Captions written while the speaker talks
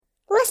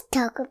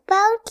talk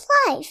about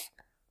life.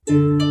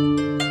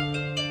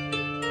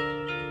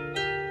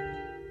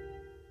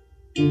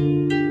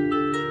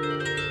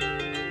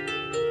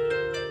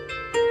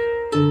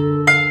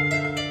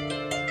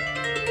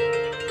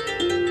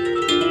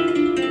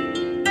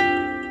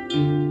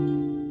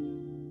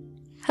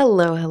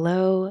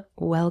 Hello.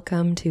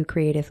 Welcome to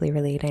Creatively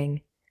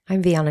Relating.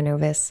 I'm Viana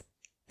Novus.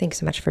 Thanks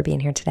so much for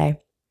being here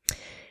today.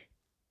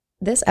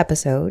 This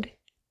episode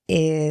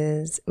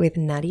is with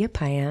Nadia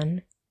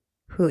Payan,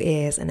 who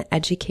is an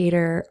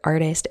educator,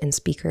 artist, and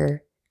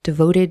speaker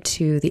devoted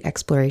to the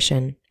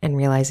exploration and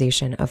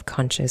realization of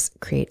conscious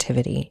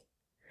creativity.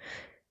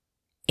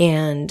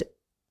 And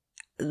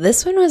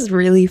this one was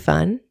really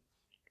fun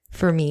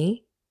for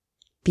me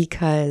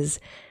because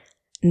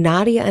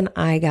Nadia and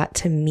I got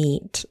to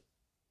meet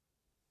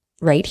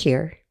right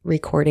here,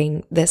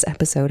 recording this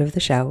episode of the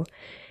show.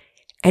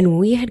 And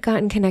we had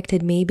gotten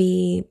connected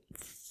maybe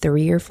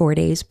 3 or 4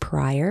 days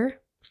prior.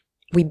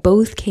 We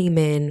both came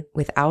in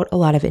without a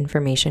lot of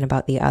information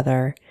about the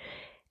other,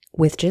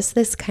 with just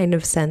this kind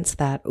of sense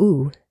that,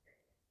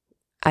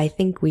 I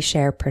think we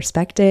share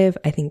perspective.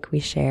 I think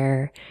we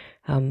share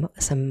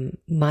some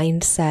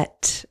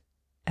mindset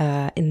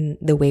in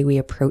the way we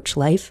approach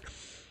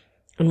life.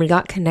 And we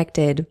got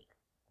connected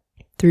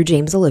through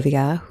James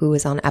Olivia, who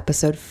was on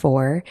episode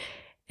 4.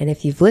 And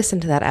if you've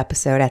listened to that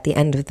episode, at the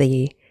end of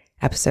the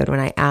episode, when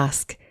I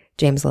ask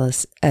James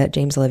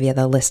Olivia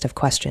the list of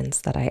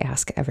questions that I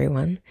ask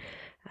everyone,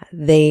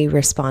 they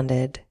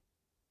responded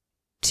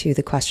to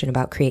the question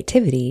about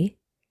creativity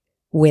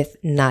with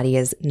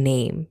Nadia's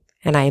name.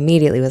 And I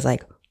immediately was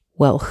like,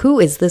 well,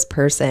 who is this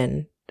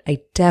person?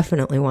 I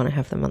definitely want to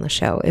have them on the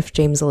show. If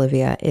James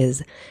Olivia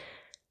is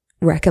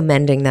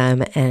recommending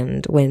them,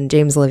 and when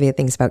James Olivia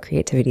thinks about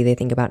creativity, they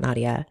think about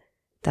Nadia,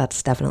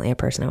 that's definitely a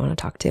person I want to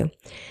talk to.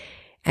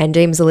 And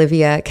James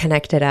Olivia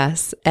connected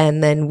us,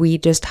 and then we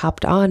just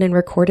hopped on and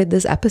recorded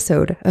this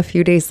episode a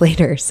few days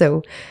later.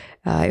 So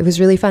it was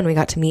really fun. We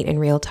got to meet in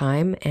real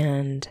time,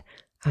 and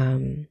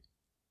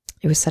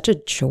it was such a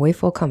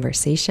joyful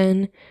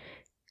conversation.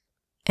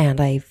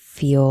 And I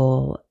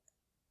feel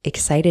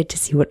excited to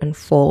see what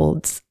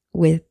unfolds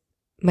with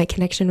my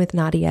connection with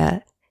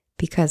Nadia,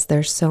 because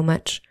there's so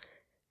much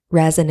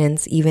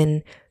resonance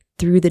even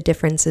through the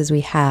differences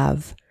we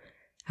have.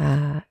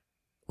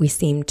 We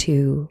seem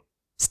to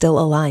still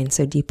align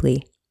so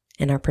deeply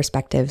in our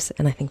perspectives,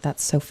 and I think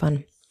that's so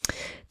fun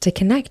to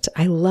connect.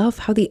 I love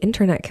how the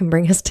internet can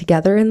bring us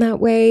together in that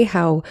way,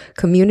 how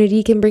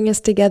community can bring us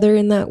together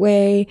in that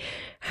way,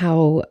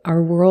 how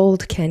our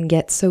world can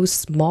get so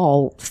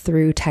small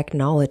through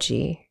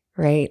technology,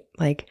 right?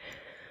 Like,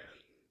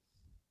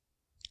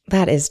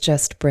 that is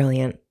just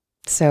brilliant.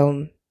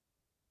 So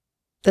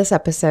this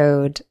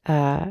episode,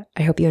 I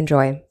hope you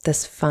enjoy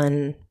this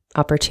fun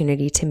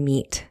opportunity to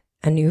meet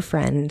a new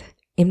friend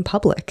in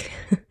public.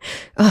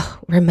 Oh,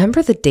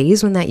 remember the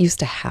days when that used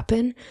to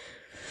happen?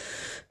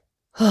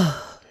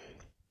 Oh,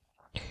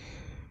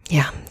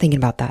 yeah, thinking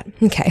about that.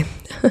 Okay.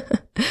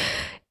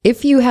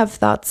 If you have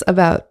thoughts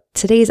about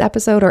today's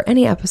episode or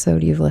any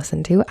episode you've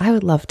listened to, I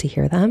would love to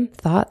hear them.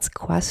 Thoughts,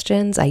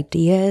 questions,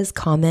 ideas,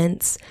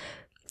 comments,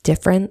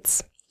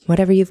 difference,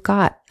 whatever you've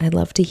got. I'd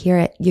love to hear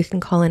it. You can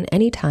call in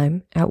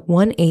anytime at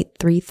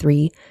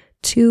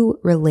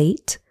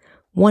 1-833-2RELATE,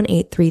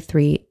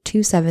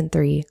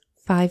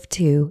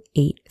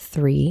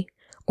 1-833-273-5283,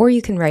 or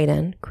you can write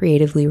in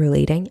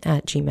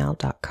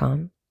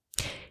creativelyrelating@gmail.com.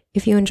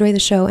 If you enjoy the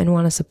show and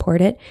want to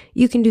support it,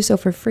 you can do so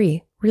for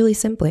free, really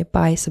simply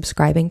by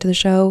subscribing to the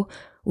show,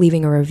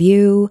 leaving a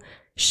review,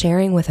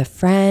 sharing with a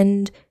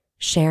friend,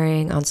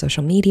 sharing on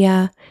social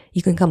media.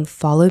 You can come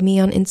follow me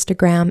on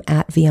Instagram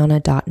at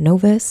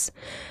viana.novus.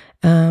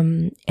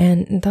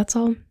 And that's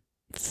all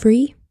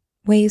free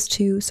ways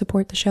to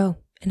support the show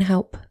and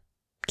help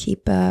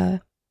keep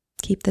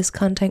this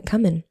content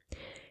coming.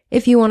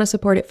 If you want to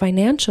support it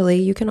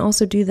financially, you can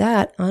also do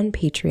that on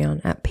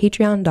Patreon at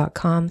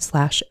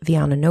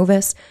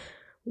patreon.com/viananovus.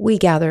 We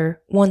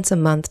gather once a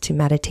month to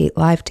meditate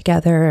live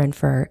together and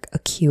for a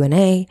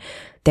Q&A.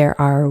 There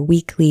are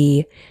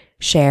weekly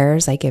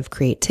shares. I give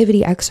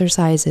creativity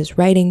exercises,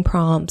 writing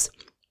prompts,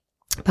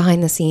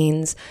 behind the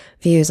scenes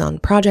views on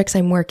projects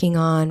I'm working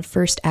on,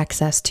 first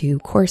access to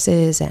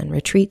courses and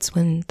retreats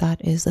when that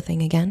is the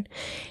thing again,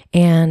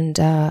 and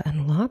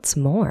lots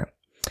more.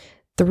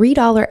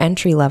 $3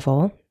 entry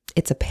level.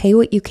 It's a pay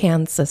what you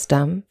can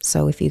system.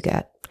 So if you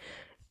have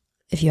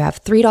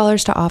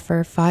 $3 to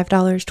offer,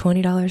 $5,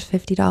 $20,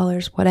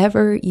 $50,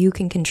 whatever you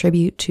can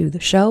contribute to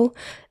the show,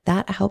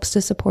 that helps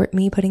to support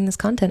me putting this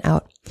content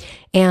out.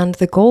 And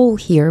the goal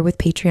here with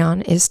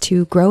Patreon is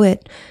to grow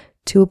it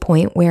to a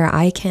point where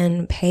I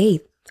can pay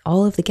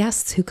all of the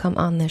guests who come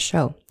on this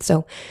show.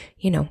 So,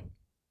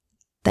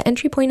 the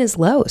entry point is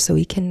low, so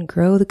we can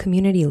grow the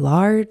community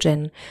large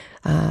and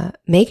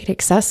make it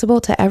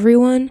accessible to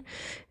everyone.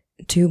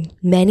 To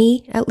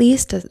many, at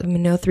least. I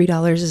know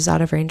 $3 is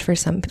out of range for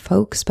some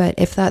folks, but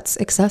if that's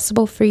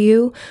accessible for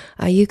you,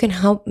 you can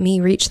help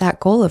me reach that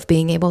goal of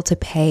being able to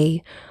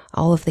pay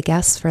all of the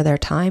guests for their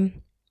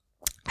time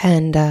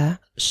and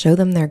show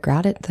them the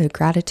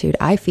gratitude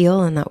I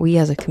feel and that we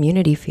as a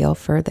community feel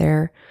for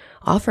their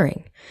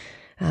offering.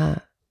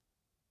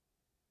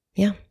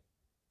 Yeah.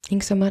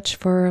 Thanks so much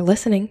for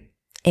listening.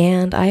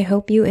 And I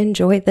hope you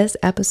enjoyed this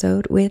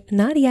episode with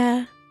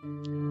Nadia.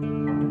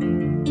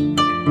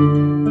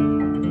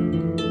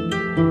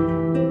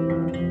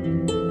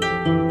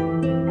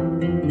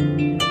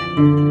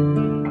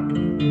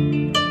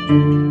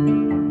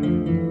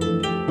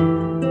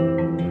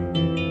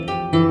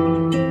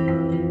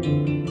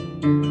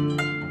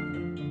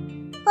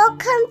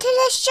 Welcome to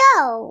the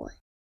show.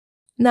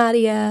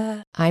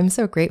 Nadia, I'm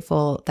so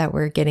grateful that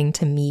we're getting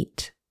to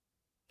meet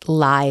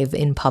live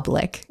in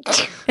public.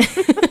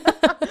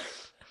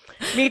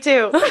 Me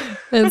too.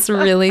 It's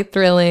really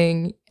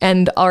thrilling.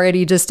 And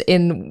already just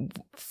in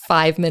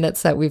 5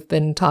 minutes that we've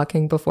been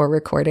talking before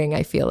recording,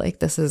 I feel like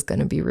this is going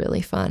to be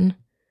really fun.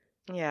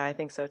 Yeah, I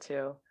think so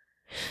too.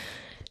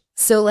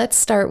 So let's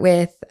start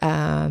with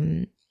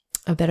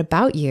a bit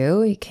about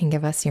you. You can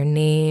give us your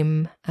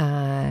name,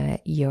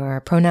 your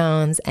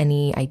pronouns,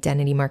 any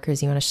identity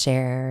markers you want to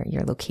share,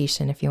 your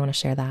location if you want to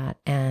share that,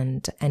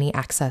 and any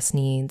access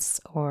needs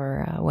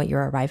or what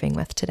you're arriving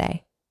with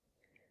today.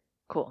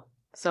 Cool.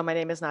 So my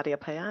name is Nadia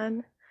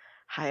Payan.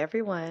 Hi,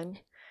 everyone.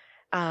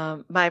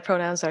 My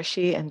pronouns are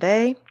she and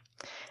they,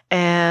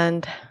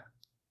 and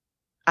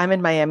I'm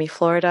in Miami,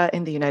 Florida,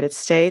 in the United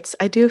States.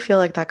 I do feel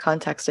like that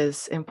context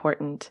is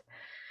important.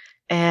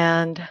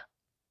 And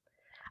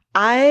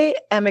I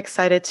am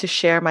excited to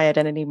share my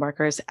identity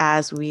markers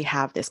as we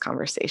have this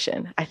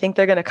conversation. I think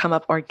they're going to come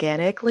up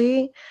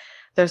organically.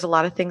 There's a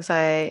lot of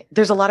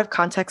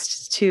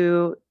context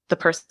to the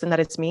person that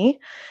it's me.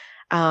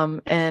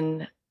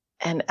 And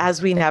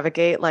as we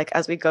navigate, like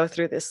as we go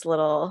through this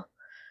little,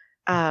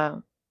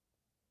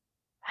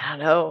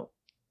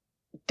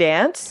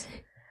 dance,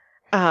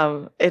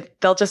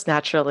 they'll just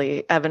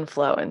naturally ebb and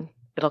flow and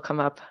it'll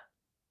come up.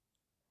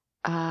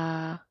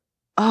 And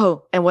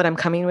what I'm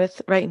coming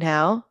with right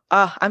now,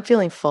 I'm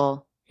feeling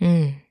full.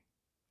 I'm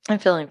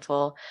feeling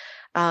full.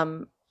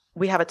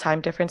 We have a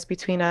time difference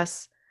between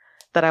us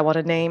that I want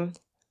to name.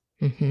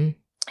 Mm-hmm.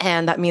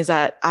 And that means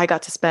that I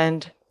got to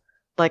spend,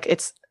 like,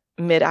 it's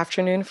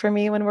mid-afternoon for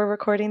me when we're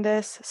recording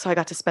this. So I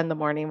got to spend the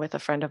morning with a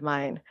friend of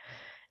mine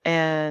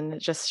and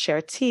just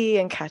share tea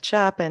and catch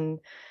up and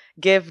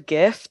give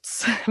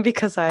gifts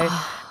because I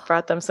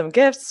brought them some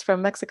gifts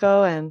from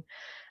Mexico. And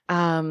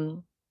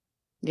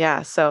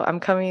so I'm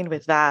coming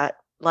with that,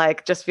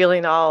 like just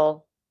feeling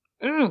all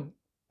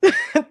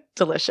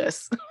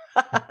delicious.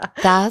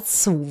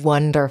 That's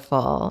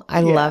wonderful.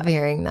 I love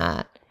hearing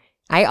that.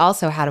 I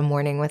also had a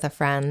morning with a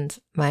friend,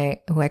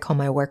 who I call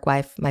my work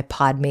wife, my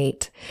pod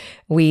mate.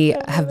 We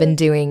have been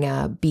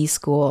doing B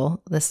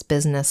School, this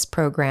business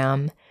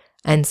program.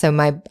 And so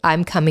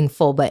I'm coming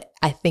full, but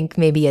I think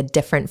maybe a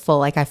different full,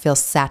 like I feel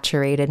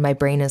saturated. My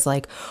brain is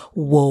like,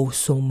 whoa,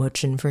 so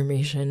much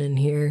information in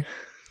here.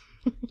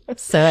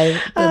 So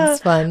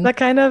it's fun. That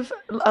kind of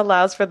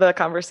allows for the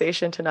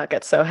conversation to not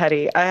get so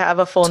heady. I have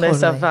a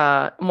fullness of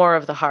more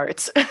of the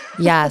heart.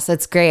 Yes,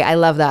 it's great. I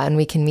love that. And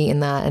we can meet in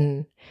that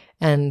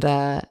and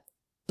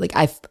like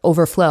I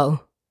overflow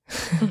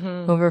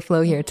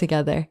here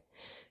together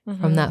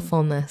from that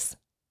fullness.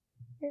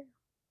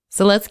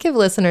 So let's give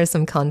listeners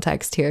some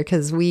context here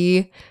because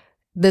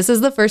this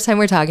is the first time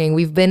we're talking.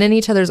 We've been in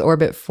each other's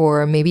orbit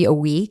for maybe a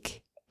week.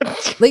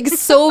 Like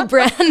so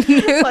brand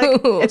new.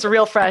 Like, it's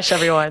real fresh,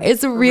 everyone.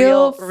 It's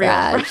real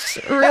fresh.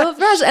 Real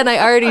fresh. And I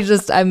already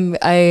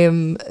I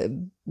am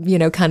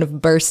kind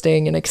of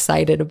bursting and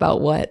excited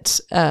about what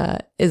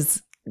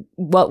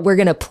we're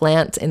going to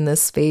plant in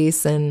this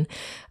space and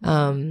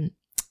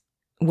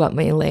what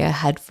may lay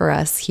ahead for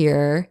us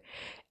here.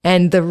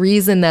 And the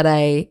reason that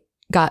I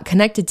got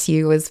connected to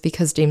you was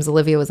because James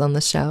Olivia was on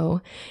the show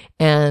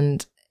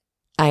and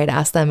I had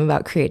asked them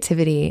about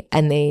creativity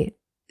and they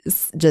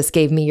just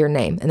gave me your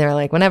name. And they were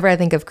like, whenever I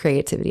think of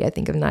creativity, I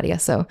think of Nadia.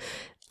 So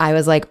I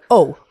was like,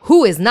 oh,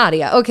 who is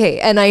Nadia?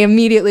 Okay. And I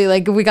immediately,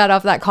 we got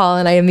off that call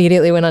and I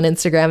immediately went on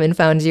Instagram and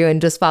found you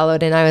and just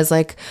followed. And I was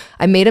like,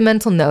 I made a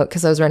mental note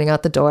because I was running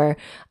out the door.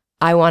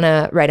 I want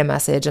to write a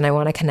message and I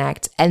want to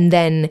connect. And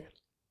then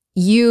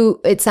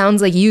it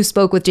sounds like you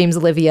spoke with James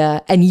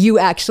Olivia and you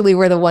actually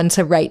were the one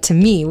to write to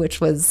me,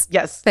 which was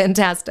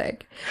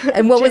fantastic.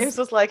 And James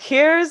was like,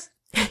 here's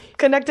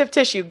connective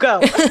tissue, go.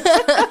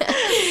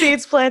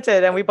 Seeds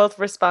planted. And we both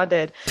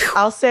responded.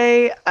 I'll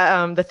say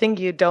the thing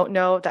you don't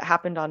know that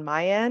happened on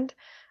my end,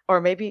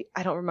 or maybe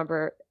I don't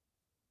remember.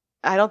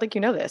 I don't think you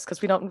know this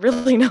because we don't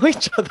really know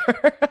each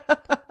other,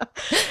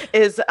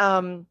 is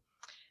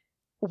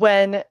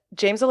when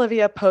James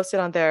Olivia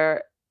posted on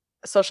their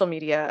social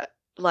media,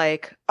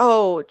 like,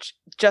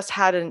 just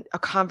had a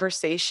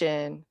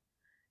conversation.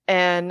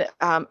 And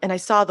I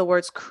saw the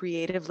words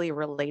creatively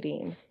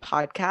relating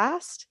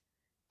podcast.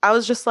 I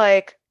was just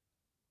like,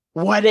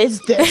 what is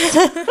this?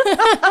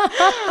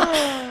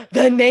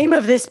 The name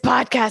of this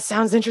podcast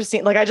sounds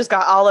interesting. Like I just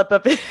got all up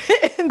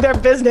in their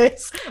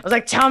business. I was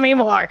like, tell me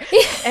more.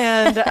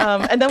 And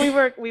then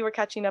we were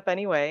catching up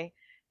anyway.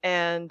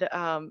 And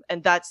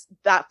that's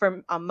that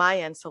from on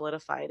my end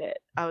solidified it.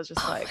 I was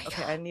just like,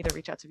 okay, I need to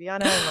reach out to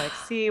Viana and like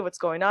see what's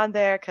going on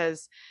there.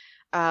 Cause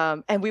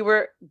and we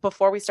were,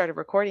 before we started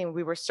recording,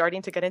 we were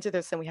starting to get into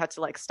this and we had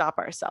to like stop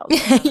ourselves.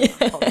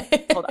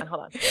 Hold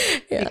on.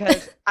 Yeah.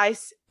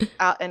 Because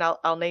and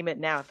I'll name it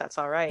now if that's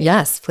all right.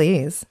 Yes,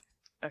 please.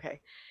 Okay.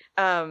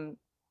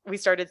 We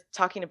started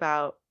talking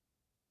about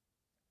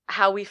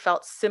how we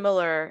felt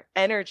similar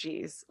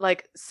energies,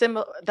 like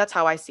that's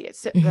how I see it,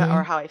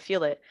 or how I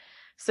feel it.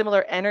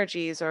 Similar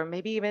energies, or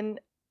maybe even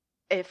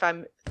if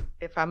I'm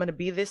going to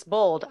be this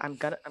bold, I'm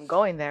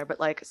going there, but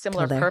like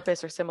similar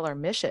purpose or similar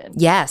mission.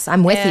 Yes,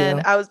 I'm with you.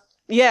 And I was,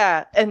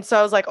 yeah. And so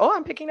I was like, oh,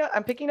 I'm picking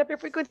up your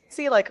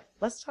frequency. Like,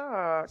 let's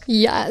talk.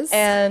 Yes.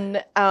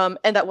 And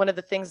that one of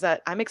the things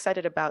that I'm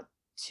excited about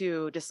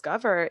to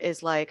discover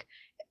is like,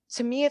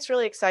 to me, it's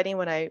really exciting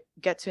when I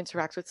get to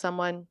interact with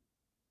someone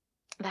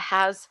that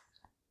has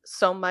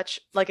so much,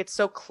 like it's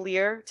so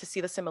clear to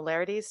see the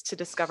similarities, to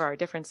discover our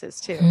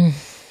differences too.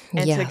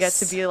 And to get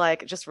to be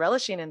like just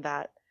relishing in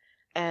that.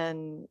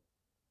 And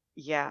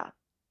yeah,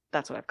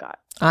 that's what I've got.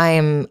 I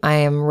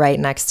am right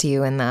next to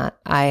you in that.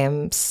 I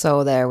am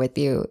so there with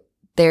you.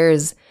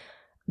 There's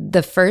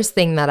the first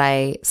thing that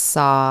I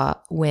saw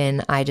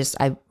when I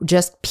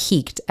just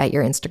peeked at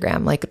your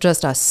Instagram, like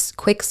just a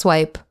quick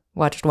swipe,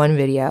 watched one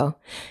video,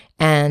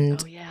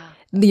 and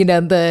you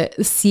know, the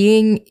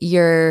seeing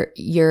your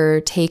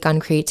take on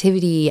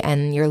creativity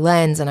and your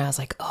lens, and I was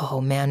like,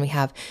 oh man, we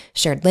have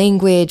shared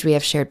language, we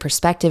have shared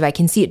perspective. I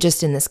can see it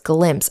just in this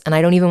glimpse, and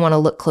I don't even want to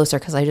look closer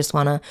because I just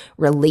want to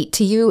relate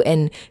to you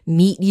and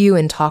meet you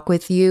and talk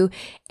with you.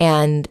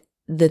 And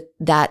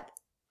that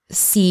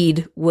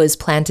seed was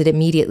planted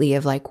immediately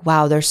of like,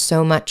 wow, there's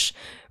so much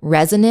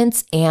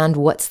resonance, and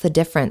what's the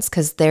difference?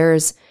 Because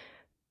there's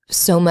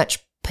so much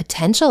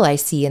potential I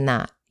see in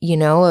that, you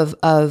know,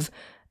 of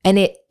and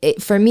it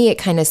for me, it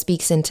kind of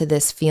speaks into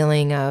this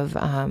feeling of,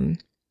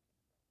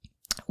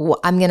 well,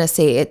 I'm going to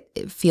say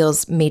it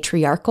feels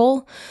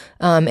matriarchal.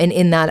 And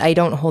in that, I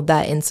don't hold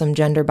that in some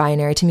gender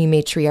binary. To me,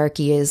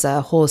 matriarchy is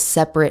a whole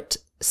separate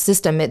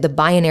system. The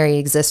binary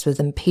exists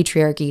within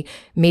patriarchy.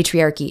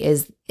 Matriarchy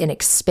is an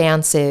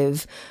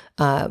expansive,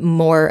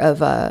 more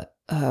of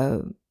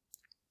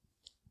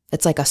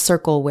it's like a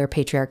circle where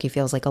patriarchy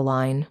feels like a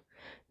line.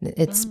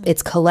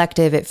 It's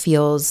collective. It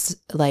feels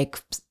like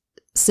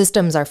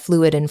systems are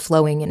fluid and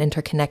flowing and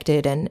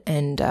interconnected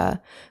and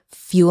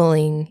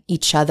fueling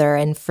each other.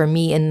 And for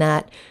me, in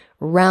that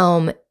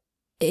realm,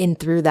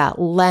 through that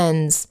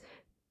lens,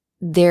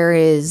 there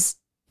is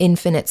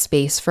infinite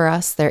space for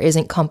us. There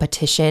isn't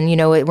competition. You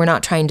know, we're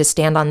not trying to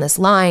stand on this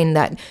line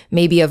that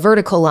may be a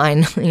vertical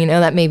line, you know,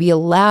 that may be a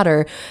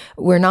ladder.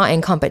 We're not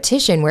in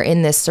competition. We're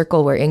in this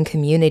circle. We're in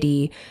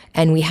community,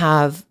 and we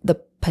have the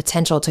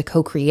potential to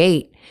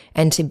co-create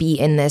and to be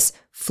in this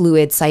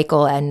fluid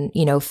cycle and,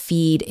 you know,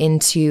 feed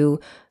into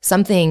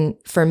something.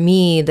 For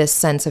me, this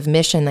sense of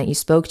mission that you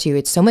spoke to,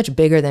 it's so much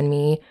bigger than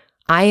me.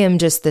 I am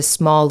just this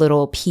small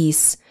little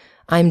piece.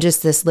 I'm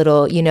just this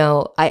little, you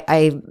know,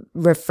 I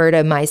refer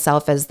to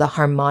myself as the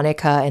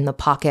harmonica in the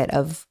pocket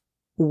of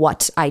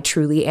what I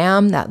truly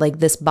am, that like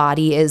this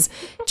body is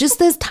just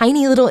this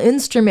tiny little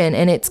instrument,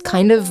 and it's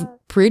kind of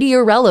pretty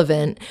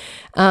irrelevant.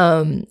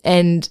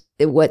 And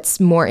what's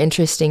more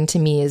interesting to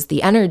me is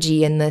the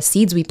energy and the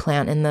seeds we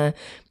plant and the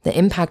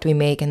impact we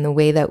make and the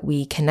way that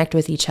we connect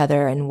with each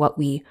other and what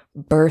we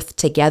birth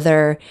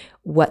together,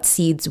 what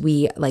seeds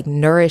we like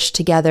nourish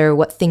together,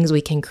 what things we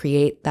can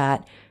create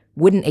that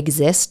wouldn't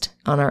exist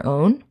on our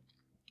own.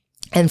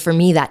 And for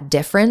me, that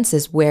difference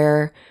is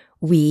where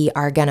we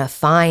are going to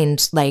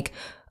find like,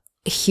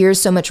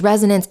 here's so much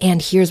resonance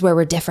and here's where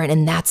we're different.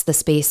 And that's the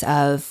space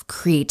of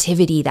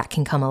creativity that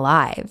can come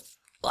alive.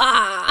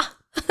 Ah!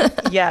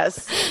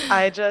 Yes,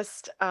 I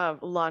just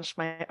launched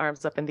my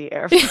arms up in the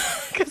air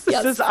because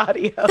this is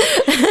audio.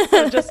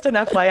 So just an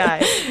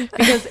FYI,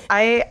 because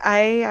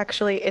I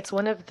actually, it's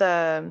one of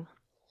the,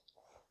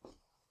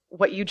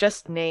 what you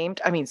just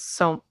named. I mean,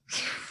 so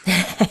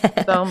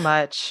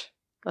much.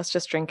 Let's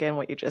just drink in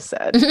what you just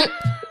said.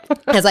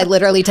 As I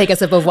literally take a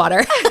sip of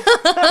water.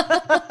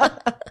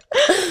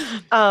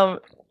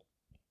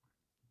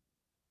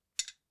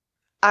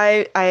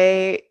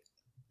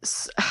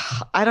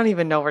 I don't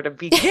even know where to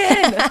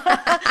begin.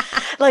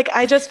 Like,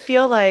 I just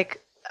feel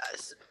like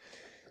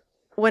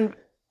when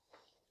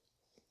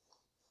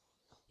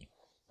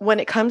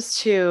it comes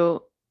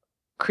to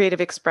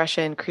creative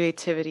expression,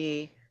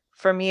 creativity,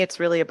 for me, it's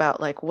really about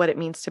like what it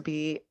means to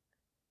be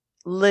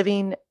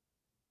living.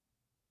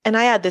 And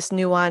I add this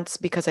nuance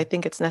because I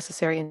think it's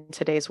necessary in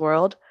today's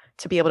world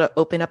to be able to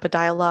open up a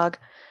dialogue,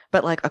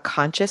 but like a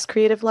conscious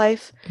creative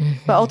life,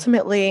 but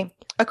ultimately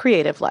a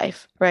creative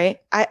life, right?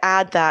 I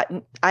add that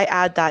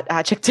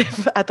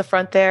adjective at the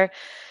front there,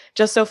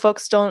 just so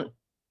folks don't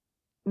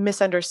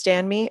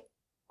misunderstand me,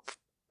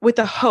 with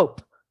the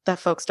hope that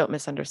folks don't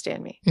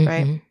misunderstand me,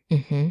 right?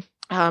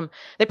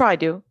 They probably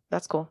do.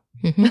 That's cool.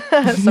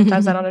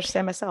 Sometimes I don't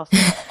understand myself.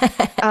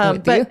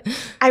 But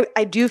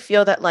I do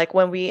feel that like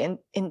when we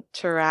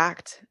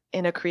interact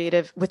in a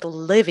creative with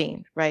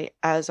living, right,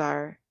 as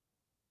our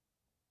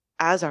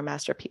as our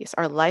masterpiece,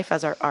 our life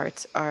as our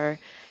art, our,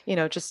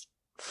 just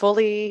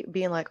fully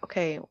being like,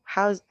 okay,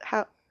 how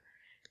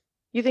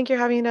you think you're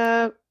having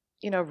a,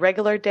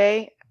 regular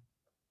day?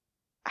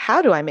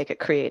 How do I make it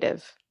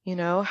creative? In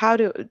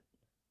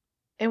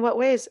what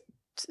ways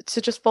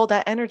to just fold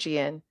that energy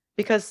in,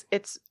 because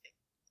it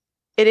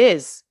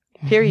is,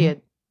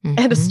 period. Mm-hmm.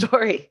 End of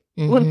story.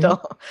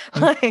 Punto.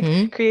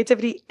 Like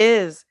creativity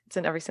it's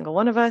in every single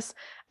one of us.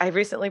 I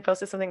recently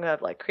posted something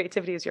that like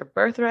creativity is your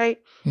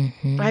birthright. I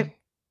have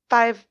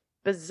 5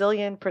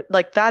 bazillion,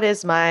 like that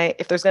is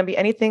if there's going to be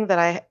anything that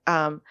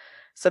I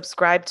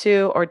subscribe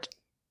to, or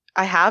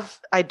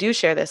I do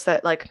share this,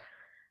 that like,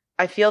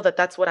 I feel that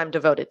that's what I'm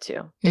devoted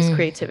to is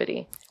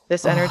creativity,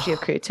 this energy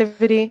of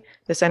creativity,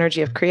 this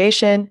energy of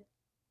creation.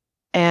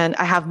 And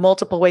I have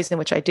multiple ways in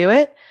which I do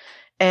it.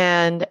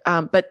 And,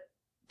 but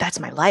that's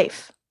my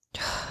life.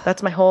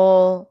 That's my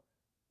whole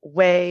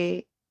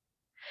way.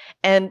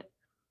 And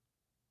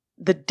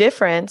the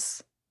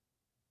difference,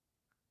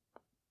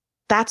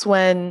 that's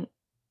when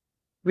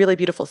really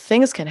beautiful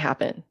things can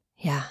happen.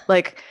 Yeah.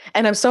 Like,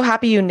 and I'm so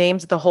happy you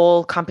named the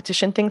whole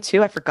competition thing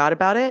too. I forgot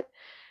about it.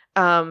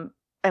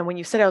 And when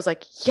you said it, I was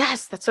like,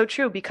 yes, that's so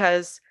true,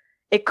 because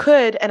it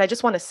could, and I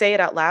just want to say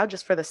it out loud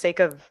just for the sake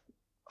of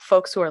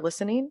folks who are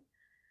listening.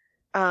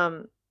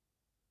 I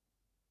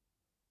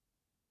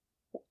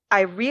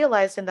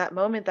realized in that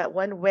moment that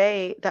one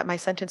way that my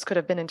sentence could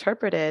have been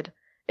interpreted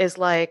is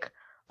like,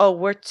 oh,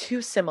 we're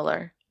too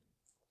similar.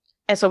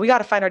 And so we got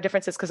to find our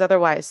differences, because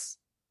otherwise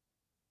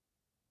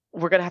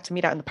we're going to have to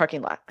meet out in the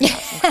parking lot.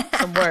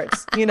 Some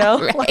words,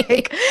 Right.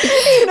 like,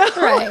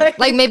 right.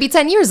 Like maybe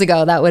 10 years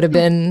ago, that would have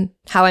been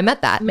how I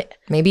met that.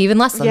 Maybe even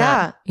less than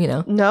that,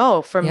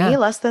 No, for me,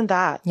 less than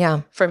that.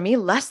 Yeah. For me,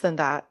 less than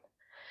that.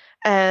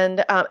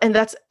 And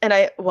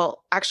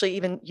actually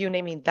even you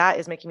naming that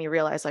is making me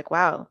realize like,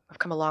 wow, I've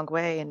come a long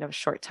way in a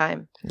short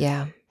time.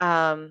 Yeah.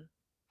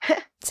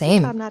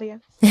 Same. Good job,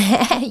 Nadia.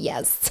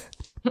 Yes.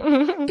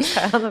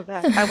 Pat on the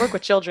back. I work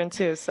with children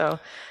too, so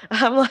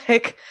I'm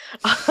like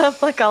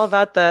all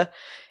about the,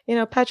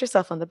 pat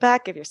yourself on the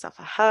back, give yourself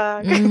a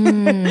hug.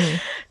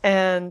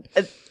 And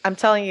I'm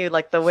telling you,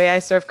 like the way I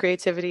serve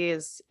creativity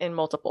is in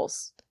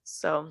multiples.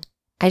 So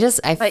I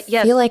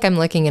feel like I'm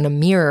looking in a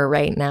mirror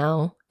right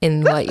now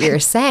in what you're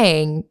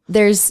saying.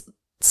 There's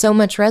so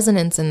much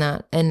resonance in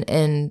that,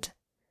 and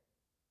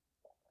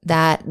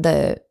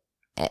that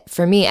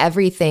for me,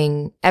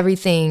 everything,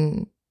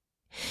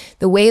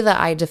 the way that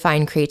I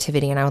define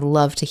creativity, and I would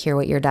love to hear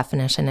what your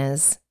definition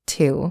is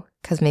too,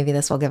 because maybe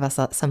this will give us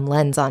some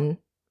lens on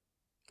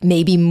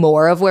maybe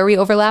more of where we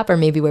overlap or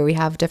maybe where we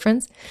have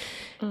difference.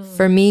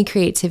 For me,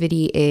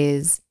 creativity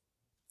is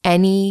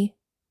any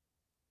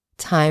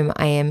time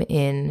I am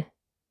in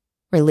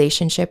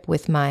relationship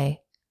with my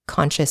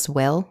conscious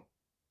will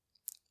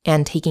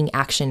and taking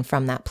action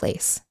from that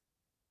place.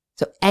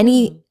 So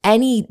any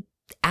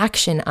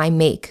action I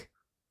make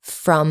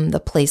from the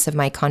place of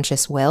my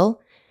conscious will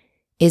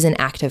is an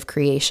act of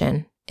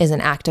creation, is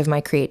an act of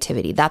my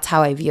creativity. That's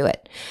how I view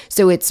it.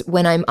 So it's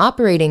when I'm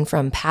operating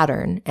from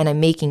pattern and I'm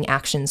making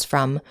actions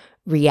from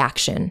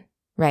reaction,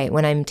 right?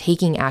 When I'm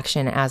taking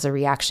action as a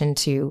reaction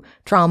to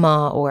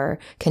trauma or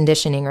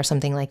conditioning or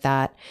something like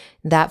that,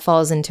 that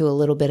falls into a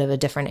little bit of a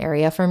different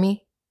area for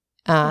me.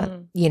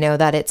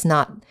 That it's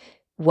not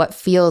what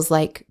feels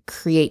like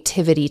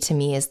creativity to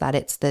me, is that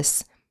it's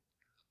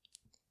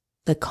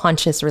the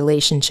conscious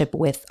relationship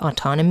with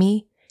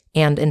autonomy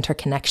and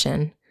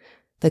interconnection,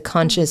 the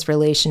conscious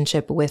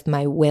relationship with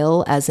my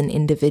will as an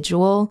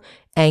individual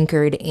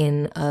anchored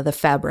in the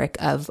fabric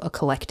of a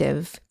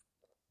collective,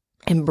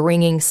 and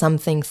bringing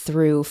something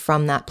through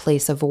from that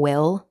place of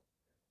will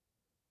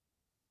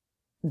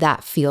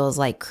that feels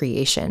like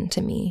creation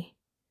to me.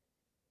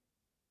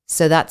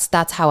 So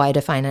that's how I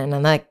define it.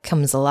 And that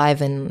comes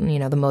alive in,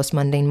 the most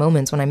mundane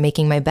moments when I'm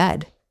making my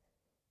bed.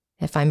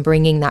 If I'm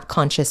bringing that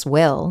conscious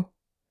will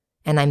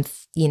and I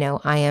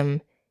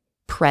am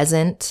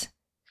present.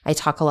 I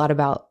talk a lot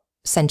about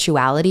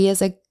sensuality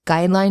as a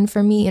guideline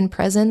for me in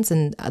presence.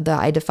 And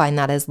I define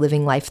that as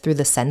living life through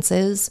the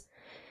senses.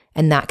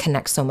 And that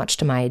connects so much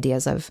to my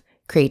ideas of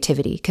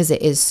creativity, because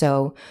it is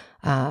so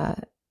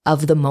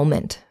of the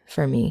moment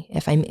for me.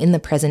 If I'm in the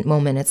present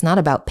moment, it's not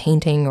about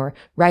painting or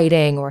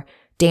writing or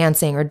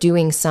dancing or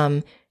doing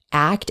some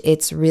act.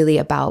 It's really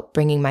about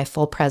bringing my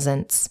full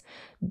presence,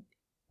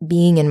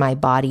 being in my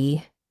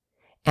body,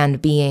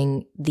 and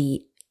being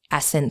the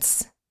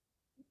essence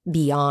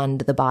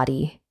beyond the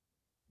body,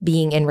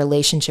 being in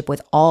relationship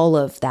with all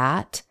of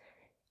that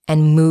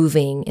and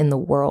moving in the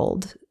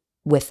world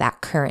with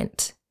that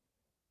current.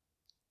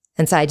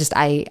 And so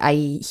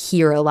I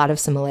hear a lot of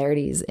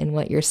similarities in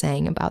what you're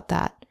saying about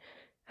that,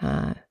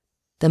 the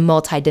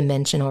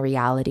multidimensional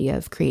reality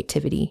of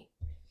creativity.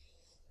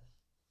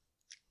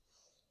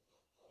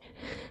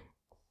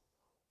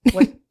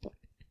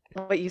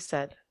 What you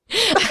said.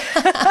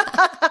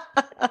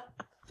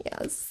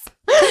 Yes.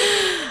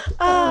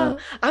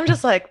 I'm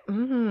just like,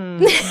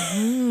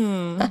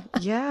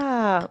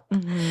 yeah.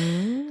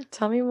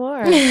 Tell me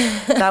more.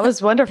 That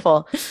was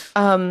wonderful.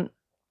 I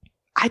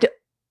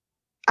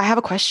I have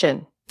a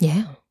question.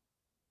 Yeah.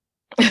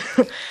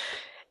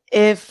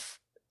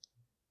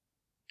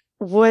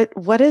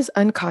 What is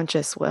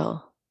unconscious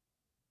will?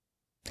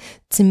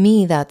 To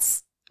me,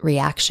 that's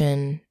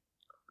reaction.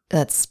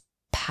 That's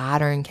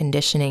pattern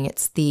conditioning.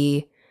 It's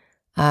the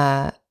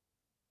It's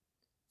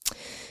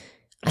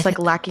like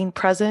lacking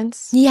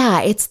presence. Yeah,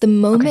 it's the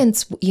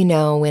moments,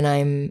 when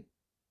I'm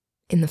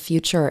in the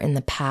future or in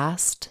the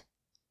past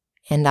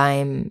and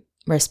I'm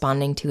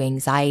responding to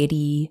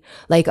anxiety.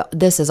 Like,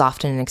 this is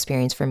often an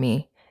experience for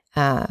me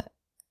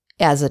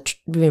as a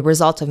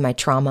result of my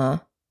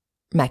trauma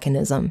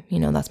mechanism.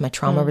 That's my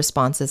trauma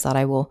response, is that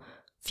I will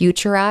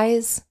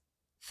futurize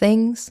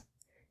things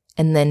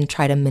and then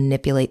try to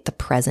manipulate the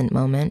present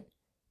moment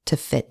to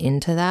fit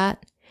into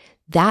that.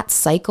 That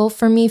cycle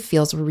for me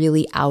feels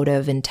really out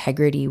of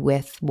integrity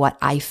with what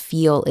I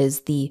feel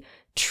is the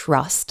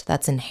trust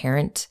that's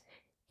inherent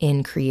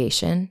in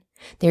creation.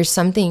 There's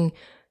something,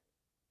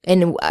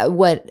 and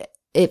what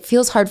it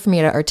feels hard for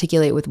me to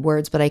articulate with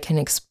words, but I can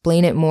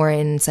explain it more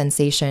in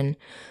sensation.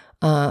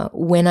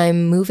 When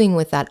I'm moving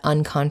with the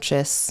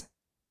unconscious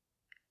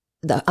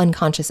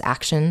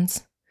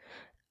actions,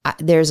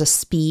 there's a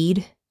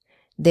speed,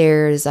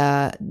 there's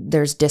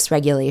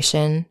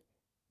dysregulation.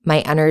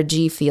 My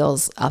energy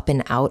feels up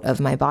and out of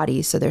my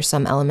body. So there's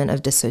some element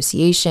of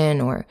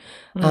dissociation or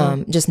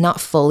just not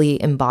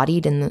fully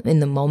embodied in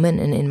the moment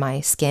and in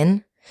my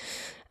skin.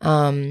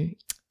 And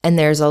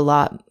there's a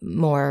lot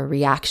more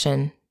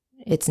reaction.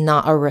 It's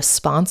not a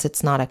response.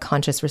 It's not a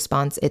conscious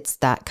response. It's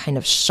that kind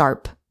of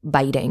sharp,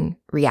 biting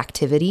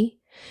reactivity.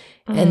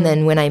 And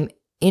then when I'm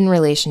in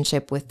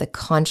relationship with the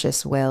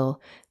conscious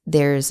will,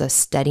 there's a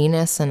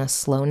steadiness and a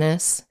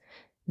slowness.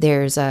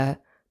 There's a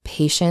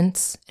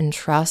patience and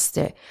trust.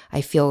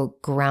 I feel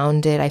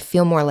grounded. I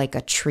feel more like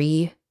a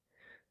tree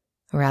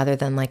rather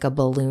than like a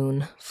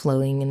balloon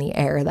floating in the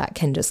air that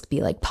can just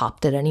be like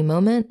popped at any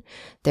moment.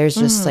 There's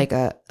just like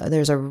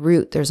there's a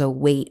root, there's a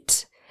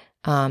weight,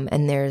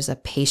 and there's a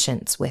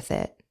patience with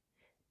it.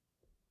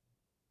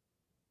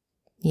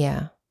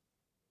 Yeah.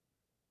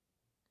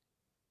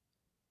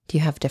 Do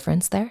you have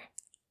difference there?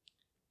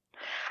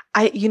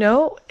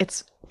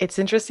 It's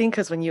interesting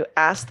because when you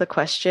ask the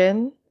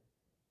question,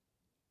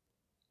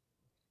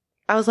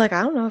 I was like,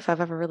 I don't know if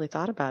I've ever really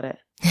thought about it.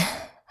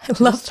 I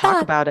love that.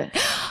 Talk about it.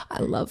 I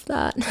love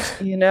that.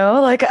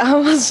 Like I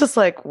was just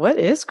like, what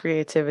is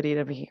creativity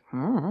to me?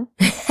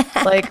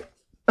 Like,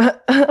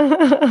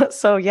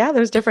 so yeah,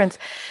 there's difference.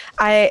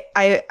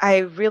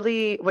 I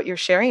really, what you're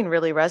sharing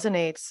really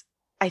resonates.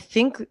 I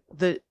think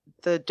the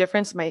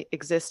difference might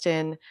exist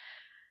in,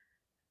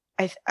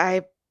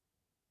 I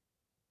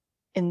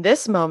in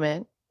this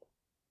moment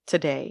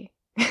today,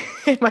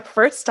 my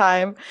first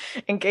time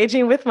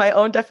engaging with my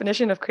own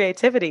definition of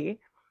creativity,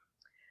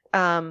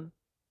 I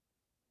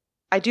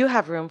do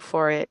have room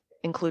for it,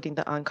 including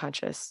the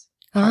unconscious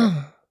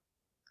part.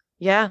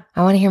 Yeah.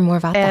 I want to hear more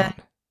about that.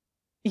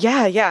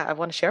 Yeah. I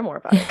want to share more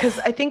about it because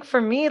I think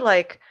for me,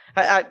 like,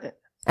 and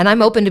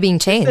I'm open to being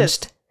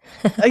changed.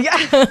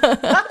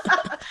 Yeah.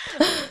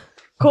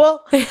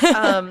 Cool.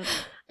 But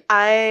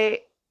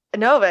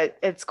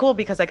it's cool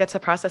because I get to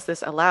process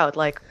this aloud.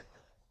 Like,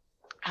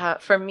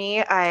 for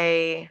me,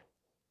 I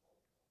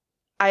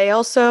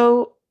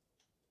also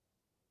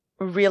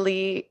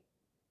really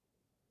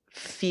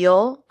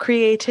feel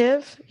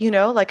creative,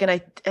 like, and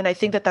I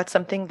think that that's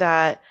something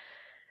that,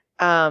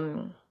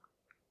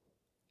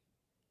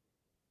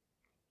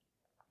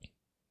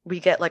 we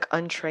get like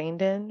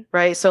untrained in,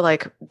 right? So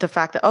like the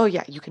fact that, oh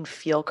yeah, you can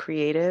feel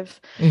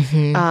creative.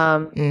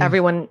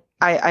 Everyone,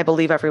 I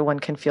believe everyone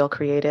can feel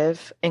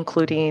creative,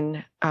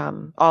 including,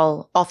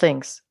 all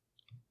things,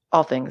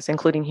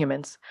 including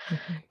humans.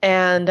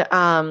 And,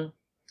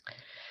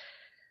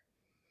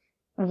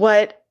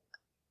 what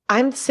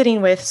I'm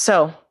sitting with,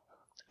 so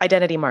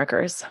identity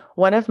markers.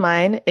 One of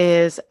mine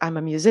is I'm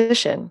a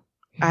musician.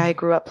 I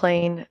grew up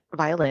playing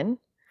violin.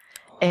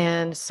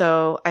 And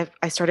so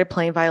I started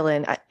playing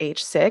violin at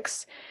age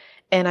 6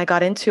 and I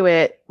got into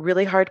it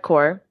really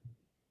hardcore.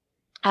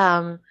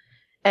 And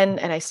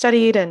I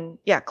studied and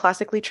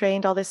classically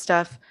trained, all this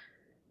stuff.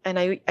 And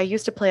I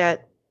used to play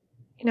at,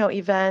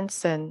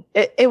 events, and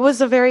it was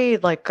a very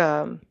like,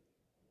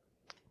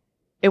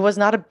 it was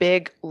not a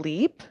big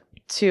leap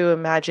to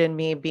imagine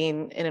me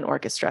being in an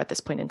orchestra at this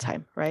point in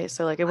time. Right.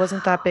 So like, it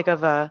wasn't that big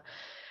of a,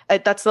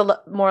 that's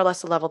more or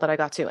less the level that I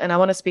got to. And I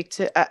want to speak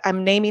to,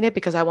 I'm naming it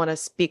because I want to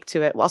speak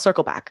to it. Well, I'll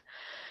circle back,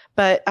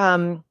 but,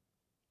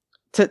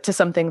 to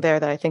something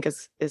there that I think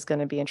is going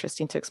to be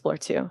interesting to explore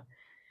too.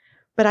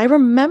 But I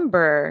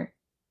remember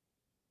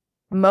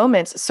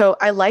moments. So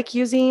I like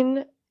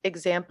using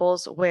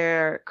examples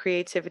where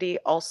creativity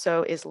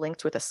also is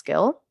linked with a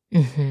skill,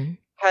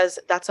 because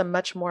that's a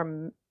much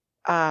more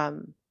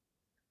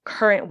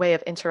current way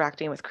of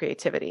interacting with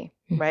creativity,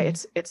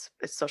 right? It's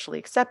socially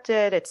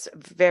accepted. It's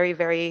very,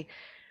 very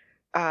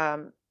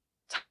top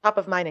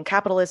of mind in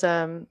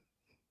capitalism.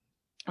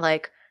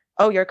 Like,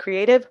 oh, you're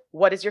creative.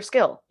 What is your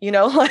skill?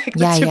 Like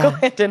the two go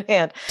hand in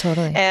hand.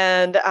 Totally.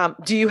 And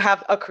do you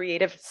have a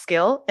creative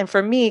skill? And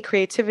for me,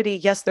 creativity,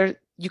 yes,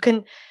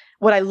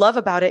 what I love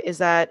about it is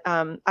that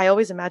I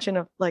always imagine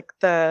of like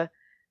the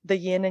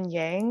yin and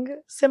yang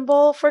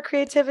symbol for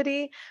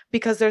creativity,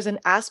 because there's an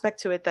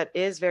aspect to it that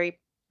is very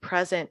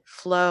present,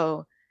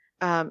 flow,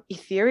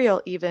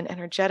 ethereal, even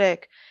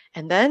energetic.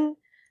 And then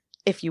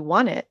if you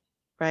want it,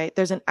 right,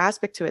 there's an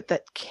aspect to it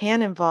that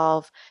can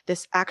involve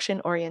this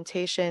action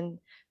orientation,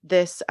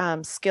 this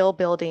skill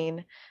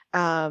building,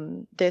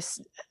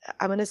 this,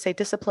 I'm going to say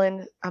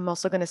discipline. I'm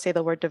also going to say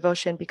the word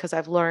devotion, because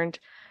I've learned,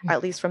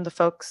 at least from the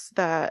folks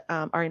that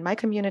are in my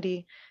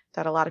community,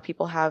 that a lot of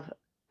people have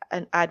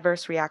an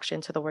adverse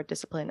reaction to the word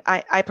discipline.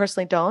 I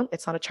personally don't.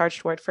 It's not a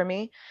charged word for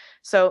me.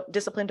 So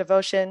discipline,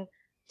 devotion,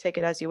 take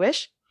it as you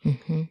wish.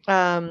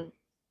 Mm-hmm.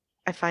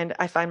 I find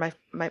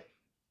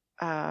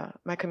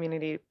my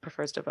community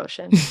prefers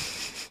devotion,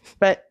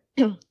 but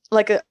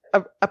like a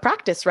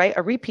practice, right?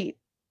 A repeat.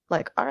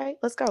 Like, all right,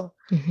 let's go.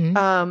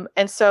 Mm-hmm.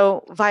 And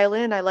so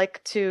violin, I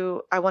want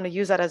to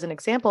use that as an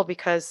example,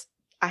 because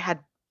I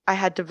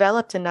had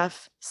developed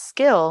enough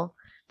skill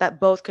that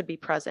both could be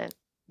present.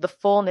 The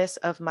fullness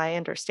of my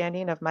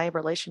understanding of my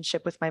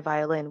relationship with my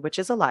violin, which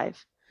is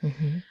alive,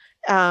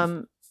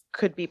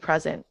 could be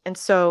present. And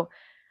so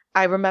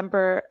I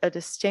remember a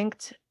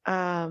distinct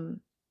memory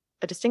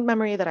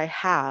that I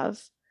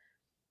have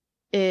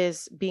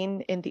is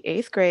being in the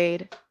 8th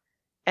grade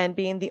and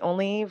being the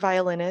only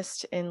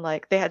violinist in,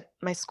 like,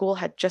 my school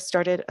had just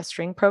started a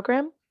string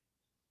program.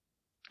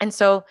 And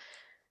so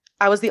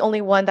I was the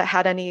only one that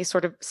had any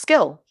sort of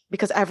skill,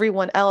 because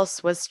everyone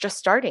else was just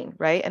starting,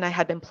 right? And I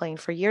had been playing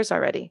for years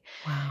already.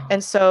 Wow.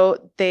 And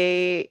so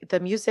the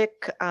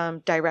music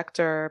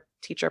director,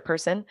 teacher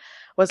person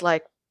was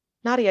like,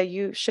 Nadia,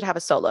 you should have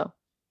a solo.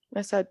 And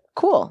I said,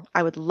 cool,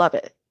 I would love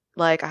it.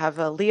 Like, I have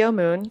a Leo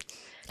moon.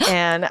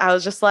 And I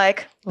was just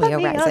like, put Leo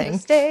me rising. on the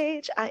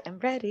stage. I am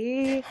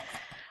ready.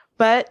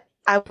 But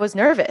I was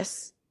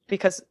nervous,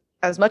 because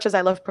as much as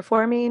I love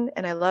performing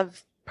and I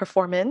love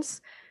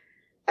performance,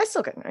 I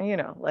still get,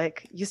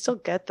 like, you still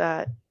get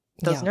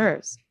those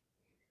nerves.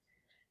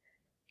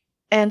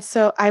 And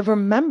so I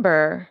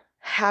remember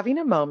having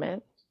a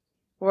moment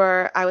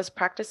where I was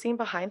practicing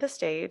behind the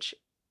stage,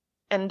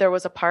 and there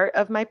was a part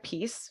of my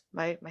piece,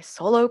 my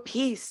solo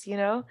piece,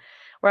 where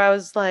I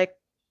was like,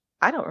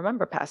 I don't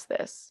remember past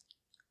this.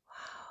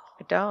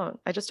 Wow.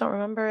 I just don't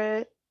remember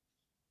it.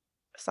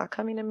 It's not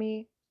coming to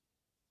me.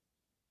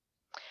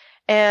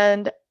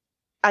 And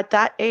at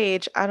that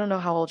age, I don't know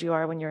how old you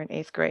are when you're in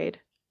 8th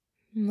grade.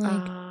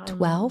 Like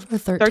 12 or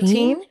 13?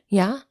 13?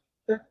 Yeah.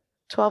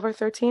 12 or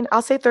 13.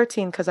 I'll say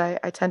 13, because I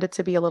tended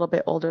to be a little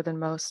bit older than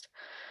most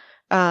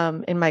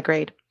in my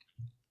grade.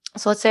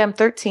 So let's say I'm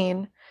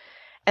 13,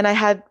 and I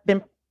had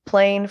been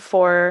playing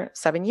for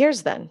 7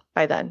 years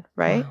by then,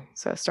 right? Wow.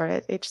 So I started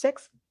at age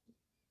 6.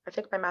 I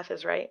think my math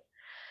is right.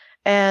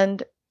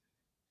 And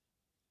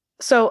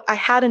so I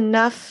had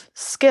enough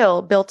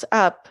skill built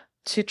up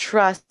to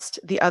trust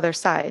the other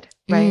side,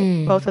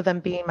 right? Both of them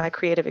being my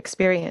creative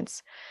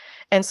experience.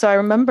 And so I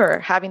remember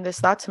having this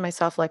thought to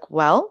myself, like,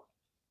 well,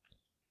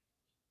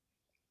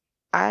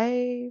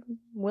 I'm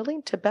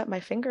willing to bet my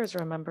fingers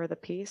remember the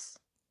piece.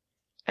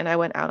 And I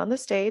went out on the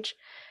stage.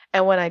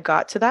 And when I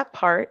got to that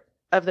part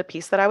of the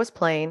piece that I was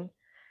playing,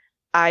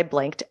 I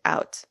blanked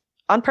out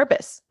on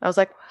purpose. I was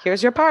like,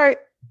 here's your part.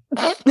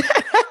 I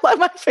let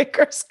my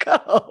fingers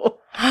go.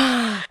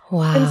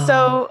 Wow. And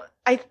so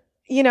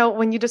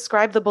when you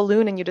describe the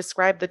balloon and you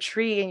describe the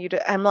tree, and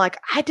I'm like,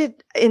 I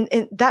did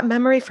in that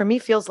memory for me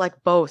feels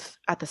like both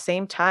at the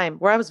same time,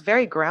 where I was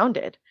very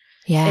grounded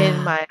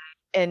in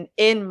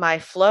my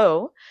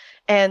flow,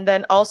 and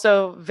then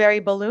also very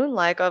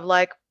balloon-like of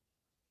like,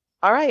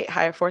 all right,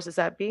 higher forces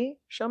that be,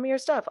 show me your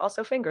stuff.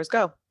 Also fingers,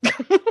 go.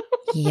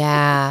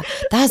 Yeah,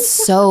 that's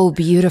so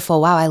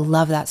beautiful. Wow, I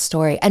love that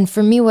story. And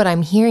for me, what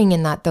I'm hearing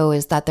in that, though,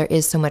 is that there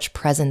is so much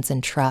presence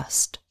and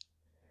trust.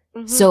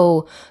 Mm-hmm.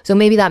 So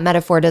maybe that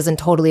metaphor doesn't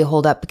totally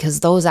hold up,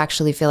 because those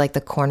actually feel like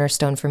the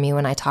cornerstone for me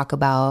when I talk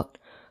about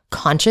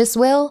conscious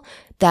will.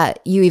 That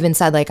you even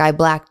said, like, I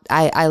blacked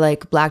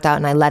out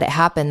and I let it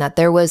happen, that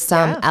there was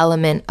some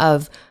element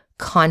of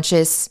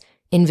conscious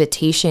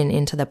invitation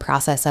into the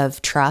process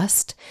of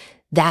trust.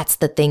 That's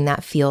the thing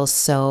that feels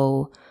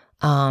so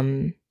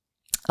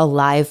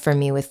alive for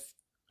me with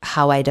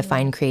how I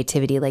define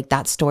creativity. Like,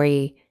 that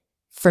story,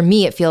 for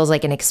me, it feels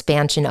like an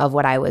expansion of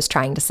what I was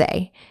trying to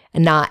say,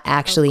 and not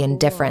actually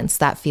indifference.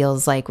 That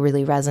feels like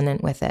really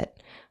resonant with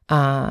it.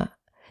 That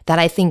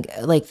I think,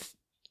 like,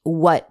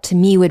 what to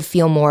me would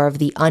feel more of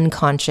the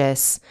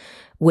unconscious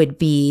would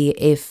be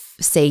if,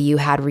 say, you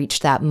had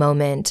reached that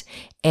moment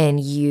and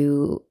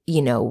you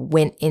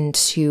went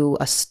into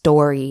a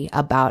story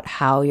about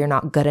how you're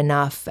not good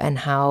enough and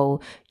how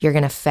you're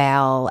going to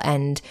fail,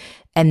 and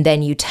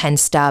then you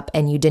tensed up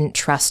and you didn't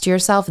trust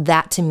yourself.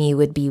 That to me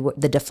would be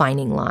the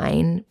defining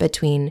line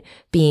between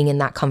being in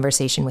that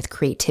conversation with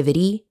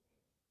creativity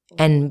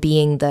and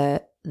being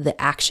the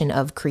action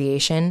of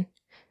creation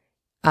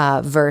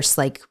versus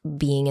like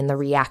being in the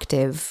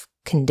reactive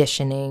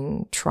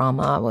conditioning,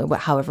 trauma,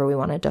 however we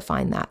want to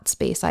define that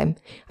space. I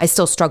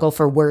still struggle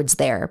for words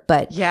there,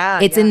 but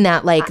it's in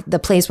that like the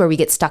place where we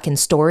get stuck in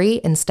story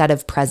instead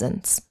of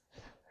presence.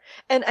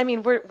 And I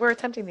mean, we're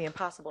attempting the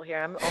impossible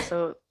here. I'm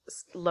also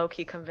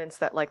low-key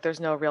convinced that like there's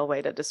no real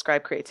way to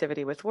describe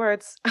creativity with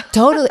words.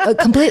 Totally,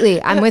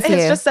 completely. I'm with you.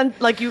 It's just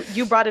like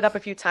you brought it up a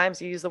few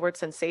times. You used the word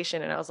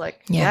sensation, and I was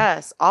like,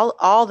 yes,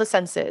 all the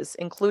senses,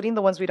 including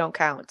the ones we don't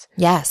count.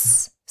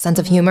 Yes, sense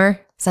of humor,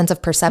 sense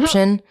of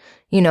perception.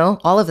 You know,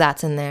 all of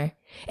that's in there.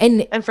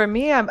 And for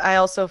me, I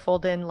also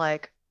fold in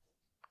like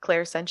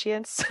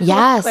clairsentience,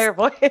 yes,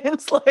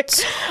 clairvoyance, like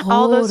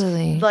all those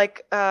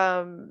like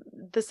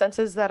the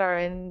senses that are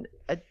in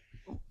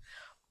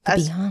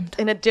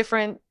in a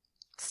different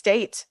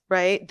state,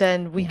 right?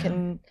 Then we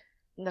can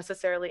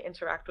necessarily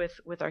interact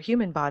with our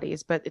human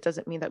bodies, but it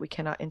doesn't mean that we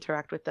cannot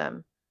interact with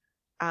them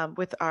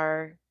with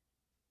our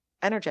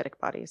energetic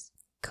bodies.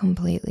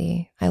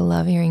 Completely. I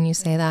love hearing you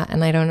say that.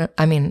 And I don't know,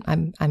 I mean,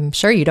 I'm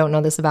sure you don't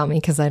know this about me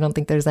because I don't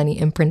think there's any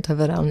imprint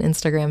of it on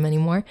Instagram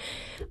anymore.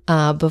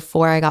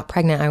 Before I got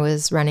pregnant, I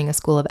was running a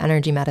school of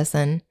energy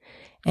medicine.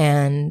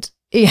 And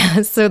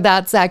so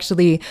that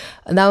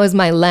was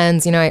my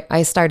lens. You know,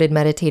 I started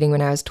meditating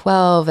when I was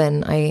 12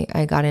 and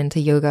I got into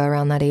yoga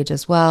around that age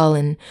as well.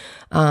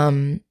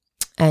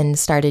 And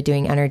started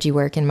doing energy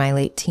work in my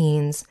late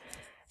teens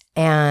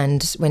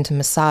and went to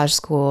massage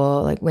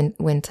school, like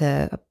went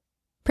to a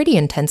pretty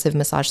intensive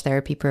massage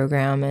therapy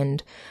program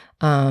and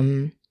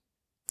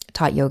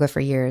taught yoga for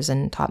years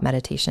and taught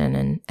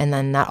meditation. And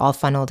then that all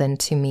funneled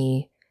into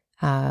me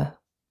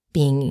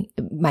being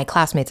my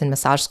classmates in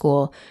massage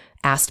school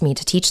asked me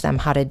to teach them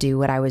how to do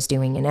what I was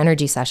doing in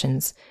energy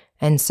sessions.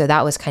 And so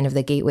that was kind of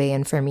the gateway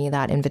in for me,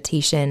 that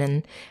invitation.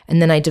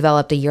 And then I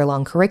developed a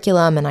year-long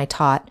curriculum and I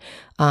taught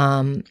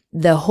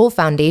the whole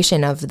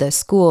foundation of the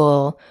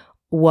school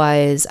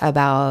was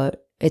about,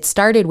 it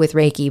started with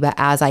Reiki, but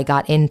as I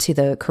got into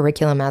the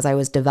curriculum, as I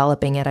was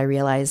developing it, I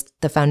realized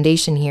the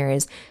foundation here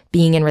is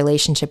being in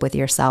relationship with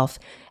yourself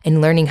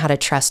and learning how to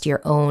trust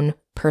your own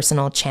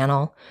personal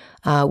channel,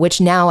 which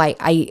now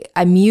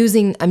I'm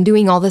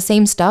doing all the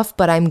same stuff,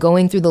 but I'm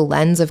going through the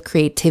lens of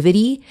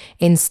creativity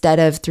instead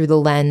of through the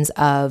lens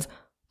of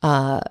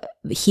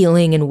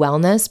healing and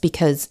wellness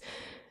because,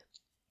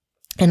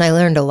 and I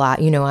learned a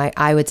lot, you know,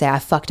 I would say I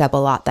fucked up a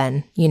lot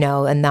then, you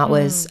know, and that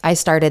was, I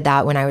started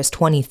that when I was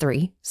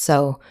 23.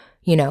 So,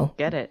 you know,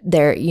 get it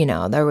there, you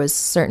know, there was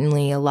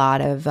certainly a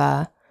lot of,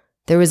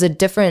 there was a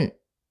different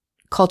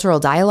cultural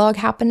dialogue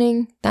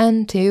happening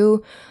then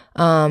too.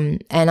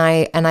 And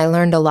I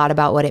learned a lot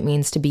about what it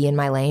means to be in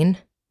my lane.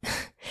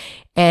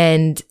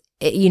 And,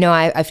 you know,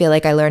 I feel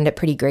like I learned it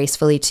pretty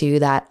gracefully too,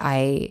 that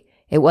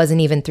it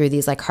wasn't even through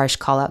these like harsh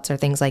call outs or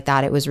things like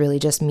that. It was really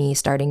just me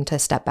starting to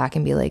step back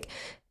and be like,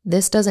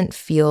 this doesn't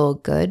feel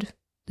good.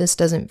 This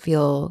doesn't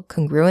feel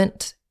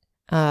congruent.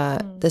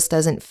 This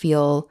doesn't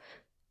feel,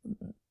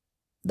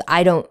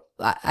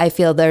 I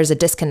feel there's a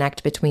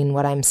disconnect between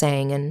what I'm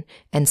saying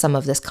and some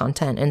of this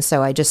content. And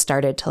so I just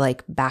started to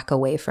like back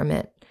away from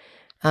it.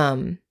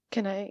 Can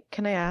I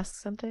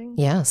ask something?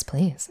 Yes,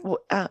 please. Well,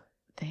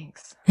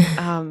 thanks.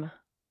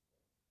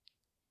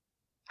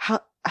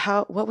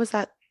 What was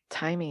that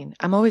timing?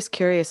 I'm always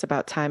curious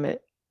about time.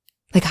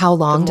 Like how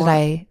long did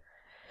I?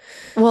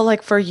 Well,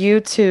 like for you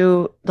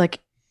to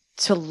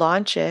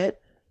launch it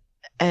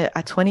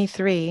at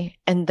 23,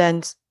 and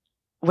then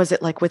was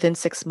it like within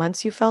 6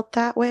 months you felt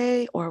that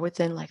way, or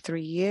within like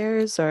 3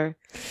 years, or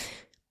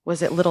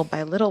was it little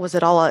by little? Was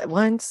it all at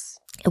once?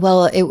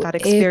 Well, that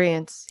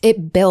experience.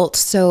 It built.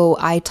 So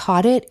I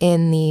taught it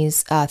in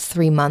these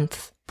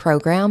 3-month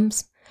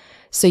programs.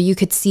 So you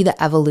could see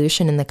the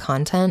evolution in the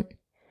content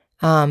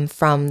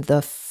from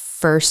the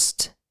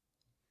first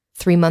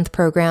 3-month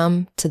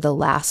program to the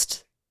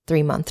last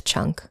 3-month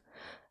chunk.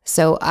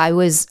 So I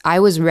was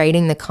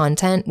writing the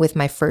content with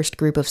my first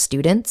group of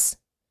students.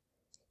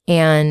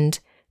 And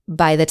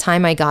by the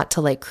time I got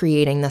to like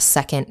creating the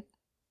second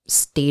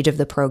stage of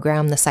the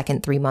program, the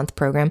second 3-month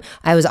program,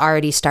 I was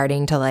already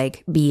starting to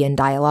like be in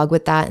dialogue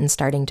with that and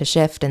starting to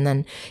shift. And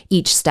then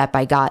each step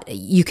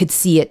you could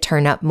see it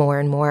turn up more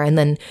and more. And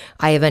then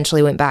I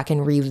eventually went back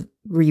and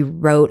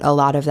rewrote a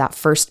lot of that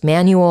first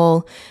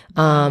manual.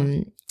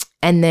 And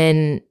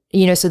then,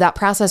 you know, so that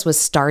process was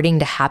starting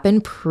to happen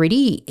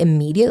pretty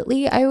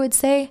immediately, I would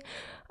say.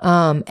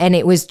 And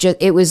it was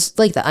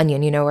like the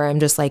onion, you know, where I'm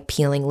just like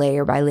peeling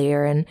layer by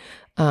layer and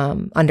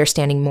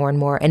understanding more and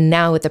more. And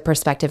now with the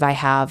perspective I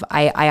have,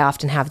 I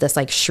often have this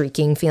like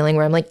shrieking feeling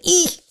where I'm like,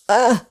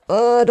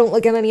 don't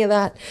look at any of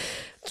that.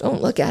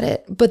 Don't look at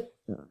it. But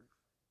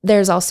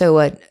there's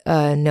also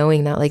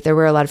knowing that like there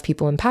were a lot of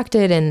people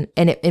impacted and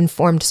it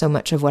informed so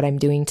much of what I'm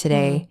doing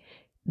today.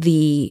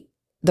 The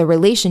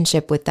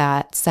relationship with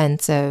that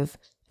sense of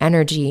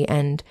energy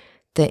and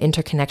the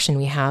interconnection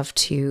we have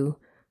to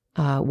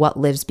what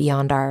lives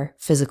beyond our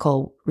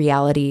physical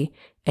reality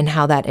and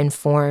how that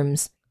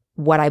informs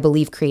what I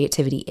believe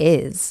creativity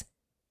is.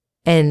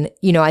 And,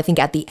 you know, I think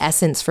at the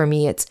essence for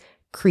me, it's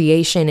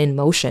creation in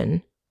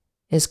motion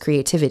is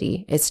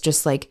creativity. It's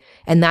just like,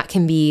 and that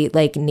can be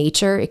like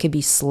nature. It could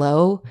be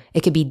slow.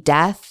 It could be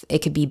death. It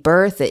could be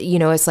birth.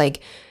 It's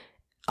like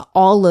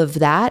all of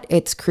that.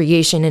 It's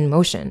creation in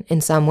motion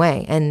in some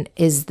way. And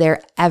is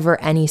there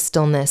ever any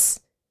stillness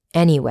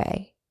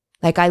anyway?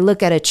 Like I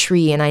look at a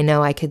tree and I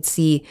know I could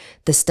see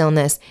the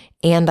stillness,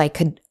 and I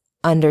could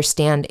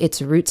understand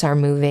its roots are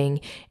moving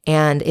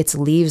and its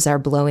leaves are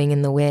blowing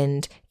in the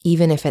wind.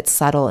 Even if it's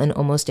subtle and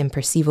almost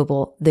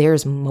imperceivable,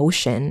 there's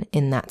motion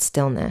in that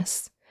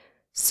stillness.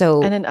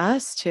 So, and in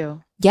us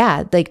too.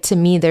 Yeah, like to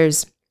me, there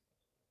is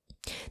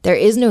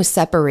no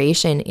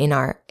separation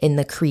in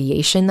the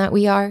creation that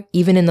we are.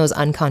 Even in those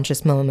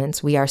unconscious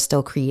moments, we are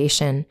still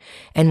creation.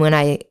 And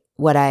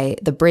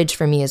the bridge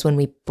for me is when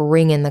we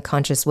bring in the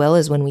conscious will,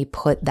 is when we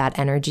put that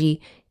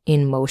energy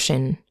in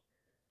motion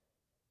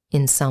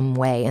in some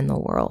way in the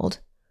world.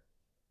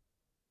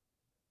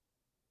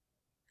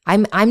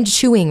 I'm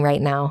chewing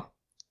right now.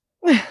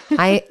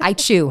 I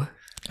chew.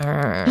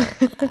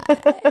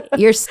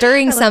 You're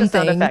stirring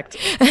something.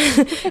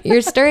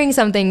 You're stirring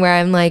something where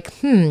I'm like,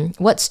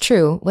 what's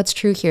true? What's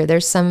true here?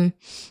 There's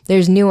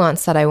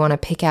nuance that I want to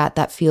pick at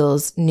that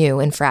feels new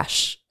and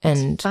fresh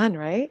and it's fun,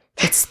 right?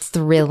 It's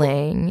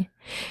thrilling.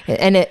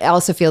 And it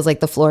also feels like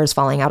the floor is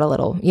falling out a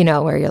little,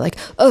 where you're like,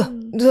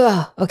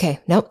 okay,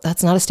 nope,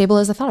 that's not as stable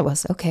as I thought it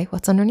was. Okay,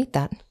 what's underneath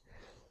that?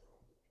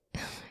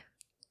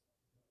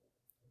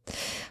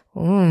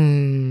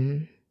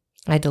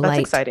 I delight. That's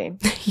exciting.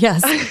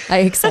 Yes, I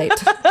excite.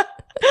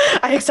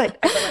 I excite.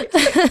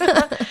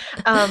 I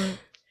delight.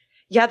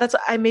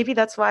 Yeah, maybe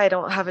that's why I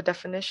don't have a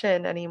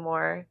definition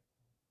anymore.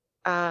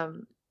 I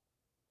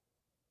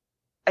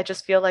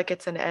just feel like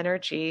it's an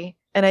energy,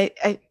 and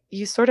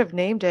you sort of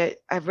named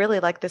it. I really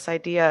like this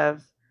idea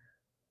of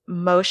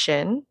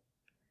motion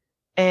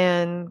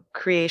and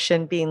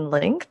creation being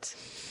linked,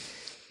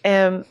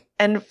 and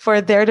for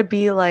there to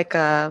be like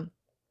a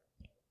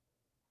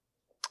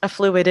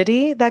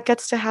fluidity that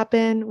gets to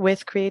happen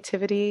with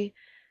creativity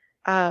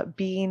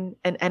being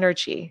an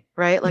energy,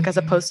 right? Like as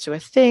opposed to a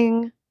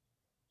thing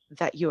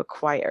that you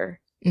acquire.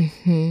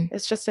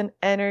 It's just an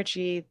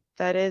energy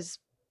that has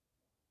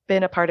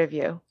been a part of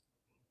you.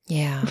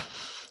 Yeah.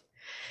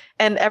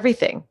 And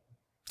everything.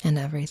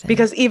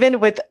 Because even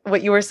with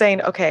what you were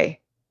saying, okay,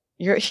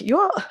 you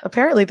all,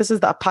 apparently this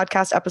is the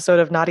podcast episode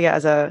of Nadia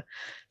as a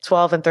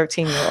 12 and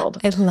 13-year-old.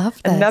 I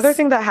love this. Another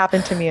thing that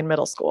happened to me in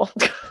middle school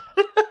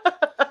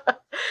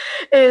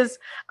is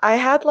I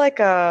had like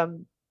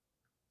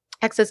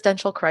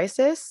existential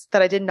crisis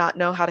that I did not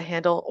know how to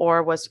handle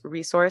or was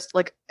resourced.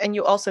 Like, and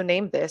you also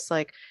named this,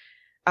 like,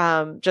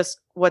 just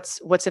what's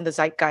in the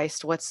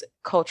zeitgeist, what's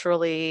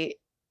culturally,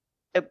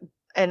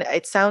 and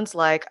it sounds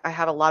like I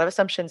have a lot of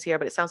assumptions here,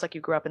 but it sounds like you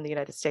grew up in the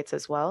United States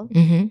as well.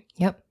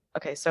 Yep.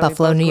 Okay, so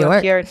Buffalo, New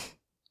York. Here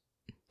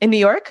in New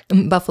York?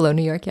 Buffalo,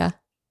 New York. Yeah.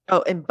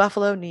 Oh, in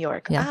Buffalo, New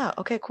York. Yeah.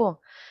 Okay,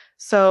 cool.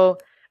 So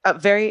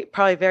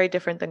probably very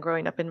different than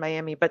growing up in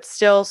Miami, but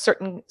still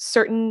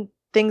certain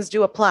things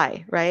do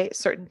apply, right?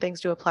 Certain things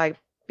do apply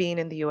being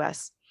in the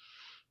US.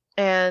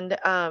 And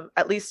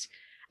at least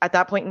at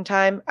that point in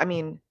time, I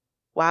mean,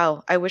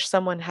 wow, I wish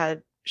someone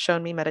had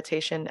shown me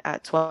meditation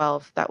at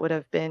 12. That would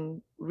have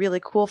been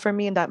really cool for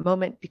me in that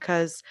moment,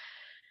 because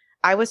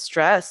I was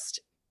stressed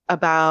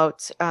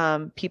about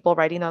people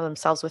writing on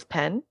themselves with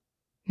pen.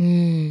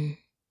 And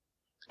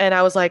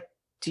I was like,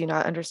 do you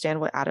not understand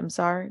what atoms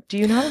are? Do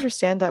you not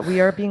understand that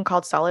we are being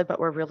called solid, but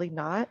we're really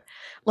not?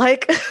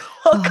 Like,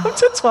 welcome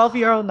to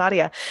 12-year-old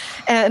Nadia.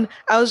 And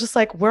I was just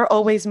like, we're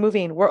always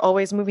moving. We're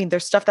always moving.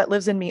 There's stuff that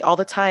lives in me all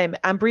the time.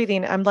 I'm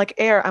breathing. I'm like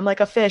air. I'm like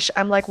a fish.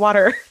 I'm like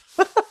water.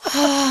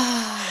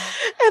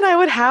 And I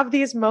would have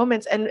these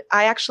moments, and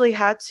I actually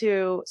had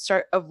to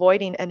start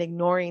avoiding and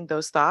ignoring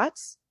those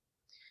thoughts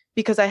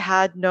because I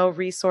had no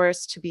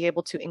resource to be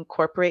able to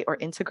incorporate or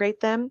integrate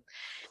them.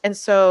 And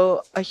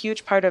so a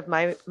huge part of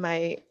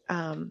my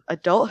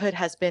adulthood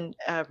has been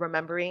a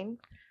remembering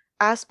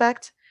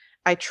aspect.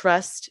 I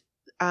trust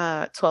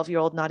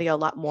 12-year-old Nadia a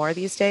lot more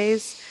these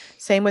days.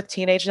 Same with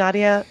teenage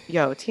Nadia.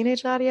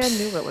 Teenage Nadia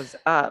knew what was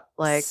up.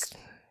 Like,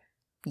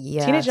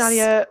 yes. Teenage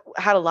Nadia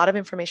had a lot of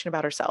information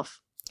about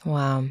herself.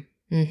 Wow.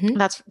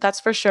 That's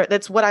for sure.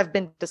 That's what I've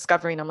been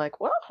discovering. I'm like,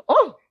 whoa,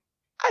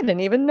 I didn't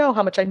even know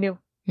how much I knew.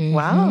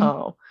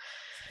 Wow.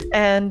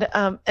 And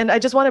I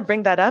just want to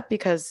bring that up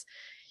because,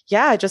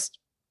 yeah, I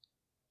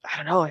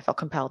don't know. I felt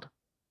compelled.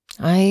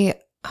 I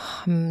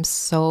am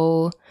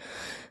so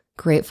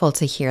grateful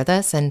to hear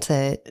this and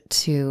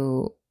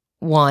to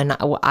one,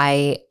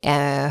 I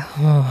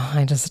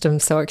just am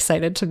so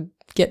excited to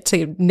get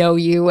to know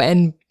you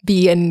and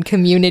be in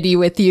community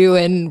with you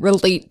and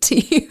relate to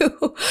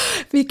you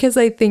because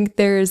I think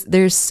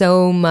there's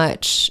so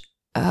much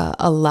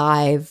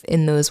alive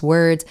in those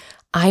words.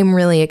 I'm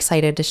really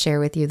excited to share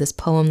with you this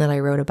poem that I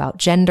wrote about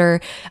gender.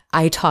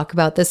 I talk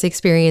about this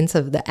experience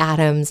of the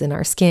atoms in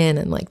our skin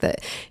and like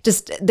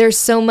there's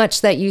so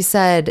much that you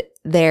said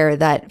there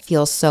that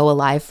feels so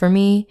alive for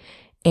me.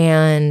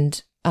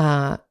 And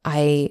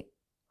I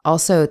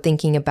also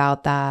thinking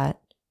about that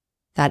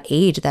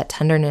age, that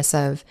tenderness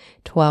of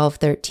 12,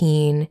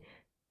 13,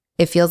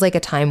 it feels like a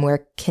time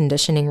where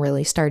conditioning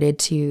really started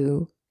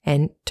to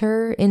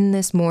enter in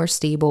this more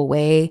stable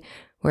way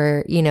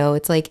where,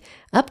 it's like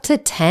up to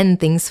 10,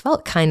 things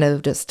felt kind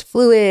of just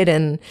fluid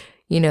and,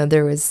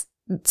 there was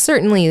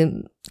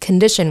certainly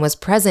condition was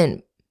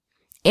present.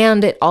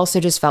 And it also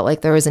just felt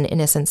like there was an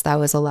innocence that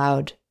was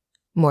allowed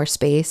more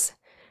space.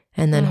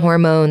 And then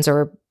hormones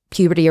or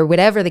puberty or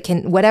whatever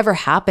whatever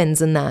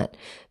happens in that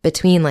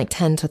between like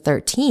 10 to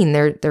 13,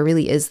 there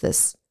really is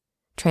this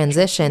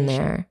transition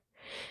there.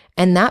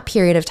 And that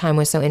period of time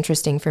was so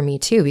interesting for me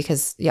too,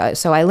 because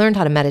so I learned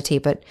how to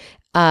meditate, but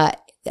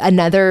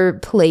another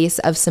place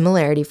of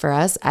similarity for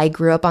us, I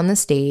grew up on the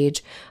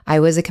stage. I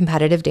was a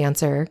competitive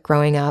dancer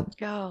growing up.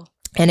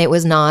 And it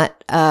was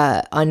not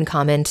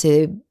uncommon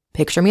to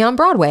picture me on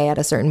Broadway at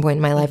a certain point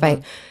in my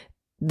life.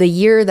 The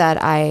year that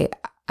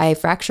I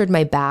fractured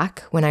my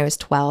back when I was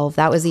 12.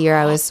 That was the year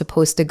I was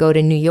supposed to go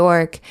to New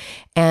York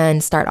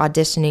and start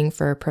auditioning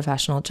for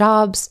professional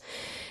jobs.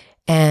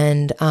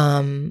 And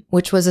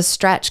which was a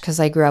stretch because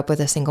I grew up with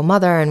a single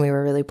mother and we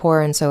were really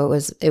poor. And so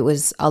it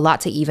was a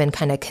lot to even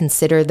kind of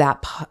consider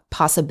that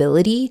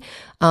possibility.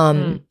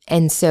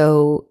 And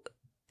so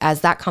as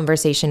that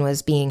conversation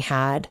was being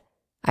had,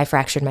 I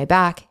fractured my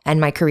back and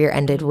my career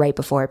ended right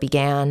before it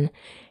began.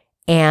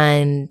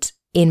 And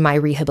in my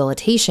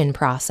rehabilitation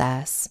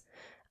process,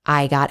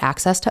 I got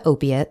access to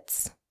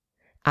opiates.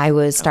 I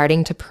was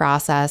starting to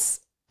process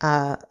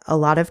a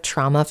lot of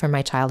trauma from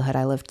my childhood.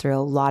 I lived through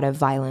a lot of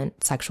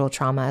violent sexual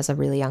trauma as a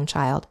really young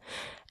child.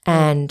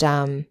 And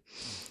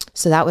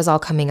so that was all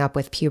coming up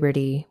with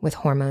puberty, with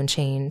hormone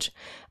change.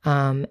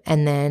 And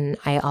then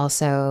I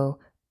also,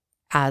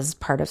 as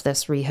part of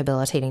this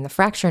rehabilitating the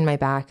fracture in my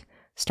back,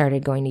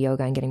 started going to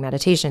yoga and getting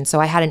meditation.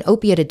 So I had an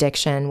opiate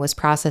addiction, was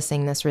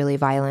processing this really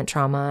violent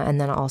trauma, and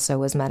then also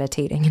was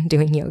meditating and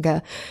doing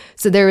yoga.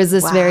 So there was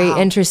this very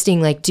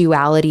interesting like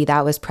duality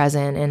that was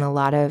present in a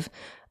lot of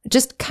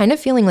just kind of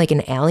feeling like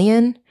an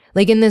alien.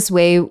 Like in this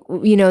way,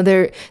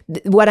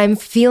 what I'm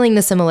feeling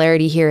the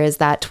similarity here is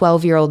that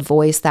 12-year-old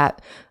voice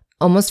that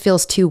almost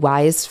feels too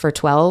wise for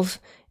 12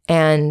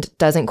 and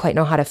doesn't quite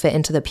know how to fit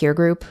into the peer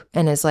group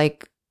and is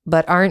like,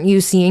 but aren't you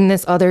seeing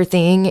this other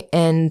thing?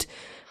 And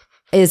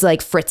is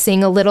like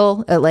fritzing a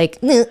little, like,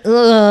 this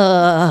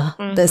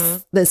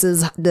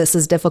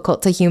is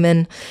difficult to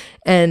human.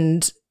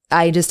 And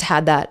I just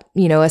had that,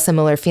 a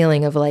similar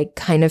feeling of like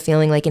kind of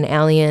feeling like an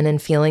alien and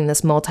feeling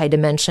this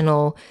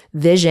multidimensional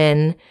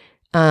vision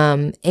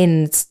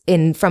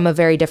in from a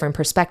very different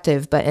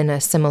perspective, but in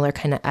a similar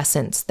kind of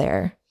essence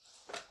there.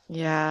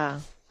 Yeah.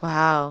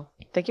 Wow.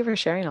 Thank you for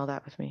sharing all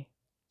that with me.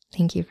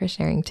 Thank you for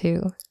sharing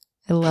too.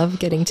 I love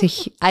getting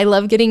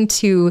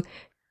to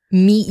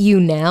meet you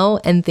now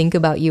and think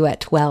about you at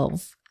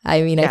 12.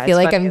 I mean, I feel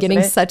like I'm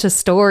getting such a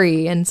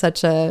story and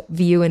such a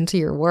view into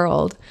your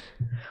world.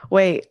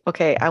 Wait,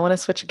 okay. I want to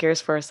switch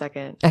gears for a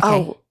second. Okay.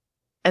 Oh,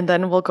 and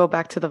then we'll go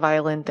back to the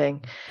violin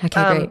thing.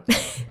 Okay,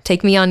 great.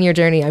 Take me on your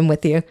journey. I'm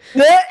with you.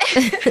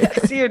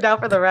 See you down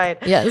for the ride.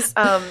 Yes.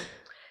 I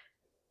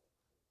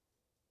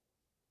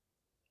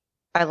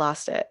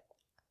lost it.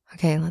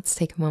 Okay, let's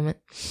take a moment.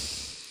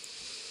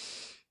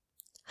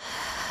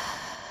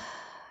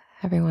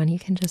 Everyone, you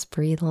can just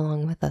breathe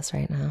along with us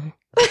right now.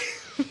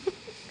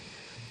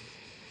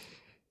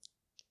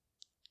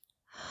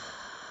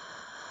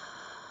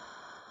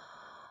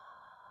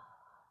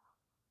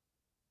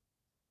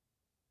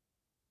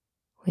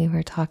 We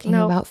were talking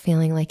about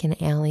feeling like an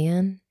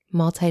alien,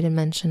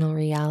 multidimensional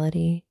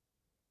reality,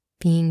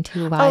 being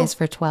too wise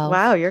for 12.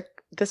 Wow,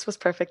 this was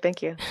perfect.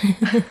 Thank you.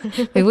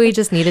 Maybe we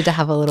just needed to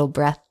have a little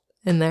breath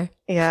in there.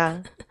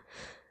 Yeah.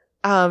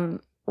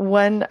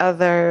 One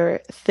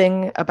other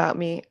thing about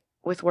me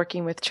with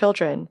working with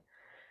children.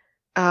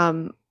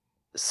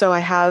 So I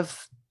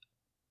have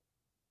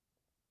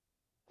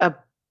a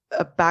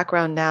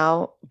background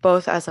now,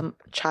 both as a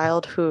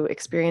child who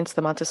experienced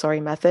the Montessori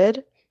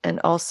method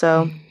and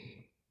also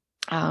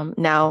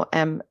now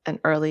am an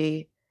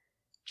early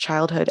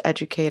childhood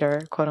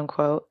educator, quote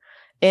unquote,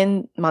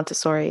 in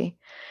Montessori.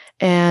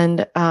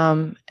 And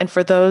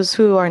for those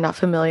who are not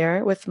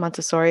familiar with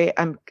Montessori,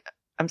 I'm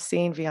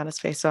seeing Vianna's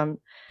face, so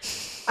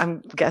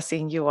I'm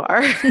guessing you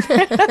are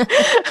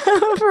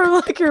for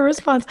like your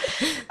response.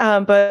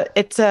 But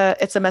it's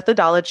a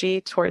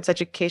methodology towards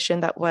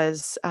education that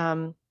was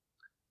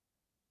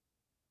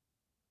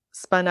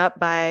spun up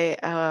by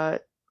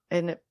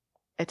an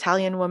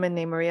Italian woman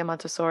named Maria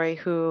Montessori,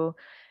 who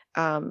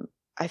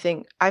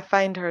I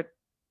find her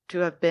to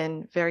have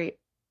been very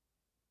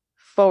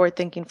forward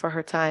thinking for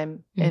her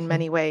time in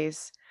many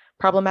ways,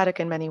 problematic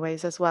in many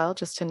ways as well,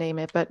 just to name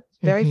it, but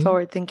very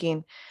forward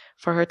thinking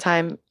for her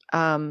time.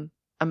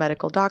 A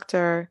medical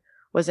doctor,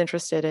 was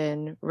interested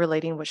in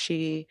relating what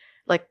she,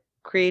 like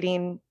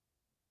creating,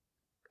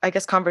 I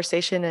guess,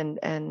 conversation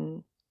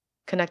and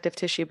connective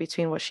tissue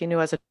between what she knew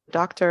as a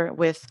doctor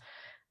with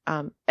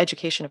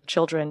education of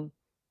children.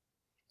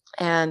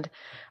 And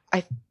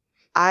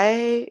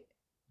I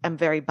am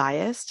very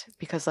biased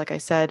because, like I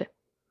said,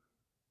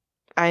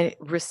 I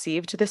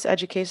received this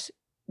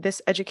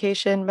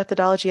education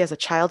methodology as a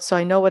child, so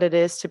I know what it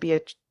is to be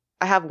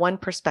I have one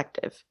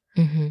perspective,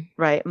 Mm-hmm.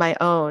 right? My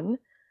own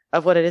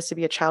of what it is to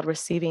be a child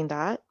receiving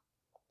that.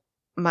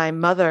 My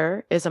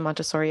mother is a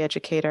Montessori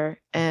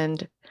educator,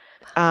 and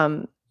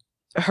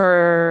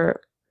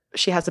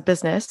she has a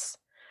business,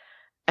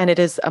 and it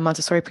is a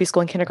Montessori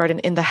preschool and kindergarten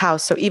in the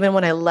house. So even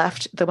when I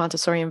left the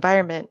Montessori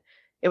environment,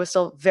 it was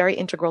still very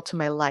integral to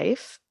my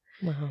life.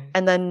 Wow.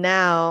 And then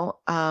now,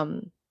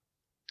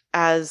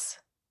 as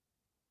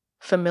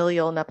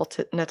familial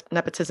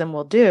nepotism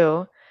will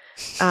do,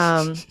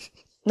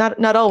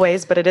 not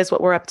always, but it is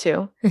what we're up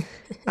to.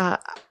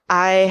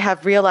 I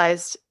have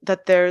realized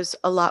that there's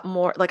a lot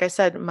more. Like I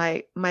said,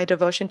 my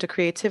devotion to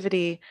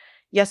creativity.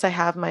 Yes, I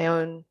have my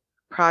own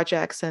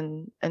projects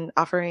and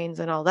offerings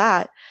and all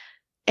that,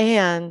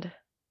 and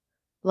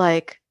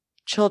like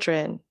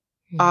children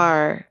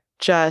are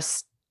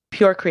just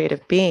pure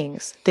creative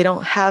beings. They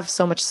don't have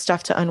so much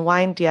stuff to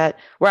unwind yet.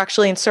 We're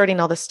actually inserting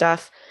all the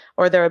stuff,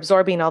 or they're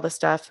absorbing all the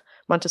stuff.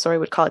 Montessori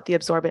would call it the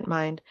absorbent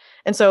mind.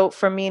 And so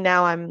for me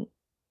now,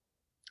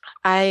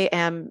 I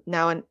am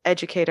now an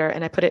educator,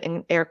 and I put it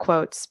in air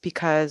quotes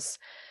because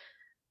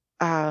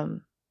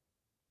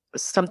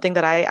something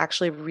that I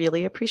actually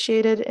really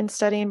appreciated in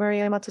studying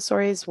Maria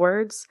Montessori's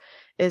words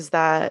is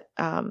that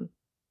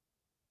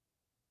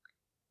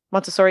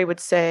Montessori would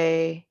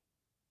say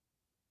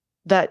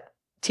that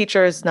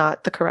teacher is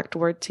not the correct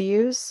word to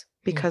use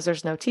because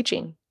there's no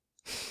teaching.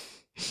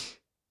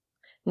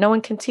 No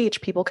one can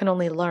teach. People can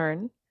only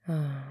learn.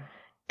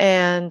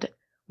 And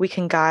we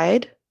can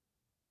guide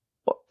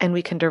and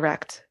we can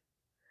direct.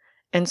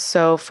 And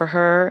so for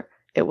her,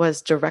 it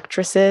was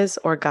directresses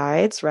or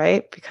guides,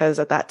 right? Because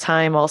at that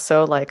time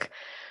also, like,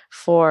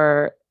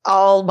 for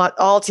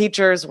all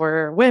teachers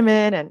were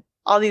women and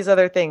all these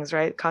other things,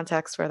 right?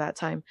 Context for that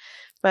time.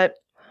 But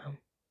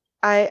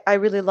I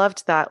really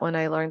loved that when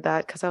I learned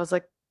that, because I was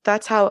like,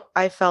 that's how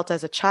I felt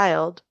as a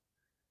child.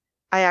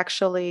 I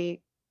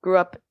actually grew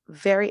up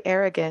very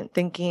arrogant,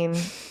 thinking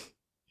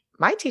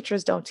my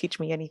teachers don't teach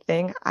me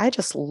anything. I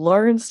just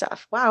learn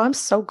stuff. Wow, I'm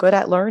so good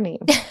at learning.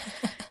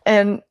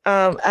 And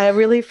I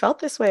really felt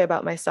this way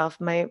about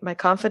myself. My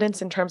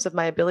confidence in terms of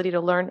my ability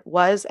to learn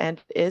was and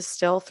is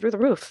still through the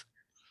roof.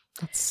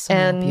 That's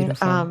so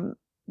beautiful.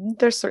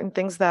 There's certain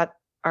things that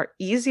are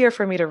easier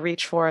for me to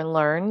reach for and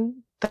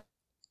learn, that are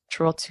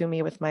natural to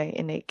me with my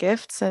innate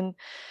gifts and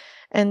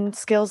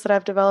skills that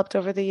I've developed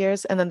over the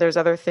years. And then there's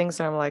other things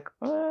that I'm like,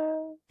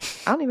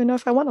 I don't even know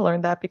if I want to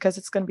learn that, because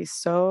it's going to be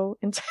so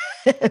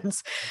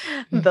intense.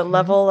 The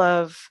level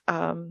of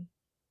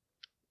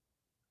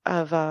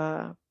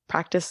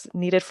practice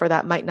needed for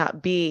that might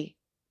not be.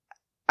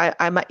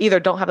 I might either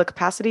don't have the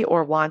capacity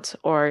or want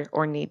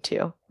or need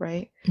to,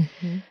 right?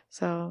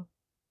 So,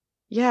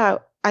 yeah,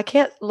 I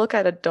can't look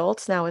at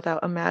adults now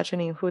without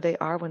imagining who they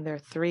are when they're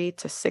 3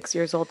 to 6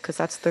 years old, because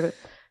that's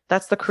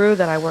the crew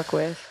that I work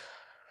with.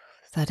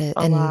 That is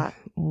a lot.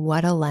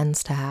 What a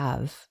lens to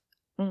have.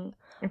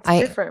 It's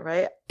different,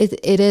 right?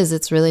 It is.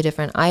 It's really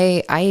different.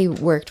 I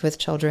worked with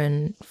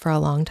children for a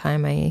long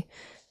time. I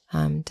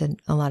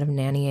did a lot of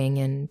nannying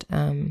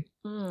and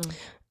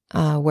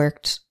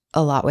worked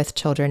a lot with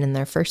children in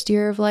their first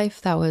year of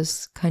life. That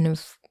was kind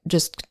of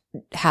just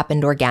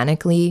happened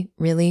organically,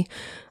 really.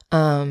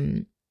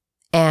 And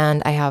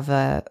I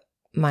have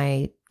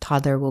my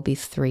toddler will be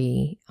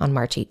 3 on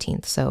March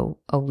 18th, so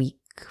a week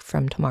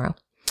from tomorrow.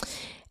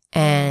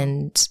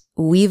 And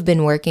we've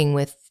been working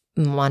with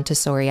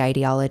Montessori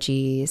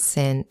ideology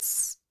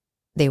since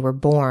they were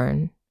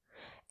born.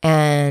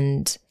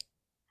 And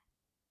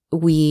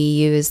we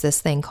use this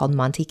thing called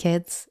Monty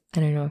Kids. I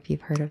don't know if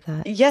you've heard of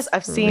that. Yes,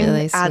 I've seen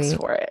really ads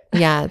for it.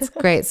 Yeah, it's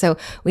great. So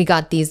we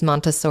got these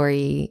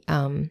Montessori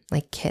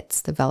like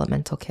kits,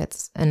 developmental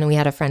kits. And we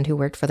had a friend who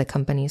worked for the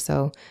company.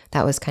 So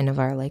that was kind of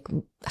our like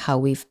how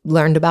we've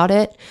learned about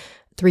it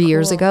 3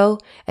 years ago.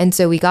 And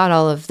so we got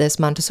all of this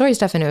Montessori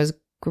stuff, and it was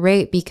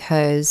great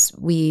because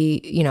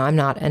I'm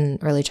not an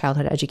early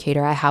childhood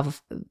educator. I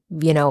have,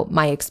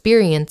 my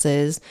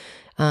experiences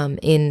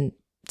in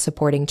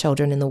supporting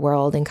children in the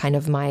world and kind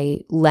of my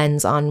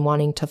lens on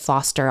wanting to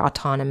foster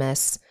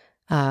autonomous,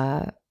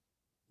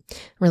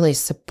 really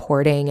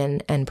supporting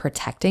and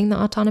protecting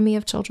the autonomy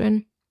of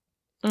children.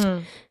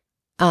 But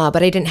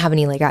I didn't have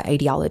any like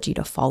ideology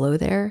to follow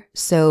there.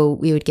 So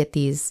we would get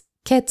these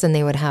kits and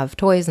they would have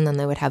toys, and then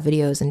they would have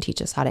videos and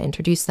teach us how to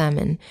introduce them.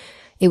 And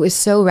it was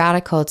so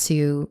radical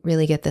to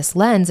really get this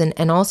lens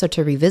and also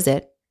to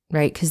revisit,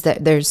 right? Because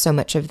there's so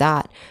much of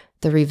that,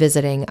 the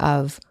revisiting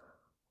of,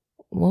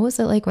 what was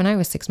it like when I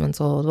was 6 months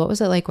old? What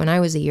was it like when I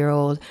was a year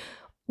old?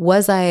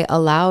 Was I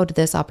allowed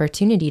this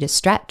opportunity to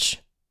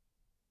stretch?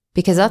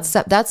 Because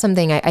that's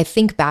something I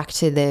think back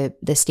to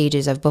the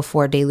stages of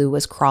before Delu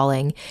was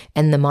crawling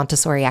and the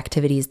Montessori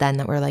activities then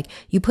that were like,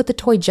 you put the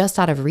toy just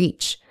out of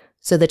reach.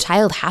 So the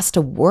child has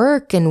to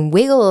work and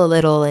wiggle a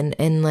little,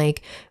 and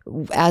like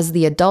as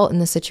the adult in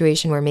the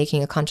situation, we're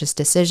making a conscious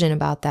decision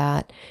about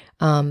that.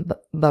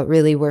 But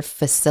really we're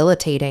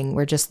facilitating,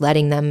 we're just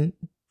letting them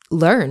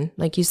learn.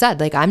 Like you said,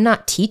 like I'm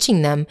not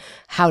teaching them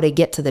how to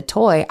get to the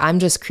toy. I'm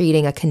just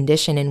creating a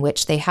condition in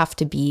which they have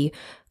to be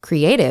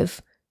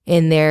creative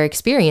in their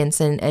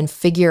experience and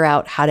figure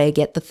out how to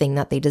get the thing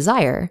that they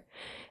desire.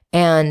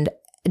 And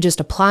just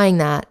applying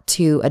that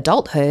to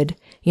adulthood,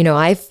 you know,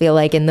 I feel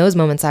like in those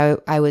moments,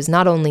 I was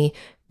not only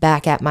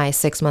back at my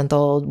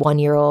 6-month-old,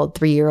 1-year-old,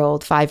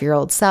 3-year-old,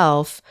 5-year-old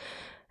self,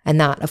 and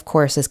that, of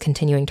course, is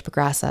continuing to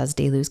progress as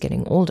Daylu's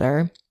getting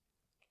older.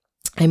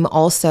 I'm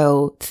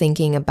also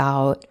thinking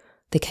about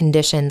the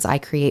conditions I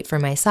create for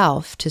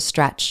myself to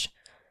stretch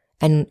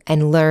and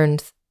learn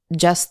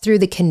just through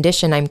the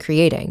condition I'm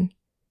creating.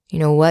 You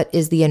know, what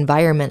is the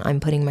environment I'm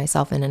putting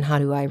myself in, and how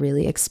do I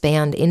really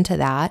expand into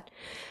that?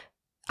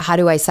 How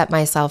do I set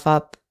myself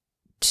up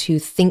to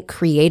think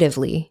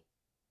creatively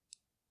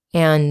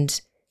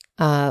and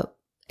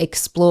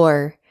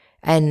explore?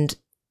 And,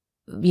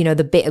 you know,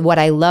 what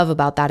I love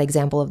about that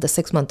example of the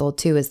 6-month-old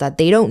too is that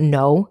they don't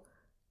know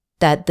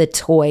that the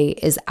toy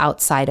is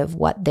outside of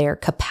what their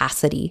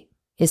capacity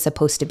is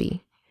supposed to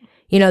be.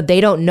 You know,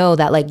 they don't know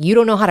that, like, you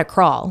don't know how to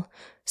crawl.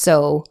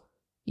 So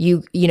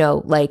you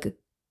know, like,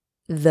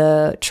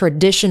 the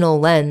traditional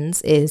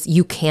lens is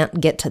you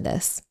can't get to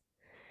this.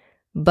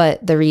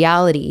 But the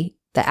reality,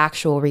 the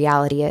actual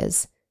reality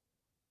is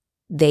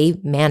they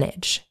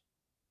manage.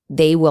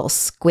 They will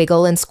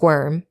squiggle and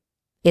squirm.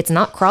 It's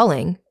not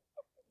crawling.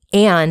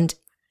 And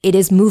it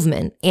is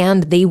movement.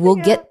 And they will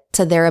get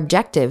to their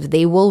objective.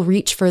 They will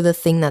reach for the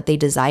thing that they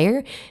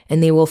desire,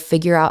 and they will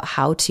figure out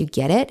how to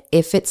get it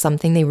if it's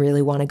something they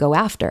really want to go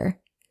after.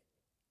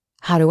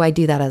 How do I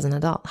do that as an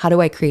adult? How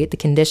do I create the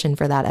condition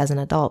for that as an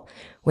adult,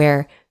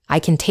 where I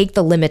can take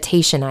the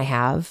limitation I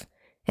have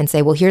and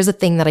say, well, here's a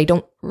thing that I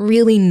don't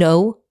really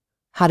know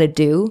how to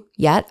do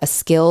yet, a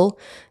skill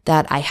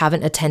that I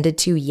haven't attended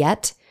to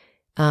yet.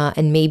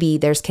 And maybe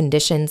there's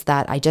conditions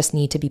that I just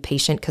need to be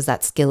patient because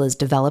that skill is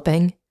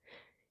developing.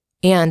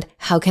 And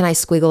how can I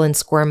squiggle and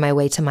squirm my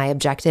way to my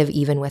objective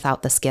even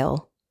without the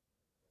skill?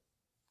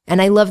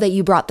 And I love that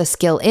you brought the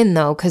skill in,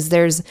 though, because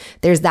there's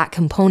that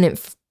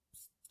component.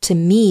 To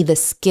me, the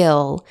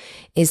skill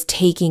is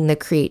taking the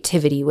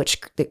creativity,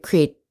 which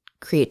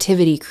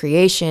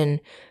creation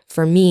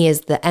for me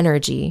is the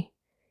energy.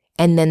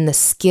 And then the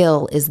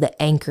skill is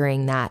the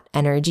anchoring that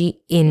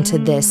energy into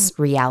this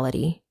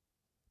reality.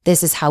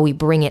 This is how we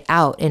bring it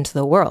out into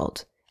the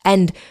world.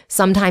 And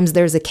sometimes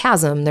there's a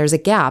chasm, there's a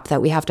gap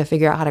that we have to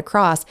figure out how to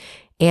cross.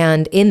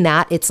 And in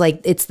that, it's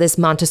this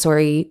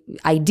Montessori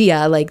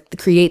idea, like,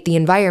 create the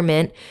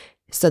environment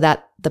so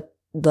that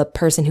the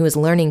person who is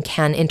learning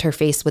can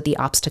interface with the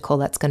obstacle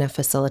that's going to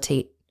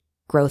facilitate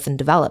growth and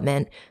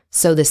development,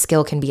 so the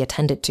skill can be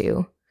attended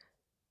to.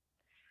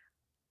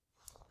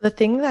 The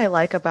thing that I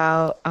like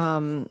about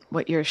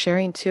what you're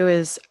sharing too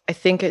is I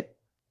think it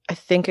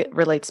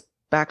relates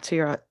back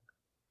to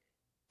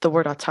the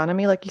word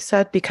autonomy, like you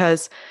said,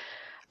 because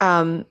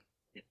I'm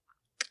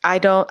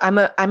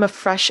a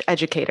fresh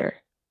educator.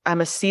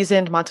 I'm a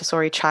seasoned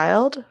Montessori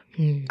child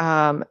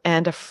and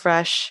a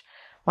fresh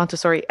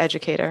Montessori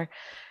educator.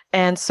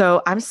 And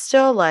so I'm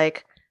still,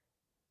 like,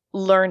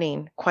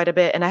 learning quite a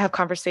bit. And I have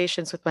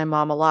conversations with my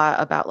mom a lot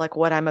about, like,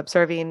 what I'm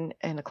observing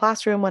in the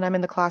classroom when I'm in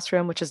the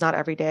classroom, which is not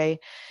every day.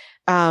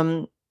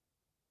 And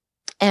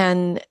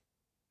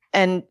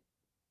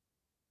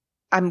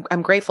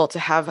I'm grateful to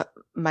have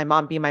my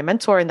mom be my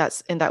mentor in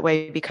that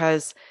way,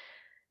 because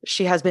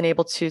she has been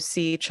able to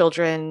see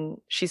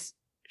children.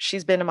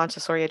 She's been a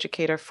Montessori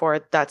educator for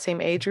that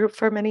same age group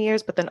for many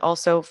years, but then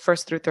also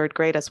 1st through 3rd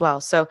grade as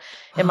well. So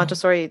in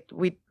Montessori,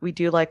 we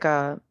do, like,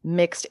 a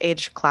mixed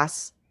age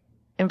class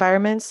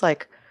environments,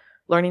 like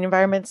learning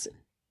environments,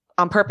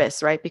 on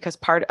purpose, right? Because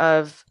part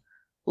of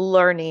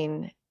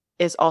learning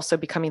is also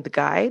becoming the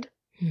guide.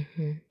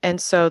 Mm-hmm.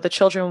 And so the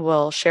children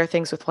will share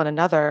things with one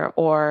another,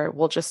 or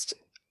will just,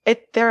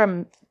 they're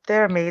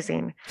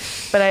amazing.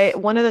 But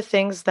one of the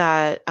things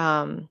that,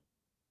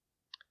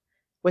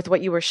 with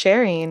what you were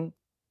sharing,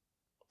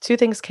 2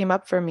 things came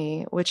up for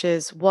me, which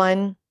is,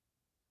 one,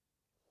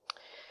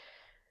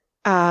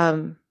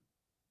 do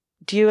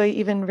you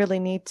even really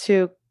need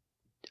to,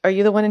 are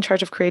you the one in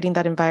charge of creating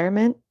that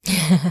environment?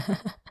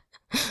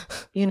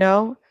 You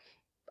know,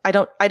 I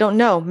don't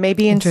know.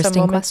 Maybe in some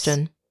moments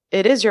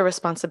it is your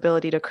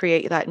responsibility to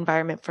create that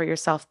environment for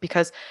yourself,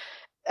 because,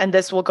 and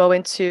this will go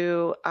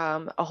into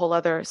a whole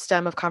other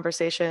stem of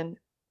conversation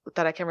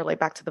that I can relate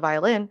back to the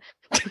violin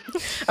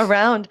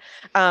around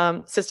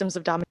systems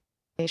of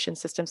domination,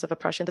 systems of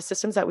oppression, the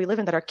systems that we live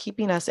in that are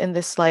keeping us in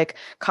this, like,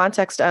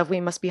 context of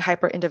we must be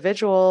hyper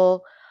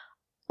individualization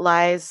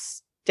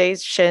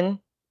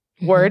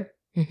word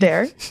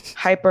there,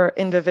 hyper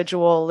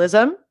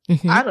individualism.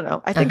 I don't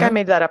know. I think I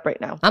made that up right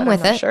now. I'm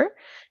with it. Sure.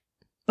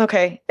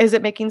 Okay. Is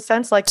it making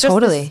sense? Like, just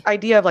totally. This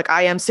idea of, like,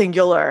 I am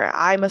singular,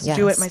 I must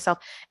do it myself,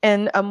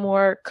 and a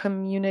more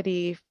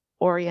community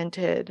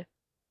oriented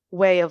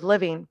way of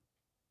living.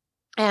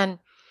 And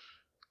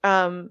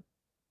so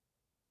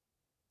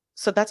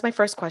that's my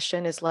first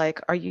question, is,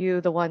 like, are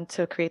you the one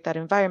to create that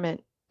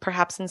environment?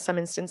 Perhaps in some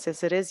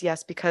instances it is,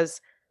 yes,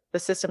 because the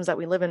systems that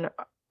we live in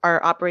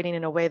are operating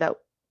in a way that,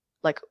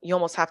 like, you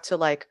almost have to,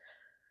 like,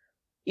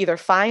 either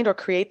find or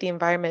create the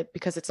environment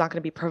because it's not going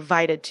to be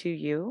provided to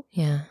you.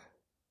 Yeah.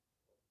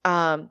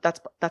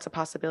 That's a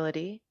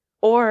possibility.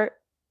 Or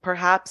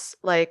perhaps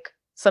like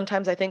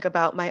sometimes I think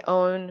about my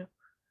own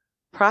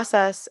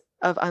process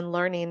of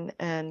unlearning,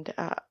 and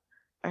I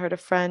heard a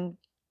friend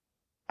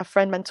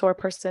mentor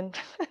person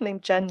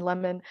named Jen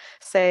Lemon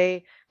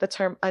say the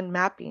term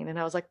unmapping, and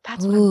I was like,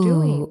 that's what I'm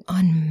doing.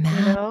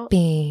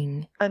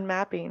 Unmapping.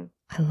 Unmapping.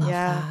 I love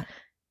that.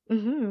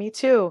 Me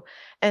too.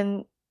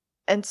 And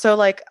so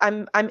like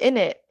I'm in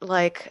it.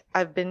 Like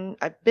I've been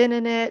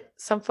in it.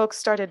 Some folks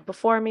started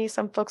before me,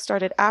 some folks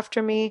started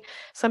after me.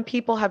 Some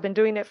people have been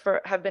in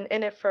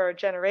it for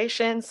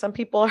generations. Some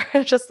people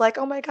are just like,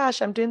 oh my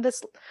gosh, I'm doing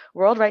this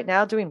world right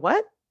now, doing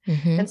what?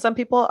 And some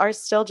people are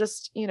still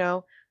just,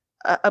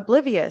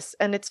 oblivious,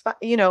 and it's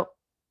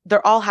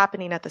they're all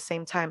happening at the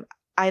same time.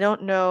 I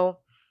don't know.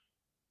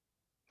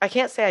 I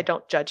can't say I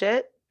don't judge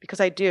it, because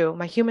I do.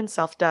 My human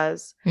self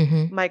does.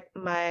 My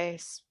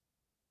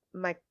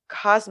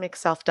cosmic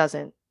self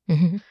doesn't.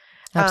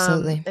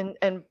 Absolutely.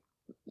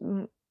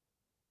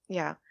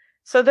 Yeah.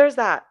 So there's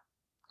that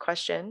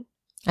question.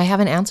 I have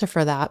an answer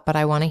for that, but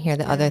I want to hear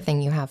the other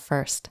thing you have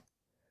first.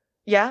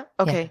 Yeah.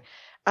 Okay.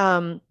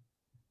 Yeah.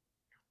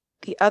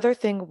 The other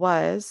thing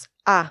was,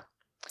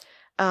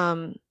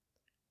 one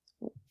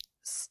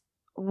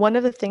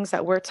of the things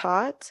that we're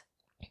taught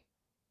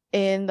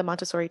in the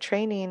Montessori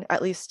training,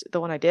 at least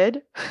the one I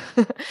did,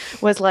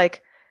 was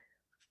like,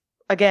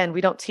 again,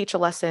 we don't teach a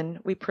lesson,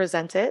 we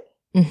present it,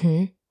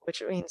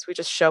 which means we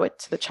just show it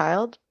to the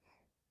child,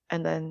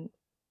 and then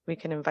we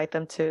can invite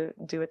them to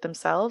do it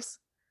themselves.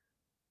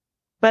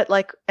 But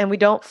and we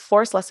don't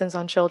force lessons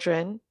on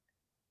children.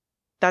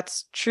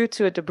 That's true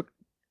to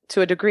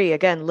a degree.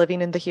 Again,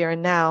 living in the here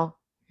and now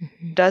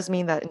does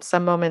mean that in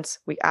some moments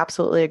we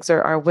absolutely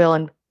exert our will.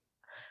 And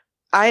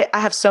I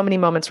have so many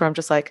moments where I'm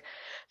just like,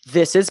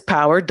 this is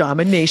power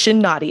domination,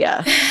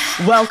 Nadia.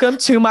 Welcome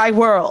to my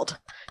world.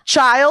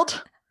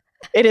 Child,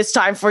 it is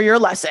time for your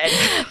lesson.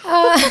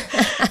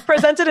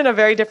 Presented in a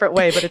very different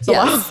way, but it's a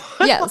lot.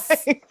 Yes.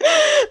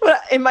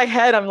 But in my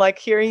head, I'm like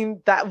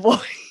hearing that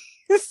voice.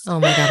 Oh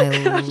my God,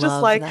 I love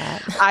just like,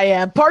 that. I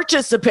am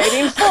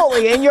participating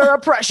fully in your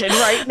oppression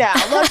right now.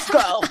 Let's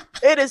go.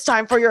 It is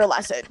time for your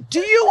lesson.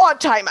 Do you want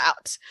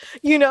timeout?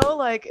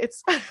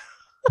 It's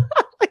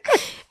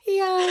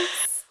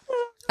yes.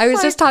 I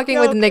was just talking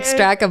with Nick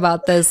Strack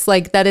about this,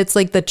 like that it's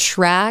like the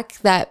track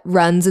that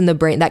runs in the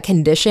brain, that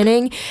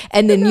conditioning,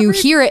 and then you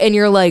hear it and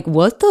you're like,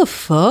 what the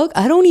fuck?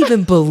 I don't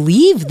even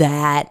believe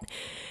that.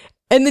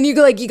 And then you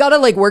gotta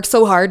like work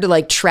so hard to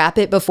like trap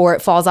it before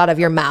it falls out of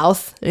your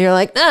mouth. And you're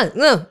like,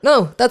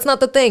 no, that's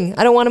not the thing.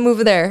 I don't want to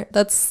move there.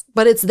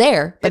 But it's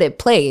there, but it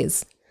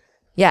plays.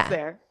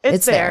 Yeah.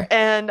 It's there.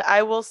 And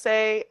I will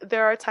say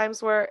there are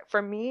times where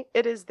for me,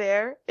 it is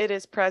there, it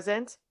is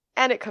present,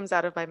 and it comes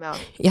out of my mouth.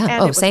 Yeah.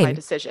 And it was same. my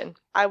decision.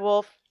 I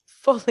will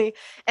fully,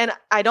 and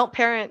I don't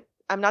parent,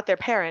 I'm not their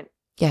parent.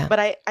 Yeah.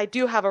 But I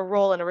do have a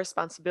role and a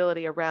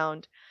responsibility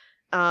around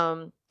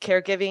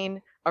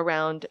caregiving,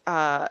 around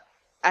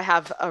I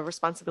have a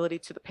responsibility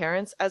to the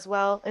parents as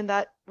well in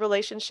that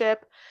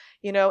relationship,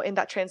 in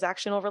that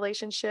transactional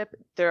relationship.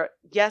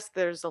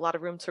 There's a lot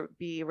of room to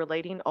be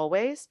relating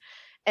always.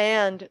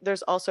 And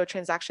there's also a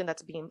transaction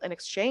that's being an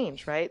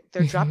exchange, right?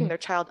 They're dropping their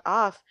child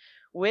off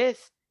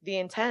with the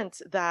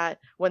intent that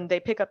when they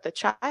pick up the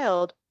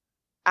child,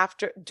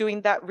 after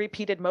doing that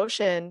repeated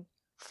motion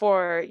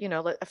for,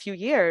 a few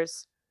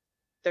years,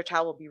 their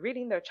child will be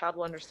reading, their child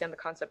will understand the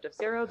concept of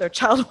zero, their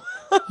child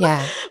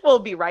will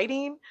be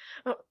writing,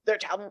 their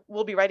child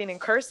will be writing in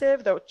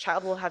cursive, their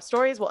child will have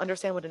stories, will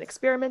understand what an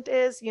experiment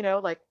is,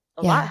 a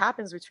lot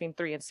happens between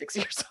 3 and 6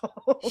 years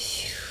old.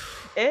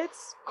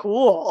 It's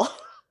cool.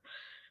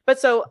 But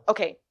so,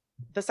 okay,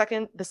 the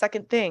second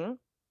thing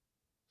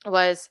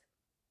was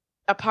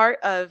a part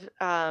of,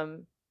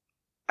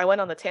 I went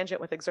on the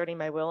tangent with exerting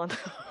my will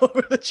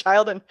over the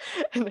child and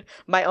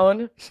my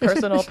own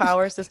personal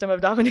power system of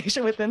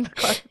domination within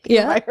the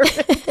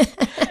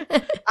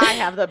environment. I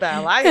have the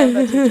bell. I am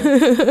the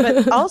teacher.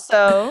 But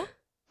also,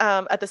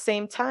 at the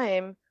same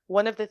time,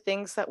 one of the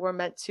things that we're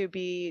meant to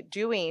be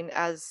doing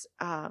as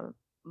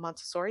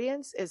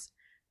Montessorians is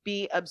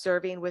be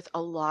observing with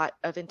a lot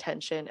of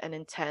intention and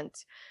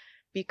intent,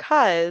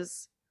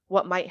 because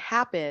what might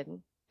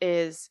happen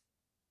is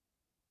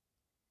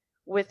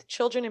with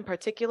children in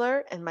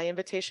particular, and my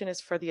invitation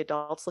is for the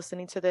adults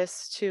listening to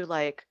this to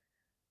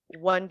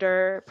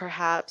wonder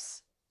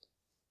perhaps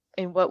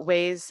in what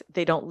ways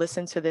they don't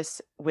listen to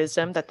this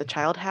wisdom that the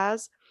child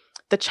has.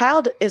 The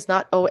child is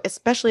not,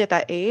 especially at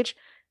that age,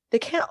 they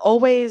can't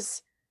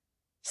always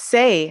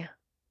say,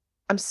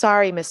 I'm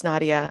sorry, Miss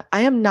Nadia,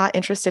 I am not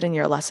interested in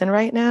your lesson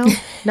right now.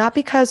 Not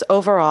because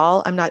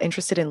overall I'm not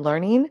interested in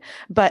learning,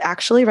 but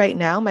actually right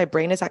now my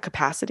brain is at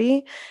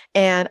capacity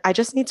and I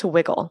just need to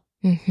wiggle.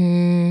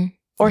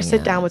 Or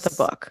sit down with a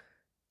book.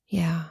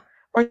 Yeah.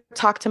 Or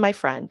talk to my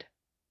friend.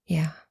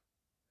 Yeah.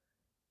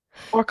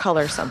 Or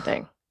color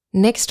something.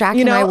 Nick Strack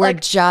and I were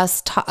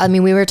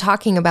we were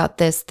talking about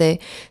this,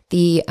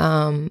 we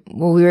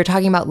were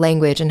talking about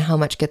language and how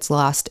much gets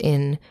lost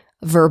in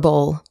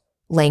verbal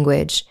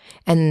language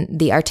and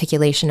the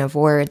articulation of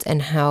words,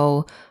 and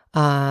how,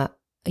 I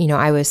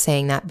was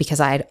saying that because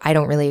I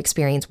don't really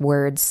experience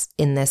words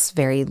in this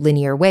very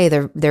linear way.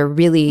 They're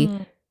really,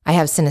 I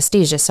have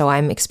synesthesia, so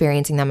I'm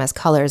experiencing them as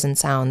colors and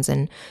sounds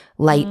and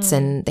lights,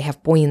 and they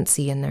have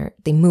buoyancy and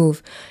they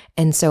move.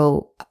 And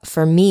so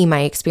for me,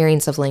 my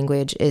experience of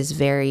language is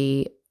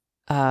very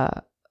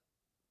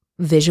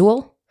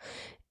visual,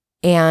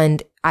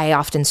 and I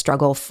often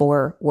struggle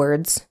for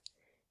words,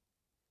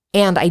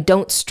 and I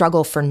don't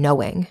struggle for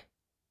knowing.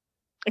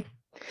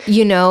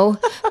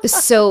 So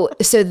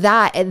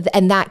that,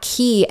 and that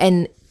key,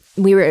 and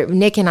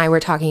Nick and I were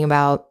talking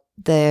about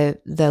the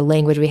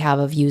language we have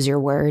of use your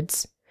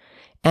words.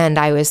 And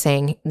I was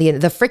saying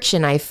the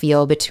friction I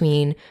feel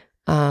between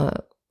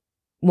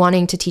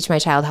wanting to teach my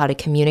child how to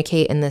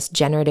communicate in this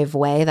generative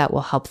way that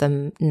will help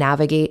them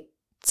navigate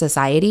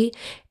society,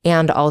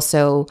 and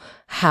also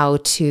how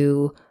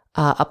to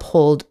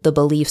uphold the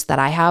beliefs that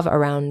I have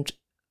around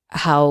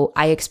how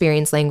I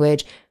experience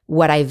language,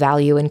 what I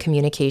value in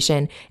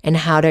communication, and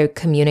how to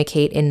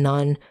communicate in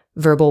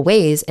non-verbal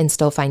ways and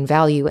still find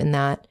value in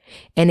that.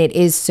 And it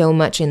is so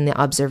much in the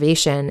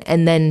observation.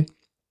 And then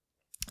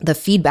the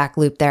feedback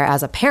loop there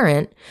as a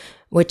parent,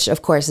 which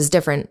of course is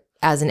different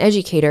as an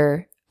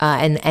educator.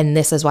 And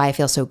this is why I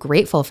feel so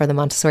grateful for the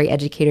Montessori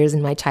educators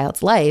in my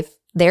child's life.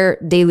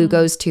 Delu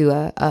goes to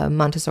a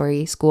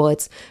Montessori school.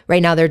 It's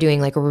right now they're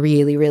doing like a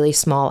really, really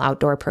small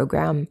outdoor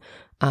program.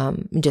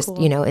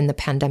 Cool. In the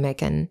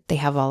pandemic, and they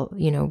have all,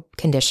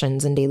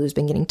 conditions, and Delu's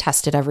been getting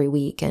tested every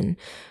week. And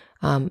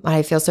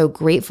I feel so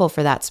grateful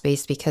for that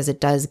space because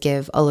it does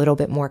give a little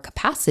bit more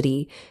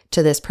capacity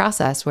to this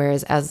process.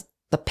 Whereas as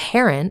the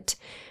parent,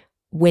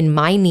 when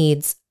my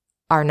needs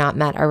are not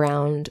met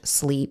around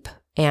sleep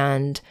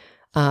and,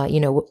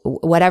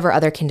 whatever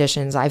other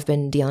conditions, I've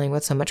been dealing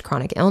with so much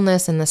chronic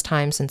illness in this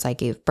time since I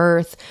gave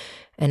birth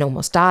and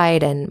almost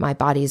died. And my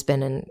body's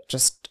been in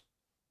just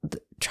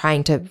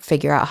trying to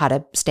figure out how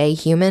to stay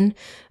human.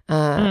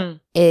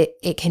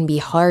 It can be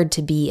hard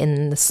to be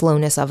in the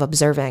slowness of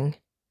observing.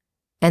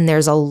 And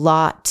there's a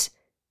lot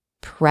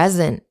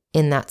present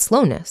in that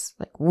slowness.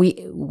 Like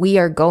we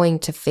are going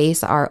to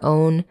face our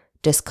own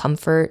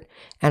discomfort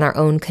and our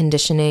own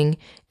conditioning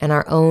and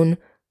our own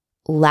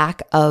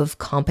lack of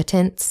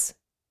competence.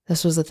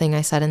 This was the thing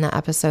I said in that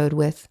episode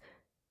with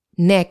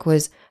Nick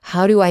was,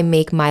 how do I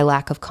make my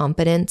lack of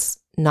competence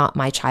not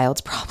my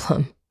child's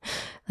problem?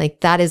 Like,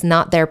 that is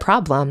not their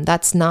problem.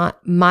 That's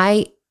not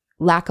my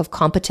lack of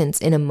competence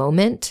in a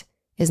moment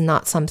is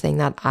not something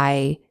that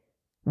I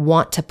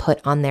want to put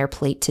on their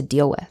plate to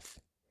deal with.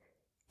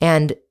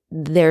 And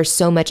there's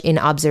so much in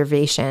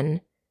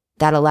observation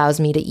that allows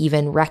me to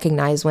even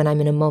recognize when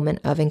I'm in a moment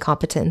of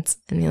incompetence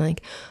and be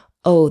like,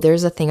 oh,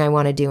 there's a thing I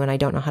want to do and I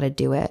don't know how to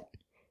do it.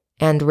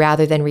 And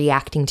rather than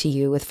reacting to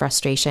you with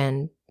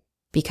frustration,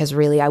 because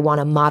really I want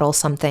to model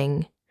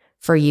something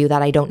for you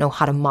that I don't know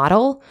how to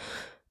model,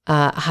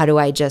 how do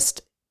I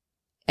just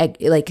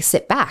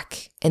sit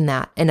back in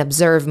that and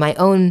observe my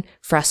own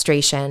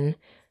frustration,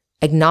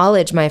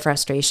 acknowledge my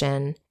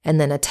frustration, and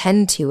then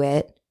attend to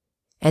it,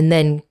 and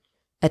then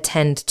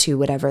attend to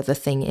whatever the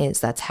thing is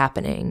that's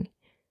happening.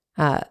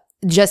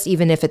 Just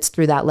even if it's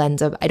through that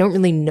lens of, I don't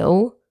really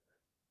know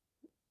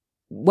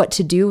what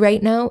to do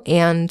right now,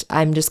 and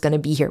I'm just going to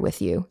be here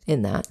with you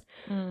in that.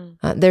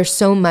 There's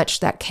so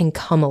much that can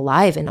come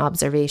alive in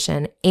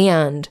observation,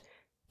 and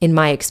in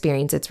my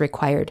experience, it's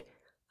required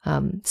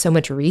so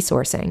much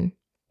resourcing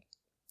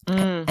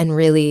and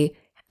really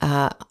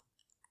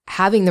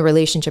having the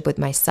relationship with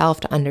myself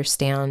to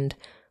understand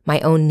my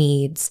own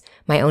needs,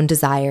 my own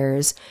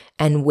desires,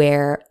 and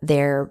where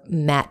they're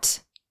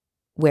met,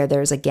 where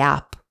there's a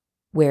gap,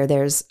 where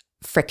there's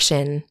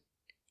friction,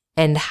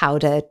 and how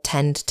to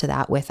tend to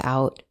that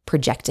without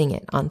projecting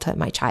it onto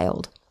my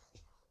child.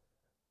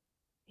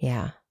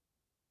 Yeah.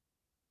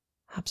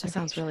 That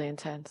sounds really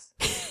intense.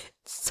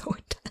 So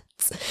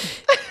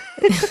intense.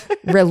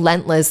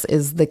 Relentless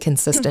is the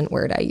consistent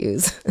word I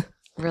use.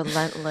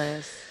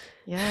 Relentless.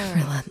 Yeah.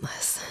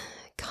 Relentless.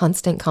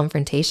 Constant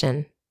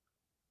confrontation.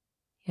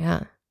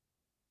 Yeah.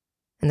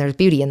 And there's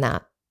beauty in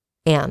that.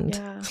 And.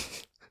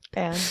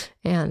 Yeah.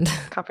 And.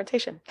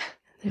 Confrontation.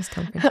 There's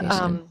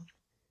confrontation.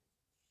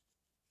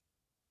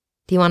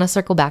 Do you want to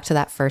circle back to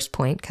that first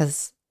point?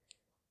 Because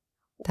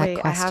that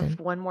question. I have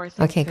one more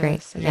thing. Okay,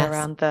 great. Yes.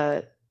 Around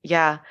the,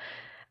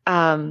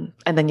 and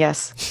then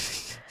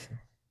yes.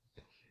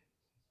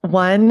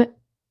 One,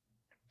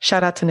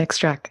 shout out to Nick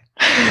Streck.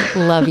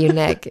 Love you,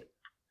 Nick.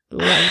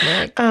 Love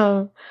Nick.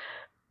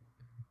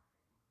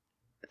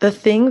 The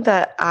thing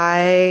that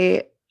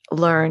I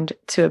learned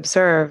to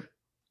observe,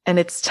 and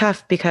it's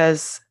tough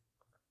because,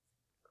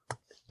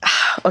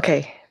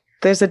 okay,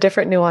 there's a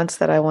different nuance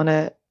that I want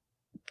to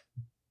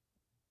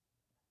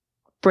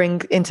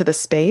bring into the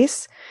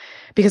space,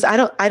 because I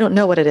don't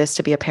know what it is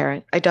to be a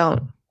parent. I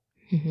don't.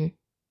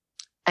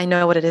 I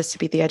know what it is to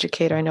be the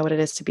educator. I know what it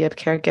is to be a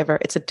caregiver.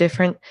 It's a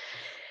different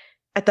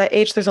at that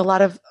age, there's a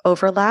lot of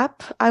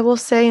overlap, I will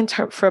say,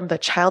 from the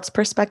child's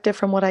perspective,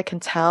 from what I can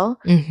tell.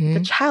 Mm-hmm.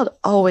 The child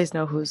always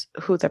know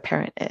who their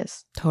parent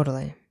is.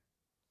 Totally.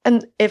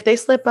 And if they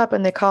slip up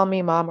and they call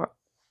me mom, or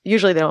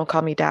usually they don't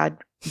call me dad,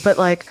 but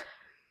like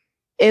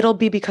it'll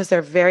be because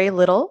they're very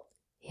little.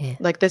 Yeah.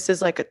 Like this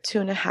is like a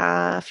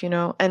 2.5, you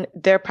know, and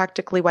they're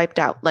practically wiped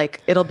out.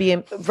 Like it'll be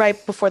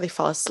right before they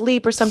fall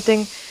asleep or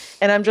something.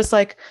 And I'm just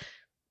like,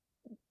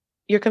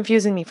 you're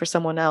confusing me for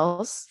someone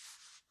else.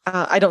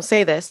 I don't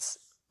say this.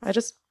 I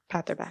just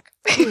pat their back.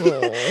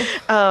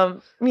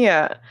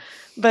 Yeah.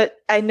 But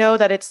I know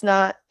that it's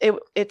not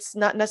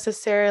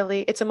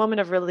necessarily, it's a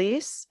moment of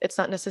release. It's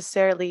not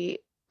necessarily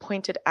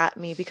pointed at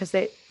me because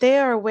they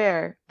are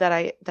aware that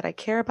I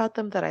care about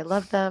them, that I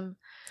love them.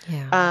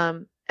 Yeah.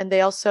 And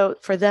they also,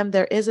 for them,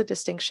 there is a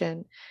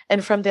distinction.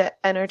 And from the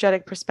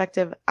energetic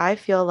perspective, I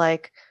feel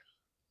like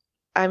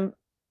I'm,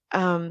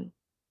 I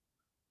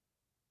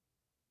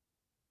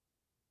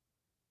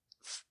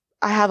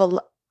have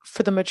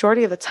for the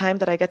majority of the time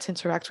that I get to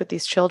interact with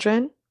these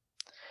children,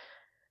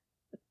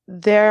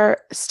 they're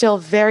still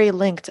very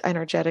linked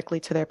energetically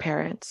to their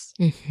parents,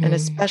 Mm-hmm. and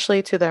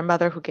especially to their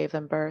mother who gave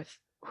them birth,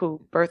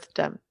 who birthed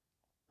them,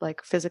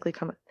 like physically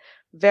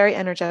very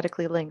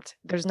energetically linked.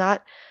 There's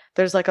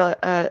like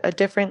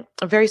a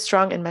very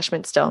strong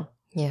enmeshment still.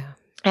 Yeah.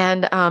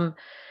 And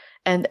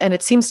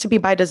it seems to be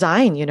by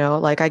design, you know,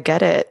 like I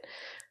get it.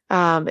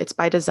 It's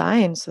by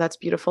design. So that's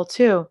beautiful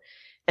too.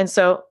 And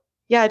so,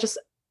 yeah,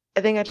 I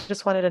think I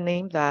just wanted to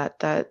name that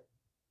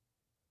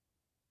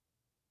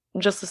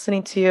just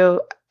listening to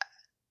you.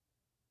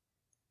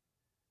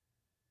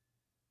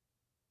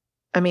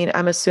 I mean,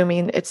 I'm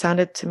assuming it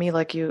sounded to me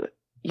like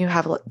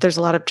there's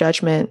a lot of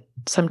judgment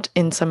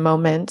in some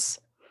moments,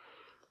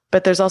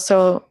 but there's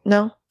also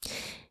no.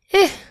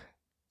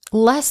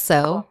 Less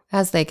so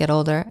as they get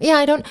older.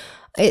 Yeah,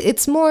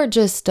 it's more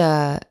just,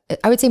 I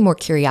would say more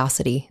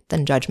curiosity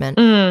than judgment.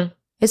 Mm.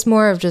 It's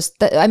more of just,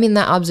 that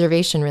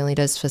observation really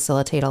does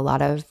facilitate a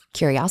lot of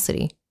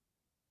curiosity.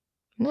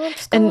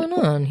 What's going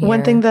on here?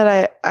 One thing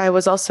that I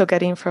was also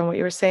getting from what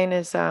you were saying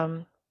is,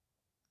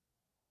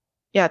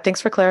 yeah,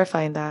 thanks for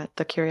clarifying that,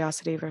 the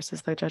curiosity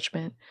versus the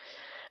judgment,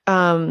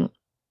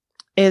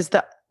 is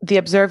the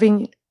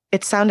observing.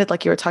 It sounded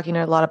like you were talking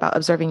a lot about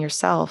observing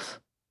yourself.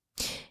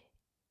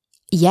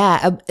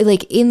 Yeah,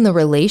 like in the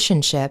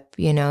relationship,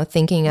 you know,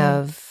 thinking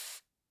of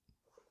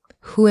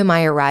who am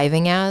I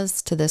arriving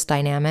as to this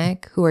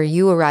dynamic? Who are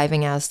you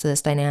arriving as to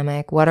this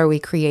dynamic? What are we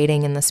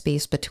creating in the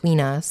space between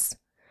us?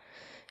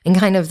 And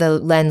kind of the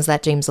lens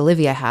that James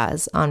Olivia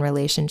has on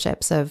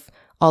relationships, of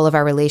all of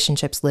our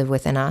relationships live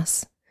within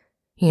us.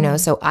 You know,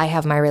 so I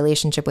have my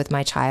relationship with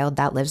my child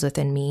that lives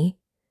within me,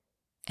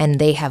 and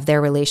they have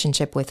their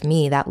relationship with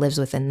me that lives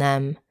within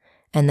them.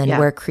 And then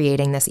we're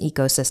creating this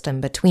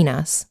ecosystem between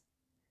us.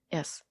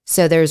 Yes.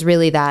 So there's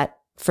really that,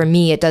 for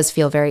me, it does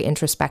feel very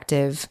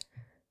introspective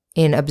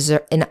in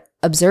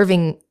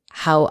observing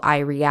how I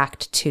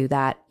react to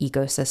that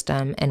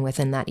ecosystem and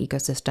within that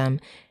ecosystem,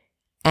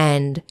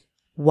 and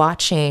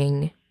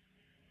watching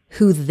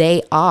who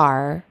they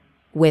are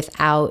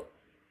without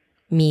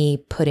me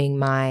putting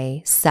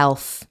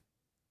myself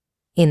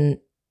in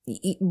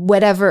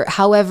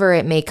however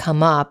it may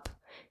come up,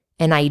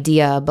 an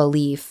idea, a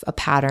belief, a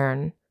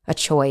pattern, a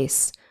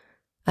choice.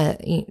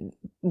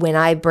 When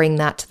I bring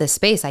that to the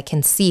space, I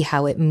can see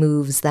how it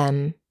moves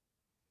them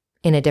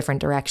in a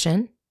different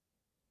direction.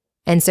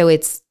 And so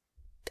it's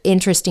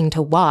interesting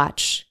to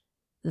watch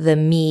the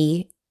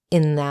me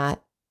in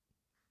that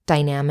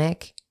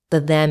dynamic, the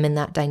them in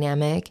that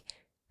dynamic,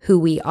 who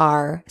we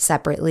are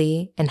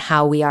separately and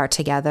how we are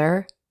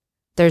together.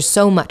 There's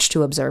so much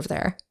to observe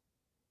there.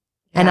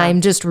 Yeah. And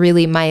I'm just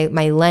really, my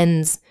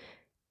lens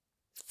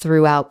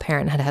throughout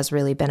parenthood has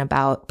really been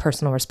about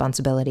personal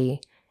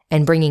responsibility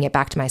and bringing it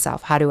back to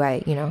myself. How do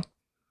I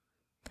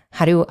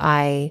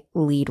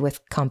lead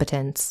with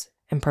competence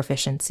and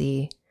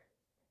proficiency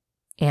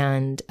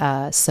and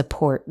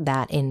support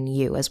that in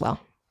you as well?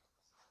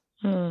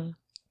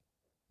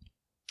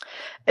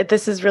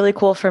 This is really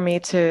cool for me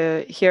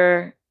to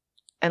hear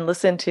and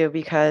listen to,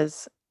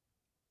 because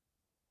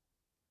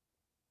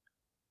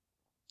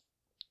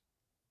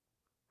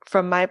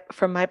from my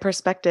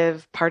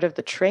perspective, part of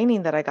the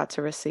training that I got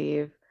to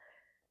receive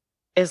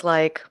is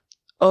like,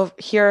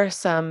 here are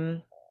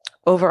some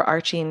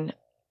overarching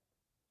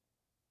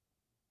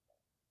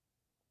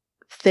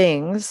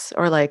things,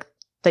 or like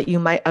that you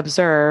might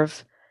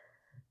observe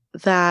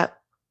that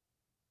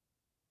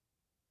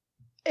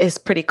is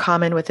pretty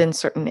common within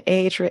certain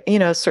age, you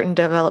know, certain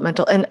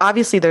developmental, and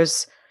obviously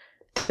there's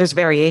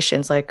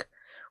variations. Like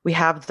we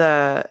have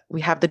the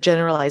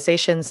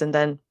generalizations, and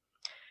then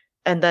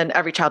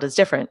every child is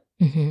different.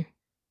 Mm-hmm.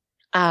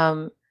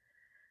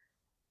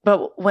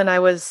 But when I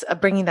was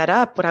bringing that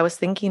up, what I was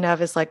thinking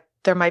of is like,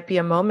 there might be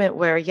a moment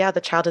where,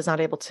 the child is not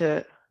able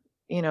to,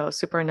 you know,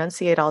 super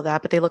enunciate all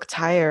that, but they look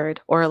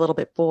tired or a little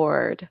bit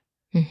bored.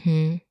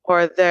 Mm-hmm.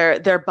 Or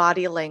their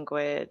body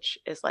language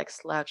is like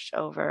slouched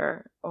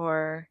over,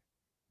 or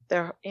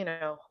they're, you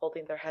know,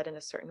 holding their head in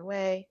a certain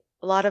way.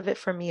 a lot of it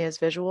for me is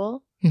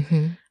visual.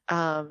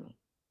 Mm-hmm.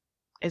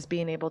 Is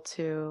being able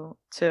to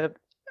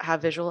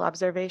have visual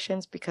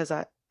observations, because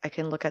I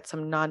can look at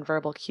some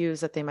nonverbal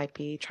cues that they might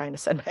be trying to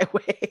send my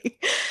way.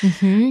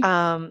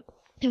 Mm-hmm.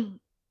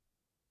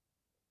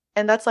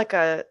 And that's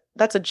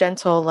a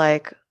gentle,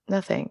 like, no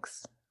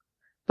thanks.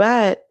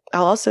 But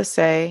I'll also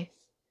say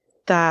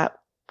that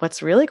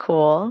what's really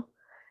cool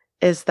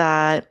is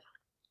that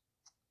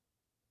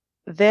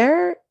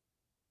they're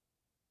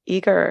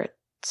eager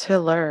to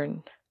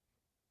learn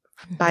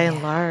by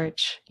and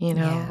large, you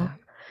know? Yeah.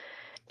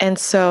 And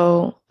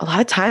so a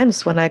lot of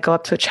times when I go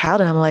up to a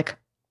child and I'm like,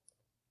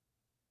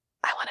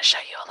 I want to show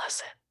you a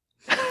lesson.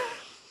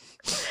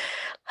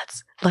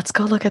 Let's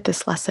go look at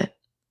this lesson.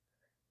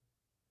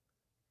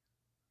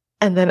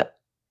 And then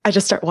I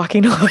just start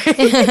walking away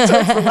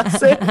towards the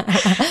lesson.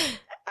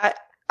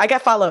 I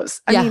get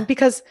follows. I mean,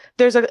 because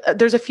there's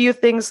a few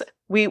things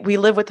we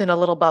live within a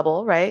little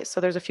bubble, right?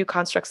 So there's a few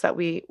constructs that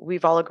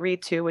we've all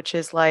agreed to, which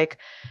is like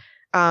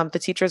the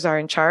teachers are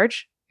in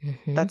charge.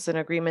 Mm-hmm. That's an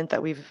agreement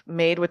that we've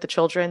made with the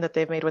children, that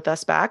they've made with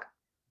us back.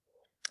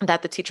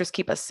 That the teachers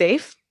keep us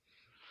safe.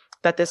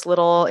 That this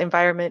little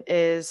environment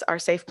is our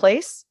safe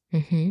place.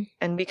 Mm-hmm.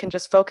 And we can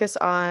just focus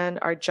on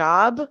our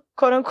job,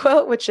 quote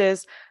unquote, which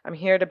is I'm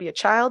here to be a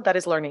child that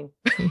is learning.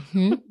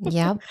 Mm-hmm.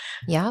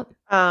 Yep.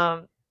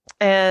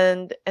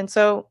 And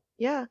so,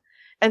 yeah.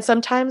 And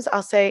sometimes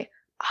I'll say,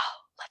 oh,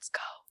 let's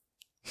go.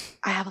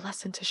 I have a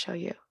lesson to show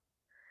you.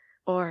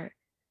 Or,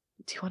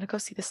 do you want to go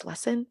see this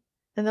lesson?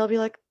 And they'll be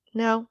like,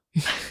 no.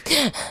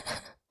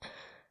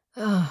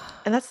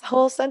 And that's the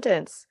whole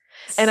sentence.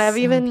 And I've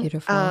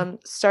even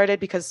started,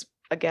 because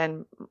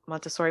again,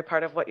 Montessori,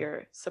 part of what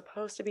you're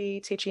supposed to be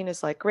teaching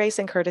is like grace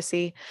and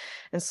courtesy.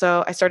 And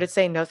so I started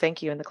saying no,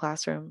 thank you in the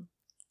classroom.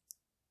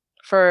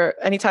 For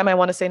anytime I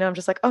want to say no, I'm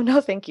just like, oh,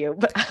 no, thank you.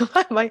 But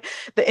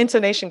the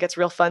intonation gets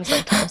real fun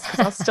sometimes, because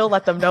I'll still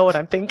let them know what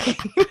I'm thinking.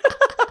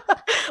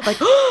 Like,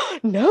 oh,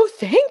 no,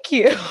 thank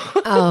you.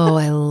 Oh,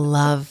 I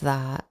love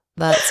that.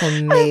 That's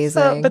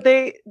amazing. But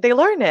they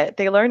learn it.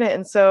 They learn it.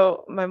 And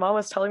so my mom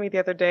was telling me the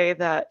other day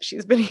that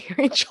she's been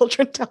hearing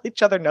children tell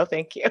each other, no,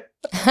 thank you.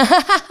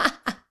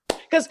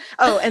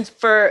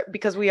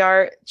 Because we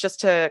are,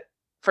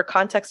 for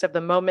context of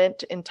the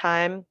moment in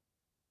time,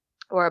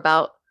 we're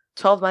about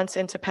 12 months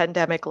into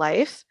pandemic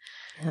life.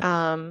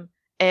 Yeah.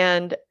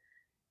 And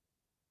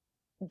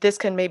this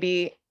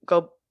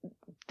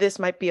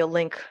might be a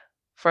link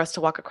for us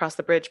to walk across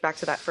the bridge back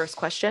to that first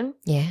question.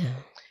 Yeah.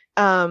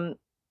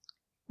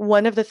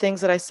 One of the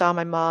things that I saw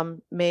my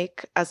mom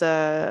make as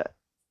a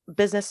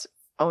business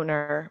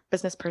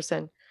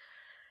person,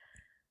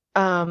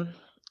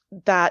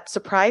 that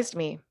surprised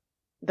me,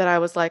 that I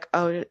was like,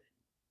 oh,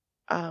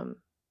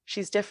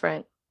 she's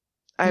different.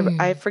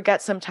 I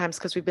forget sometimes,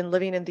 because we've been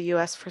living in the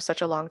US for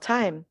such a long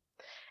time,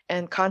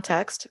 and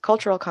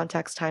cultural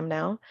context time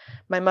now.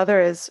 My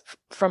mother is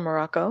from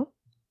Morocco.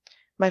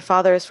 My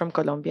father is from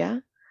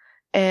Colombia.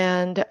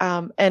 And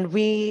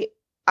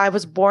I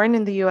was born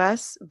in the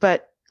US,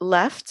 but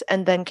left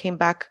and then came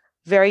back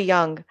very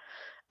young.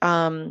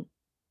 By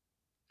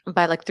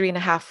like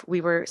 3.5, we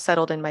were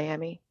settled in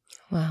Miami.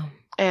 Wow.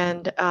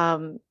 And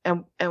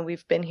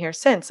we've been here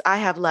since. I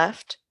have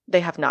left, they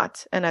have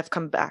not, and I've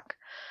come back.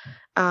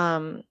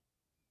 And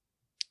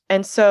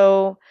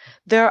so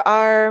there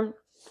are,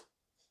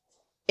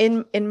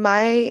 in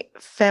my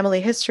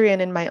family history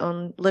and in my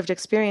own lived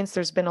experience,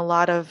 there's been a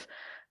lot of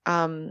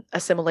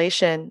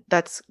assimilation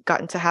that's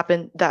gotten to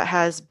happen that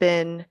has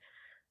been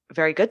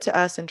very good to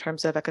us in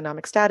terms of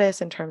economic status,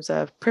 in terms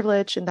of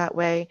privilege in that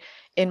way.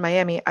 In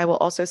Miami, I will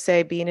also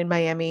say being in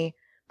Miami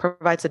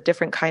provides a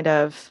different kind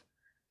of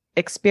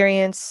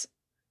experience.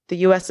 The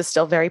US is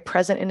still very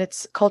present in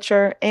its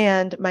culture,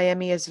 and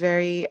Miami is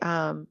very,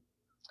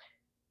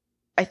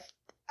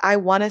 I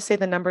want to say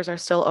the numbers are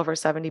still over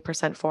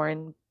 70%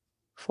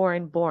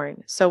 foreign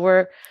born. So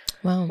we're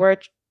a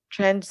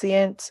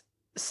transient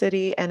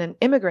city and an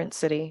immigrant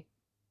city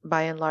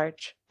by and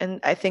large. And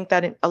I think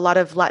that in a lot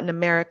of Latin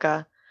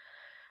America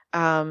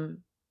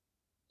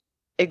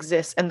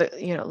exists, and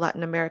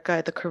Latin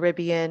America, the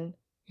Caribbean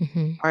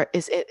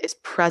is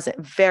present,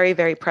 very,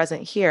 very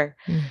present here.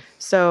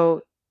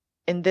 So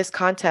in this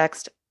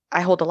context,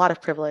 I hold a lot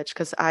of privilege,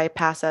 because I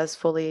pass as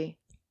fully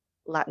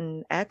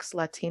Latin.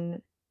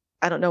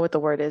 I don't know what the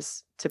word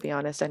is, to be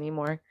honest,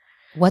 anymore.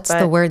 What's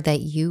the word that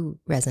you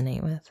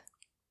resonate with?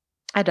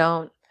 I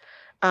don't.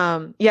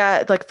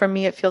 Like for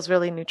me, it feels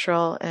really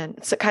neutral. And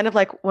it's kind of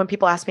like when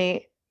people ask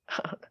me,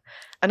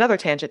 another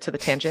tangent to the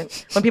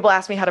tangent, when people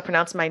ask me how to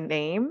pronounce my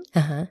name,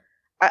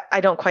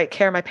 I don't quite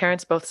care. My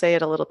parents both say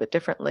it a little bit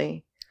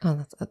differently. Oh,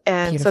 that's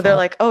and beautiful. So they're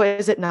like, oh,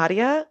 is it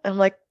Nadia? I'm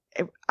like,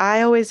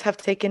 I always have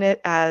taken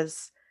it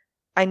as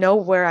I know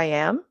where I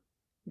am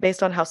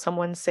based on how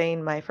someone's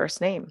saying my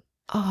first name.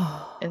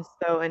 Oh. And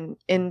so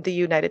in the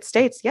United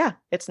States,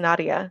 it's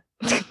Nadia.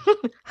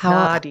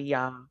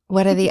 Nadia.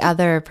 What are the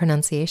other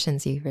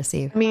pronunciations you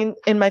receive? I mean,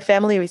 in my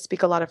family, we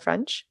speak a lot of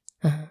French.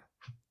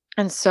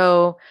 And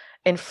so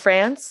in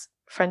France,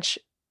 French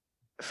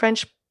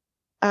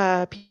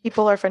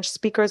people or French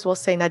speakers will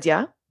say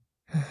Nadia.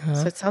 Uh-huh.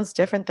 So it sounds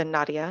different than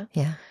Nadia.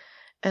 Yeah.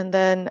 And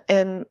then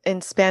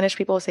in Spanish,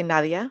 people will say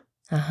Nadia,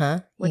 Uh-huh.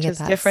 You which get is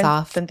that different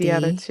soft than the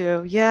other D.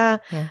 two. Yeah.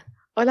 Yeah.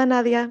 Hola,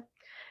 Nadia.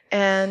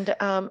 And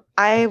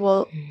I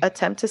will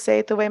attempt to say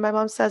it the way my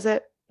mom says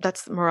it.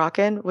 That's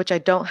Moroccan, which I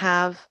don't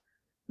have.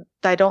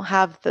 I don't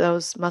have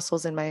those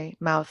muscles in my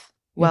mouth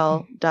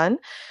well done.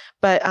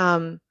 But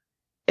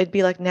it'd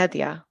be like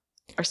Nadia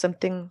or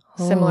something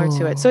similar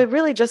to it. So Oh. it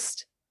really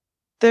just,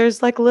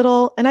 there's like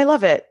little, and I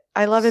love it.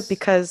 I love it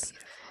because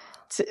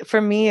for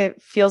me, it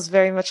feels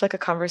very much like a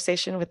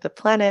conversation with the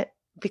planet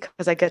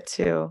because I get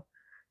to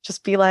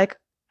just be like,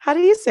 how do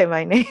you say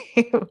my name?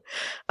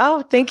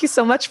 Oh, thank you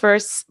so much for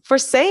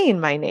saying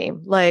my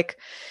name. Like,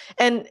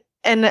 and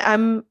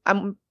I'm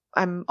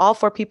all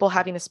for people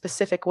having a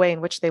specific way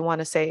in which they want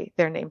to say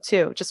their name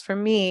too. Just for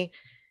me,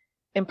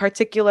 in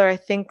particular, I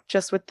think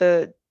just with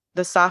the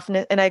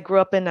softness, and I grew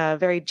up in a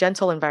very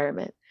gentle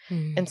environment,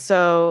 and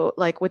so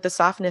like with the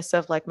softness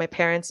of like my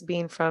parents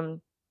being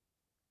from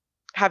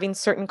having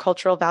certain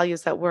cultural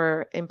values that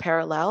were in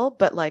parallel,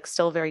 but like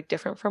still very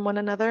different from one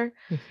another,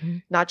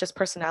 not just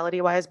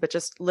personality wise, but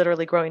just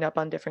literally growing up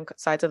on different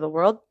sides of the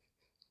world.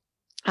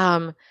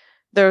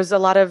 There's a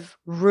lot of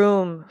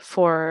room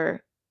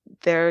for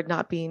there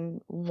not being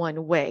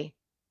one way.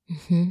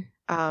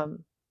 That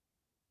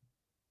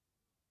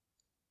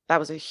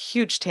was a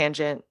huge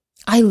tangent.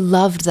 I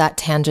loved that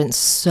tangent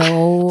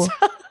so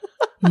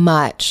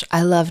much.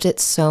 I loved it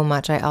so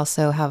much. I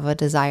also have a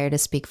desire to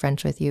speak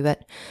French with you,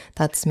 but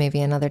that's maybe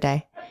another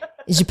day.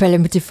 Je parle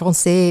un petit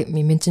français,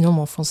 mais maintenant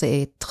mon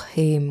français est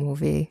très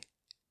mauvais.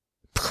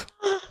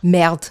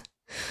 Merde.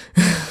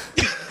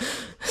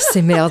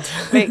 C'est merde.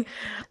 Wait,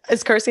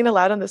 is cursing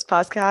allowed on this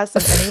podcast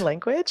in any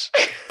language?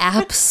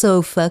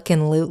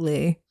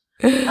 Abso-fucking-lutely.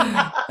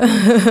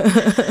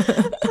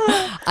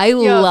 I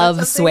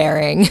love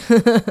swearing.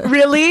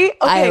 Really? Okay,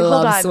 I hold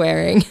love on.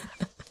 swearing.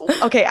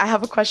 Okay, I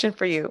have a question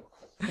for you.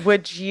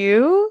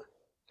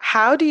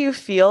 How do you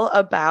feel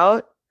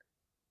about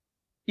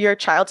your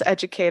child's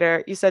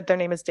educator? You said their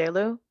name is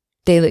Delu?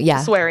 Delu,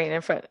 yeah. Swearing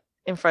in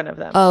front of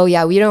them. Oh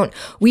yeah, we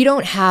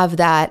don't have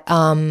that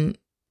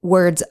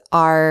words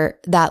are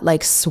that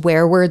like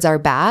swear words are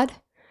bad.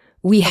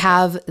 We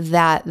have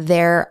that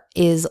there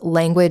is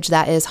language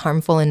that is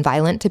harmful and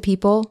violent to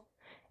people.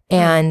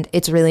 And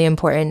it's really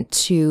important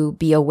to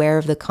be aware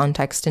of the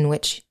context in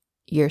which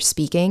you're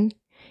speaking,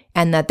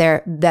 and that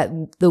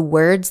the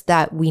words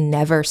that we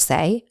never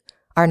say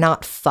are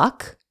not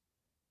fuck.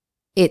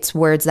 It's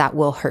words that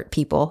will hurt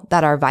people,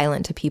 that are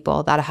violent to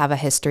people, that have a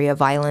history of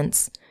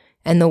violence.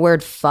 And the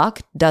word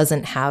fuck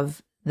doesn't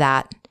have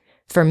that.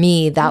 For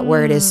me, that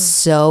word is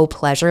so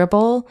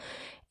pleasurable.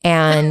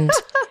 And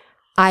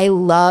I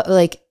love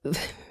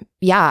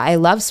I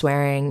love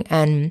swearing.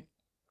 And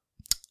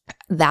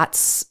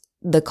that's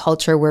the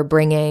culture we're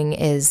bringing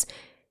is,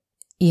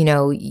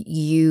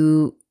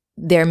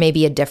 there may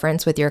be a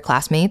difference with your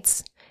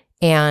classmates,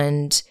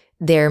 and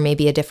there may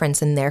be a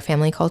difference in their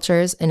family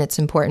cultures, and it's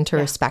important to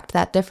respect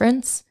that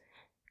difference.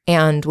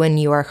 And when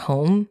you are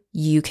home,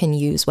 you can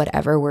use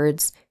whatever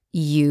words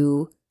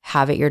you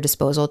have at your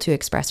disposal to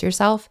express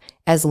yourself,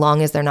 as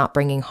long as they're not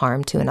bringing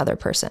harm to another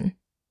person.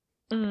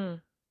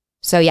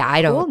 So yeah,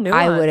 I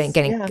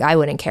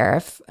wouldn't care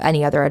if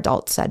any other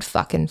adult said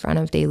fuck in front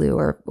of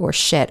Delu or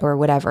shit or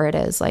whatever it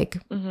is. Like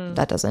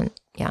that doesn't,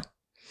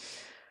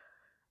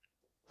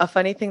 A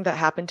funny thing that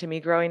happened to me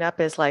growing up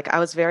is like I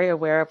was very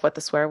aware of what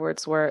the swear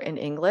words were in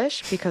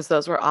English because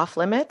those were off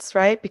limits,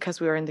 right? Because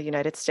we were in the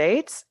United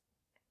States.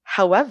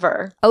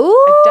 However,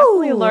 I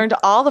definitely learned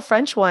all the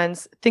French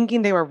ones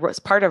thinking they were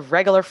part of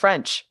regular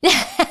French.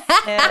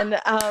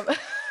 And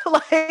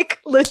like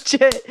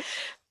legit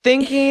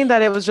thinking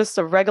that it was just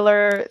a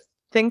regular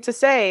thing to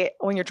say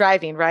when you're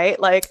driving, right?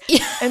 Like,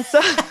 and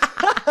so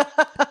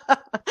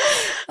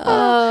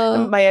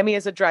Miami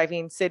is a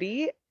driving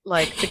city,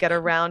 like to get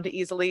around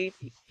easily.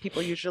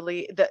 People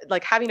usually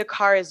like having a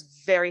car is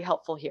very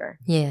helpful here.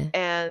 Yeah.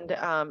 And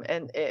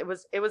it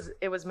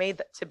was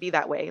made to be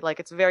that way. Like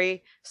it's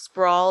very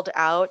sprawled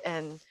out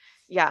and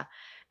yeah.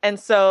 And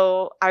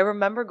so I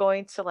remember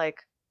going to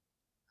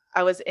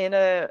I was in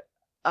a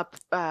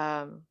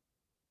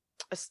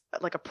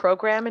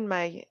program in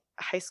my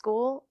high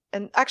school,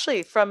 and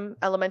actually from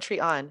elementary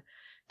on,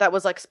 that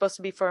was like supposed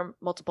to be for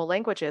multiple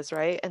languages,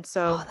 right? And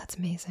so that's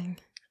amazing.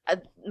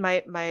 It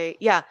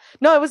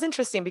was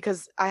interesting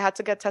because I had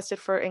to get tested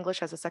for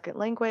English as a second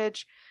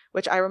language,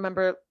 which I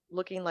remember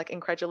looking like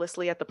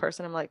incredulously at the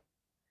person. I'm like,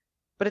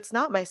 but it's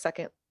not my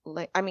second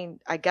I mean,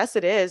 I guess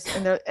it is.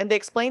 And they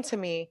explained to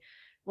me,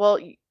 well,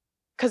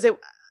 because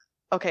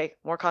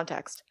more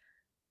context.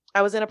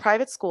 I was in a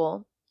private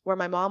school where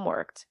my mom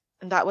worked,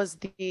 and that was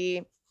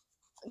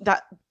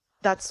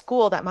that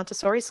school, that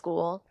Montessori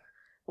school,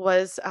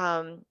 was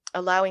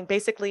allowing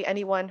basically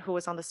anyone who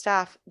was on the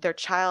staff, their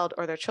child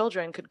or their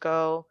children could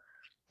go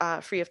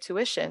free of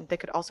tuition. They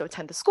could also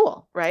attend the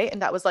school, right?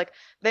 And that was like,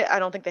 I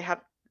don't think they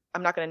have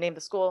I'm not going to name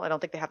the school. I don't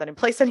think they have that in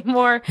place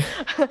anymore.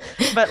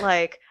 But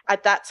like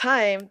at that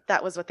time,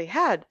 that was what they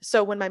had.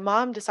 So when my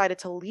mom decided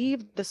to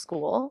leave the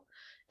school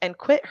and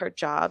quit her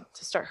job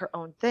to start her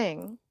own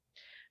thing,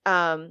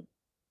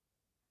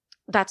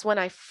 that's when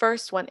I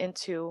first went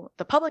into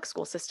the public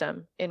school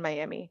system in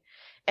Miami.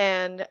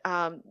 And,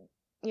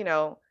 you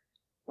know,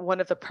 one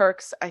of the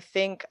perks, I'm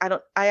going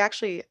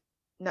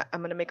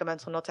to make a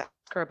mental note to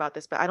ask her about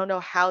this, but I don't know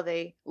how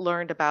they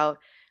learned about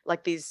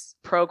like these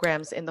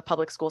programs in the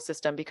public school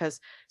system,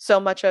 because so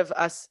much of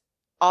us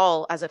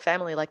all as a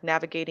family, like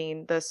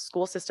navigating the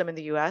school system in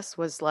the US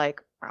was like,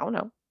 I don't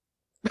know.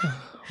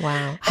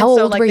 Wow. How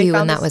old were you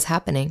when that was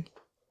happening?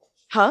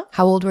 Huh?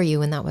 How old were you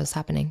when that was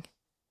happening?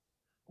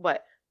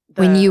 What?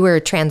 When you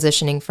were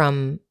transitioning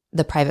from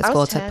the private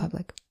school to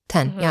public?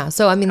 10. Mm-hmm. Yeah.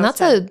 So, I mean, that's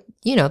 10.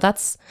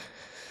 That's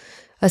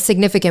a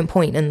significant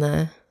point in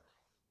the,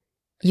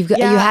 you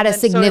had a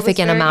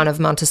significant amount of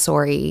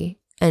Montessori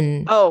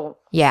and. Oh.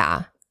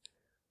 Yeah.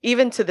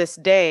 Even to this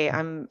day,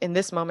 I'm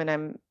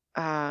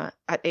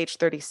at age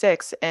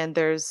 36, and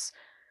there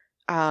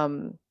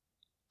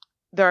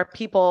are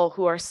people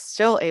who are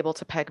still able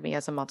to peg me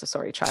as a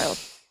Montessori child.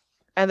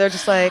 And they're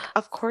just like,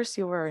 of course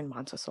you were in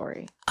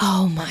Montessori.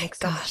 Oh my gosh.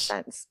 So much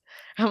sense.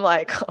 I'm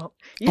like, oh,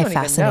 you don't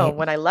even know.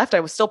 When I left, I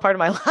was still part of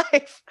my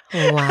life.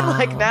 Wow.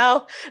 Like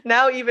now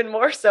even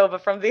more so,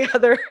 but from the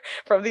other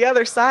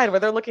side where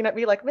they're looking at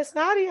me like, Miss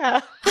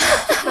Nadia.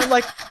 I'm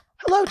like,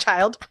 hello,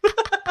 child.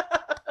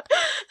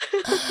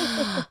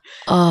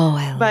 Oh,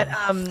 I love that.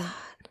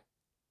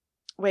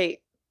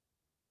 Wait.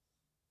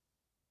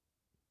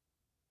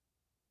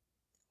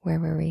 Where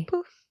were we?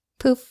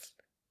 Poof.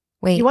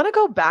 Wait. You want to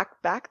go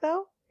back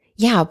though?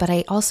 Yeah, but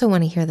I also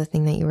want to hear the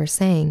thing that you were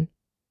saying.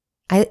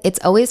 It's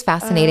always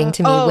fascinating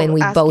to me when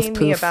we both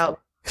poof.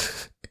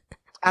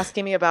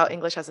 Asking me about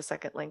English as a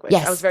second language.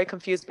 Yes. I was very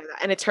confused by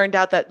that. And it turned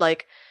out that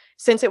like,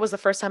 since it was the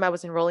first time I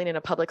was enrolling in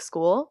a public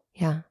school,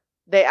 yeah,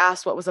 they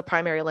asked what was the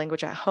primary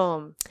language at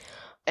home.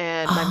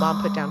 And my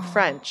mom put down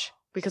French,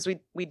 because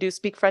we do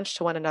speak French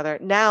to one another.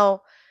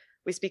 Now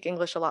we speak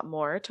English a lot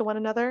more to one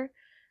another.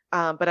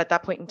 But at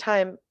that point in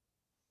time,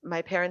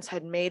 my parents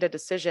had made a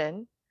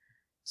decision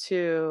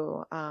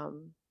to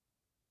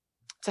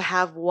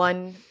have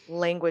one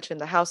language in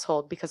the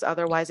household, because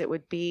otherwise it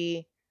would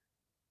be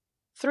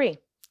 3.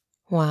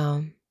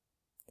 Wow.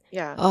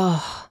 Yeah.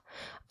 Oh,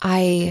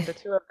 the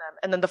 2 of them,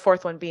 and then the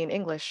 4th one being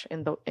English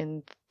in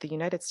the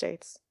United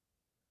States.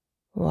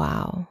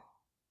 Wow.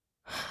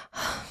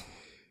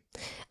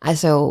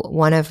 So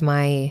one of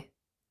my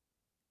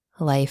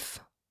life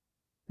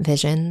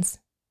visions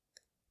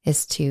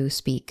is to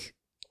speak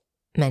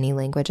many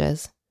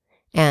languages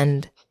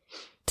and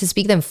to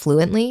speak them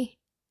fluently.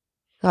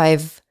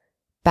 I've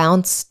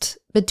bounced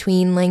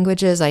between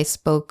languages. I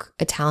spoke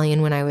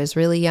Italian when I was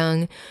really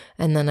young,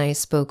 and then I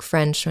spoke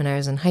French when I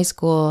was in high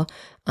school.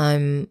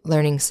 I'm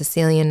learning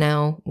Sicilian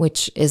now,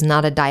 which is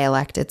not a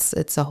dialect.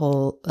 It's a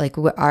whole, like,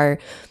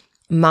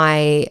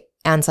 my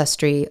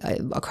ancestry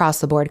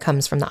across the board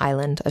comes from the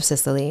island of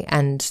Sicily,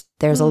 and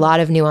there's a lot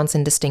of nuance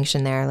and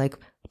distinction there. Like,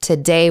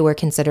 today we're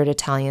considered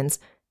Italians.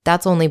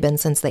 That's only been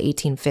since the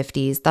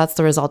 1850s. That's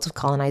the result of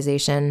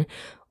colonization.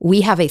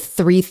 We have a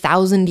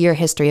 3,000-year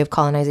history of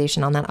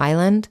colonization on that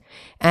island,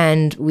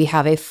 and we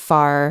have a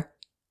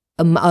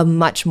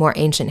much more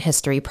ancient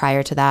history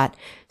prior to that.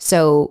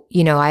 So,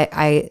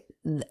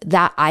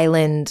 that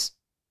island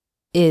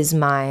is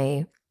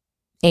my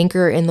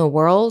anchor in the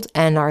world,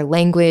 and our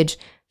language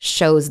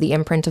shows the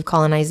imprint of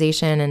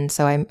colonization. And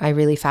so I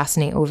really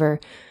fascinate over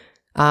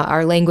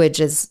our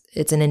language.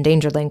 It's an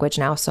endangered language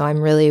now. So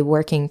I'm really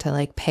working to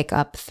like pick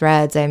up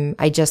threads.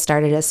 I just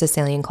started a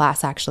Sicilian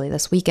class actually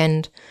this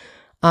weekend.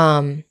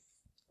 And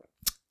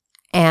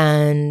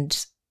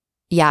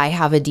yeah, I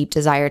have a deep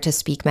desire to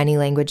speak many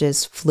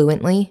languages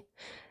fluently,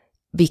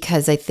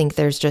 because I think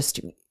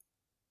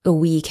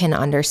we can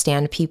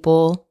understand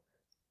people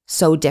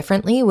so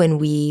differently when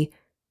we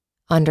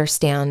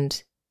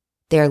understand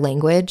their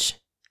language.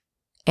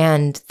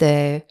 And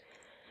there's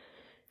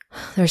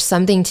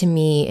something to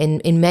me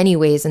in many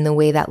ways in the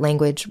way that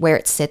language, where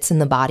it sits in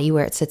the body,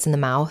 where it sits in the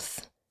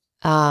mouth,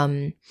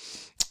 the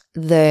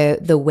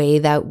way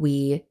that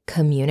we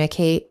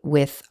communicate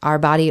with our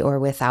body or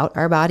without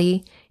our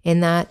body, in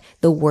that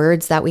the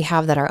words that we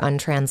have that are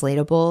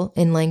untranslatable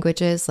in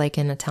languages, like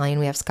in Italian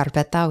we have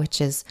scarpetta,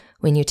 which is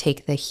when you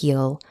take the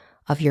heel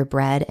of your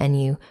bread and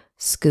you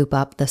scoop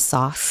up the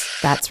sauce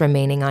that's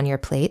remaining on your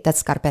plate.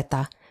 That's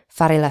scarpetta,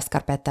 fare la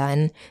scarpetta.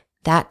 And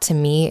that to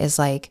me is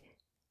like,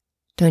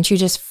 don't you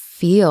just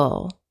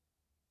feel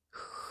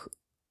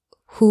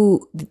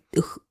who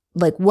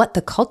like what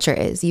the culture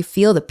is? You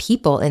feel the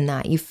people in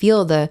that. You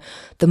feel the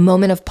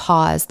moment of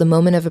pause, the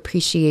moment of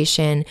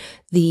appreciation,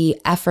 the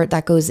effort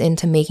that goes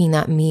into making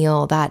that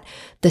meal, that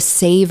the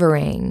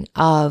savoring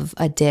of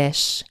a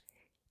dish,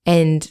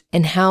 and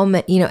how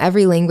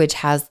every language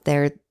has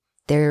their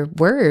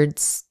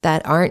words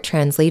that aren't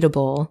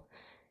translatable,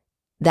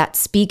 that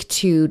speak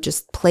to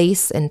just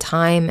place and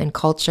time and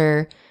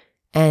culture.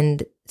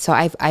 And so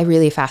I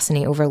really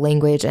fascinate over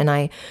language,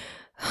 and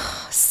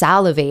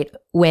salivate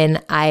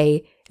when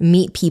I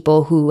meet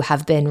people who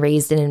have been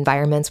raised in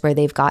environments where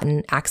they've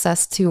gotten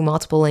access to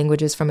multiple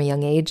languages from a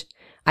young age.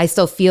 I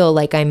still feel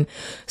like I'm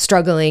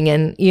struggling,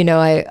 and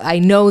I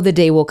know the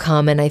day will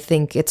come, and I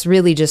think it's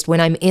really just when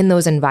I'm in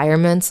those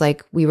environments,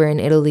 like we were in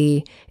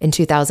Italy in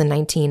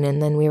 2019,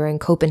 and then we were in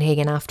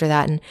Copenhagen after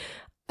that, and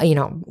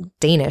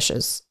Danish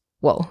is,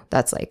 whoa,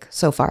 that's like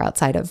so far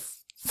outside of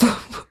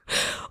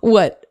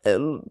what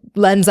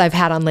lens I've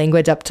had on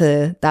language up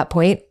to that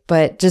point,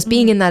 but just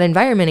being in that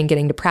environment and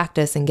getting to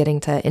practice and getting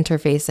to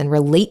interface and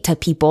relate to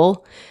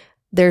people,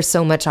 there's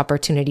so much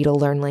opportunity to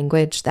learn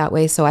language that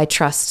way. So I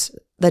trust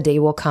the day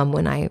will come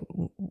when I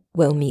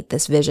will meet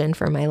this vision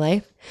for my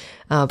life.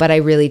 But I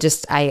really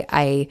just,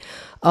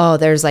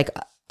 there's like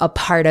a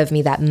part of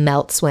me that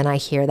melts when I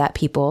hear that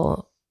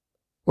people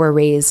were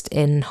raised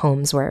in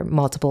homes where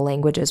multiple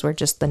languages were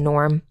just the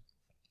norm.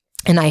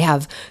 And I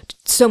have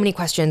so many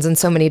questions and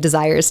so many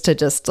desires to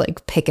just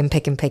like pick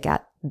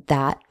at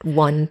that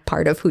one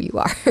part of who you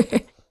are.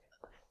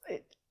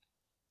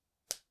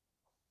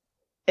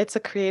 It's a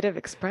creative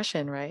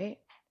expression, right?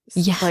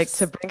 Yes. Like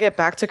to bring it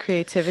back to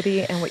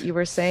creativity and what you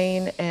were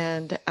saying,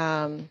 and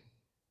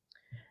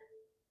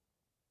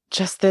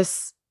just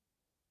this,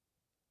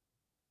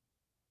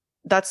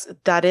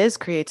 that is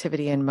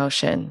creativity in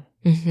motion.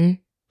 Mm-hmm.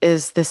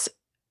 Is this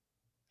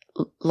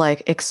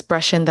like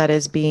expression that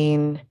is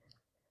being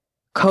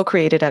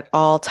co-created at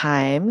all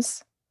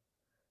times,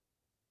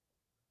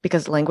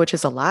 because language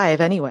is alive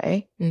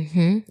anyway.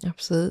 Mm-hmm.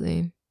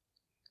 Absolutely.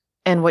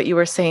 And what you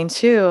were saying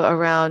too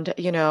around,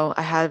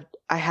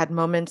 I had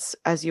moments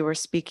as you were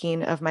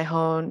speaking of my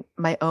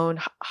own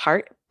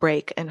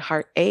heartbreak and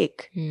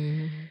heartache,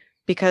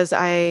 because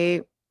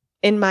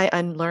in my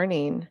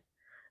unlearning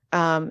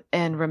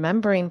and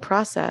remembering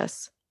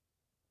process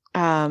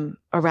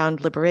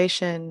around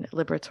liberation,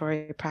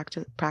 liberatory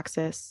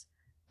practice.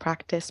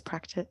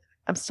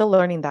 I'm still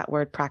learning that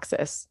word,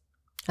 praxis.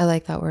 I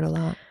like that word a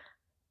lot.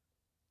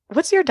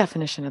 What's your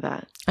definition of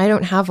that? I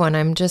don't have one.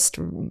 I'm just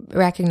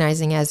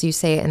recognizing as you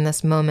say it in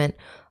this moment,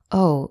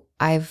 oh,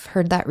 I've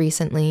heard that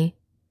recently.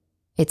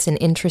 It's an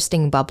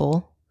interesting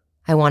bubble.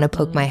 I want to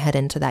poke my head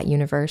into that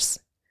universe.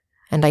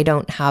 And I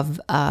don't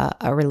have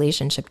a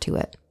relationship to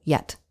it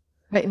yet.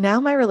 Right now,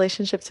 my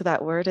relationship to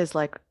that word is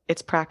like,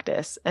 it's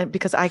practice. And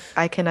because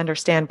I can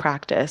understand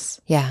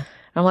practice. Yeah.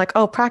 I'm like,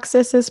 oh,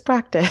 praxis is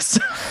practice.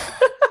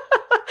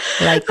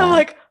 Like that. I'm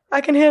like,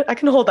 I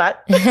can hold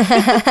that.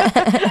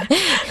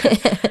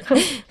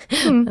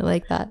 I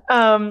like that.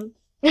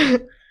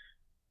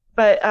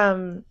 But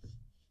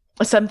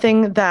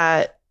something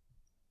that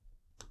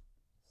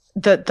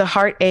the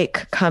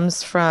heartache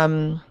comes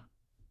from.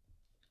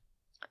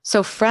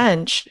 So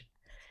French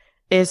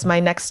is my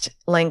next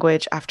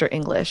language after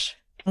English.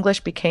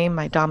 English became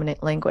my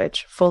dominant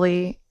language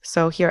fully.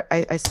 So here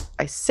I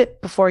sit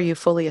before you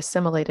fully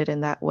assimilated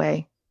in that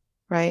way,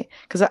 right?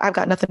 Because I've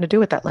got nothing to do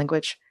with that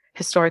language.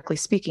 Historically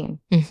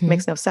speaking,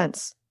 makes no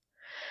sense.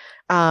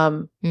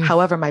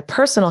 However, my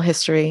personal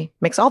history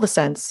makes all the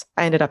sense.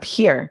 I ended up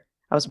here.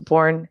 I was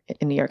born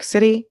in New York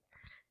City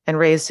and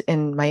raised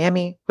in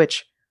Miami,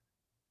 which,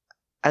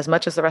 as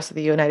much as the rest of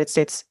the United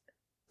States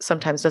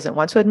sometimes doesn't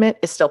want to admit,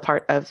 is still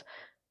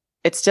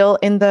it's still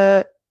in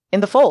the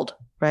fold,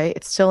 right?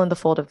 It's still in the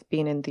fold of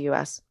being in the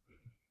US.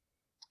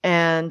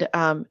 And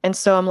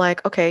so I'm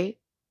like, okay,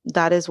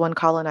 that is one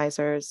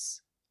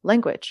colonizer's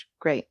language.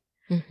 Great.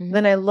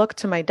 Then I look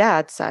to my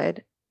dad's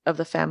side of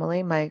the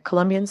family, my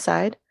Colombian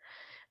side,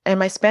 and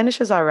my Spanish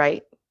is all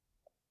right.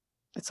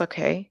 It's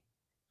okay.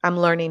 I'm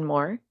learning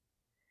more.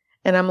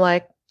 And I'm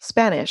like,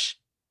 Spanish.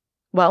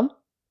 Well,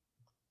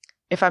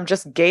 if I'm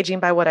just gauging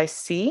by what I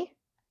see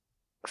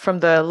from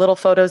the little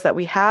photos that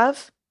we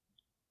have,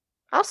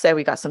 I'll say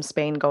we got some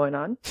Spain going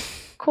on.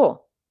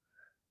 Cool.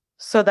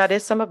 So that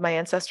is some of my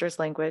ancestors'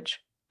 language.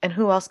 And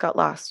who else got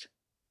lost?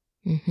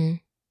 I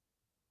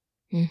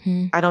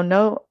don't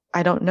know.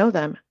 I don't know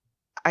them.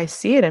 I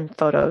see it in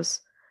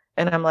photos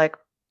and I'm like,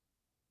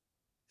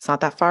 it's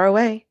not that far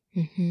away.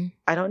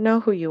 I don't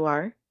know who you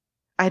are.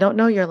 I don't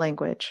know your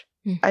language.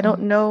 I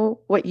don't know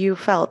what you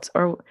felt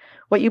or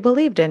what you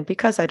believed in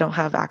because I don't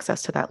have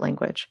access to that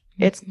language.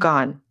 It's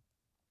gone.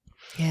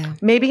 Yeah.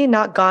 Maybe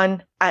not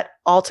gone at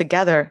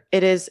altogether.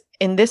 It is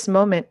in this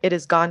moment, it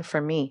is gone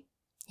for me.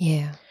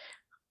 Yeah.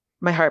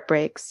 My heart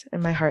breaks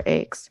and my heart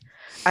aches.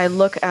 I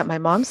look at my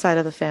mom's side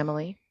of the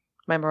family,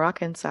 my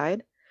Moroccan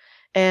side,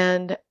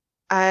 and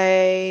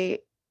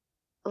it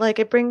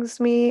brings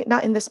me,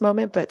 not in this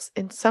moment, but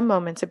in some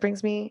moments, it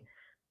brings me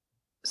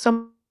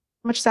so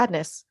much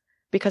sadness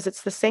because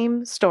it's the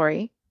same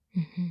story,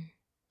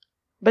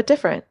 but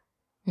different.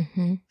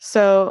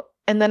 So,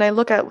 and then I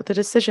look at the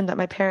decision that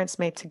my parents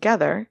made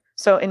together.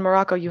 So in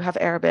Morocco, you have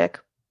Arabic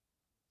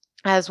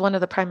as one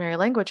of the primary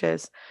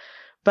languages,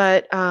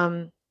 but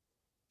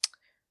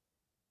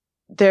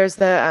there's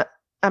the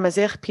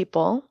Amazigh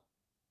people,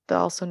 they're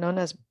also known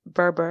as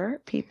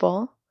Berber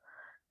people.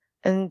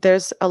 And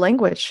there's a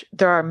language.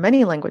 There are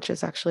many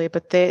languages actually,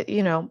 but they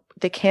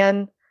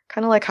can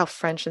kind of like how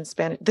French and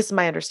Spanish, this is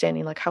my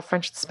understanding, like how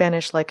French and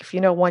Spanish, like if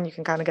you know one, you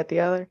can kind of get the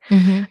other.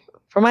 Mm-hmm.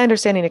 From my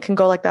understanding, it can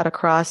go like that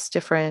across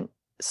different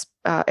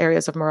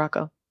areas of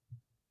Morocco.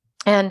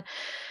 And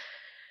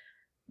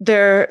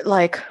they're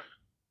like,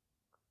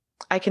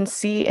 I can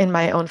see in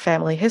my own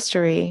family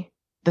history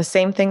the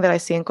same thing that I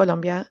see in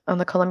Colombia on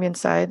the Colombian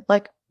side.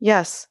 Like,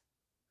 yes,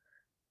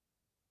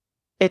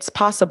 it's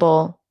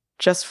possible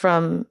just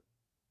from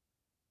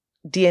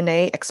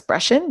DNA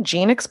expression,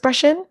 gene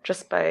expression,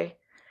 just by,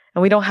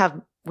 and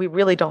we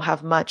really don't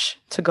have much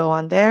to go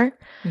on there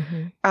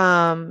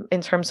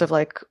in terms of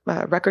like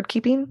record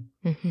keeping.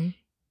 Mm-hmm.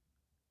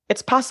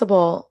 It's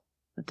possible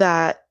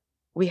that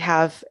we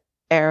have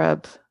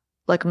Arab,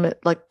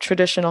 like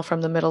traditional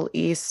from the Middle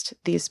East,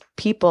 these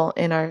people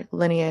in our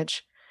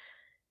lineage.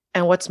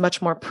 And what's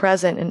much more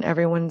present in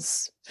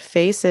everyone's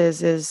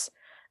faces is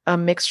a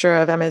mixture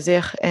of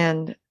Amazigh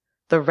and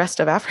the rest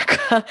of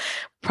Africa,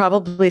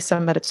 probably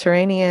some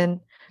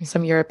Mediterranean,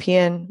 some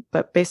European,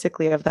 but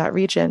basically of that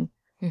region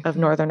of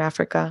Northern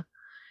Africa.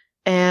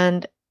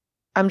 And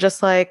I'm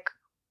just like,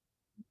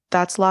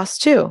 that's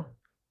lost too.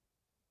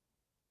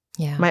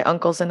 Yeah. My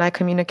uncles and I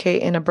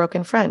communicate in a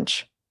broken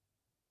French.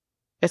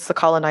 It's the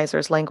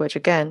colonizer's language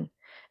again.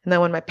 And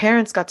then when my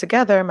parents got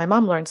together, my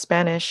mom learned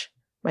Spanish.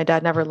 My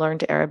dad never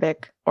learned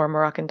Arabic or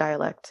Moroccan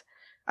dialect.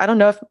 I don't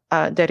know if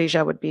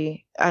Darija would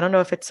be, I don't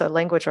know if it's a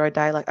language or a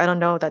dialect. I don't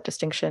know that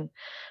distinction.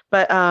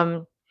 But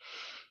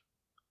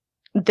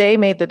they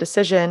made the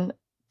decision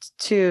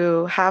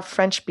to have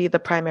French be the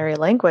primary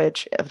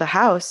language of the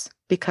house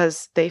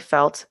because they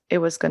felt it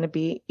was going to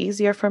be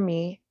easier for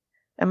me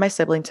and my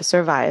sibling to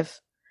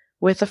survive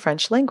with the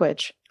French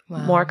language.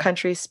 Wow. More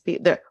countries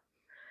speak.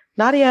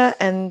 Nadia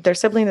and their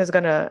sibling is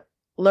going to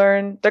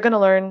learn, they're going to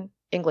learn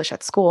English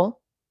at school.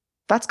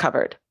 That's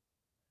covered.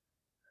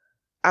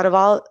 Out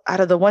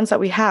of the ones that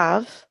we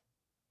have,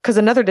 because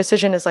another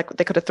decision is like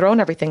they could have thrown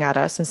everything at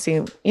us and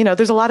see,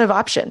 there's a lot of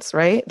options,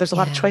 right? There's a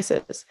lot of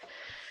choices.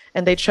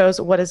 And they chose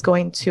what is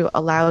going to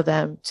allow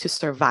them to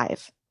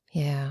survive.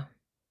 Yeah.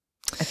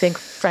 I think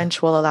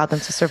French will allow them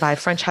to survive.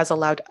 French has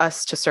allowed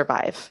us to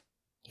survive.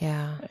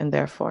 Yeah. And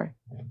therefore.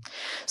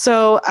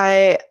 So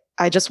I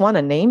just want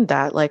to name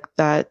that, like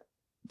that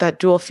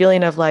dual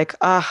feeling of like,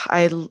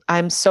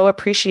 I'm so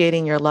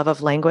appreciating your love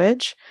of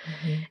language.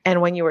 Mm-hmm.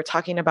 And when you were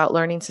talking about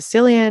learning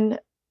Sicilian,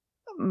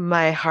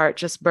 my heart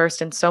just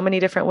burst in so many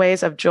different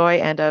ways of joy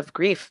and of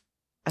grief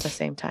at the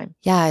same time.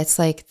 Yeah, it's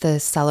like the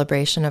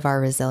celebration of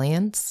our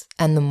resilience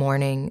and the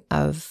mourning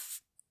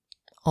of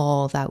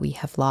all that we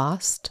have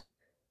lost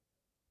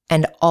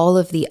and all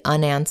of the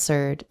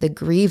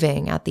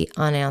grieving at the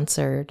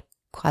unanswered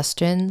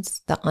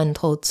questions, the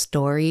untold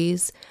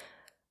stories,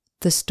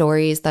 the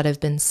stories that have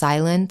been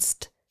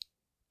silenced,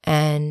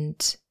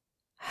 and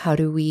how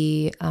do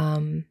we,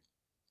 I'm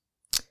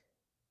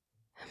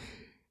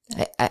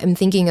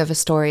thinking of a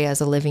story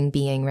as a living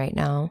being right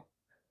now.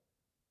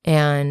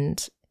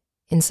 And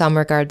in some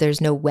regard, there's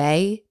no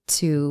way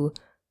to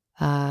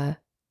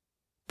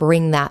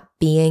bring that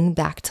being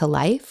back to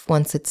life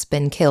once it's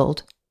been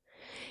killed.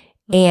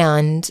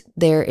 And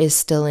there is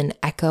still an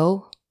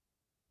echo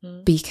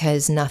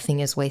because nothing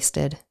is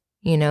wasted.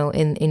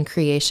 In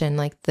creation,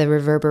 like the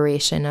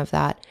reverberation of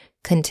that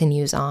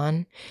continues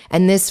on.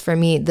 And this, for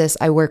me,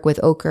 I work with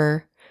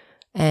ochre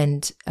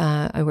and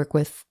I work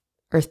with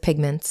earth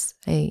pigments.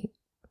 I,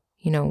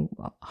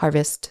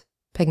 harvest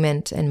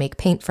pigment and make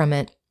paint from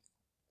it.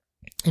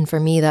 And for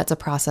me, that's a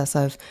process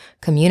of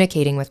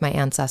communicating with my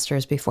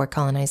ancestors before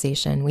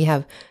colonization. We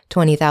have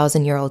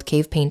 20,000-year-old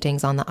cave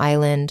paintings on the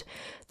island.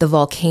 The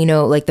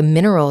volcano, like the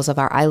minerals of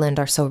our island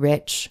are so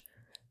rich.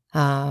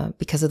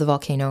 Because of the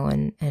volcano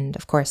and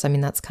of course, I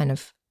mean, that's kind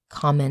of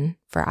common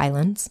for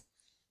islands,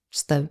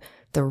 just the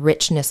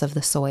richness of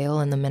the soil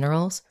and the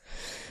minerals.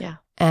 Yeah.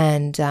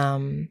 And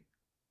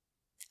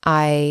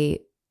I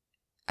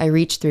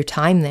reach through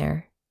time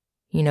there,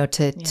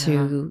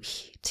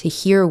 to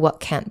hear what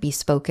can't be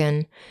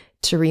spoken,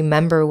 to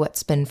remember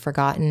what's been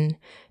forgotten,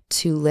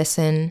 to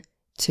listen,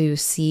 to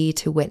see,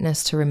 to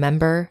witness, to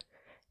remember,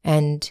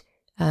 and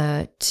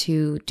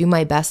to do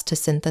my best to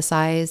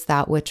synthesize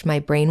that which my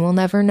brain will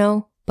never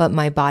know, but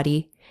my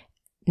body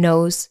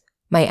knows,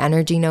 my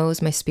energy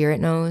knows, my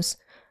spirit knows,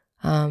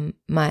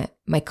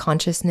 my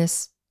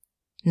consciousness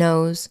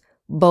knows,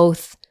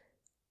 both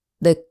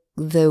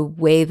the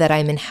way that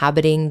I'm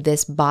inhabiting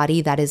this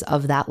body that is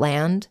of that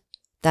land,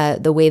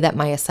 that the way that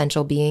my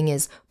essential being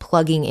is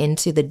plugging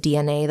into the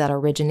DNA that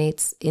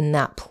originates in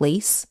that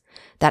place,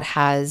 that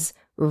has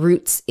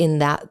roots in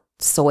that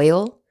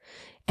soil,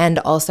 and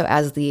also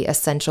as the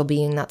essential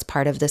being that's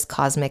part of this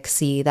cosmic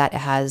sea that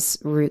has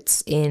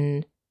roots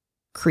in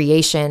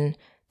creation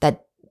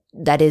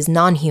that is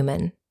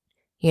non-human,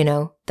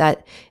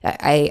 that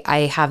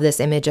I have this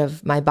image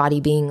of my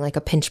body being like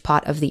a pinch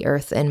pot of the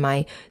earth and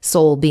my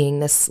soul being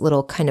this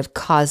little kind of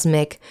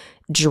cosmic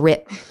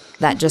drip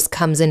that just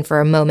comes in for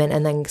a moment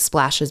and then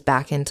splashes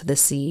back into the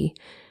sea.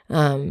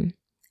 And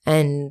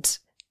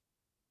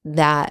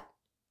that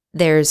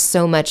there's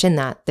so much in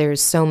that.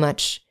 There's so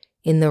much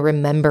in the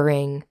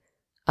remembering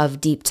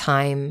of deep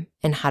time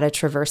and how to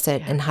traverse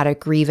it and how to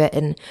grieve it.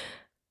 And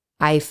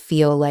I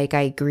feel like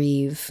I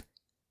grieve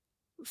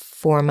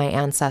for my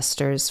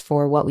ancestors,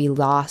 for what we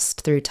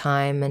lost through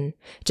time, and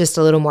just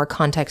a little more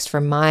context for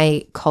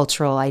my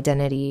cultural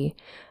identity.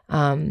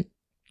 And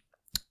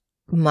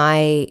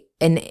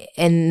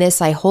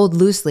this I hold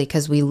loosely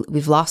because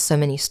we've lost so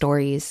many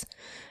stories.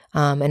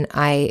 And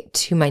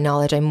to my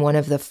knowledge, I'm one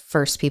of the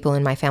first people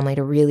in my family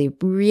to really,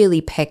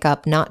 really pick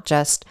up not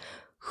just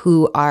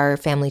who our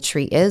family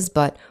tree is,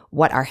 but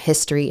what our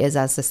history is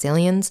as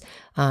Sicilians,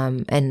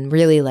 and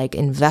really like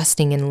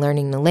investing in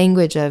learning the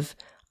language of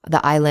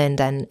the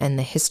island and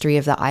the history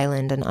of the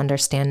island and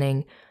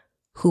understanding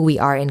who we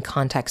are in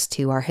context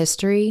to our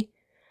history.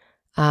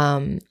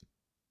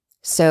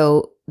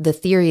 So the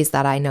theories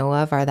that I know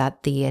of are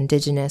that the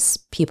indigenous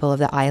people of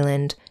the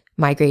island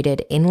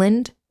migrated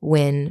inland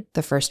when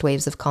the first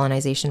waves of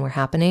colonization were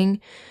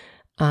happening.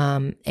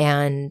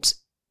 And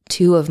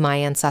 2 of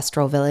my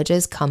ancestral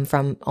villages come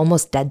from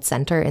almost dead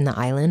center in the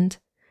island.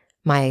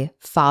 My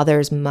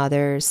father's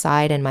mother's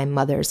side and my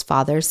mother's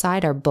father's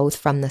side are both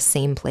from the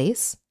same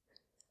place.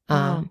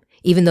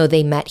 Even though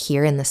they met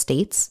here in the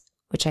States,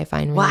 which I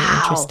find really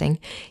interesting.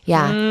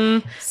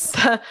 Yeah.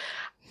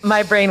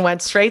 My brain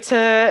went straight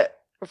to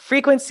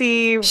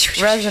frequency,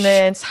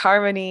 resonance,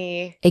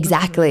 harmony.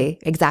 Exactly.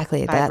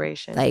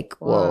 Vibration. That, like,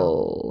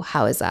 whoa,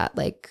 how is that?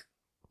 Like,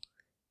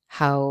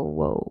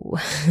 whoa.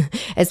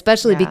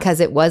 Especially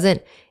because it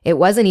wasn't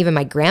even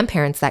my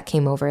grandparents that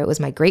came over. It was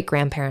my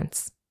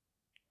great-grandparents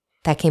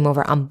that came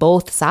over on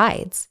both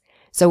sides.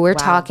 So we're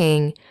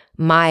talking,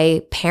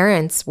 my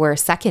parents were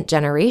second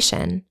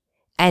generation,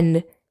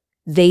 and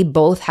they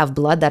both have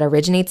blood that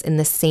originates in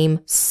the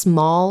same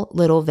small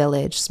little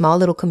village, small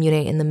little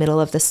community in the middle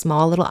of the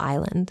small little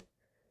island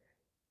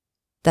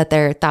that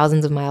they're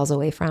thousands of miles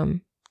away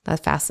from. I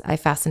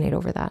fascinate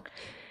over that.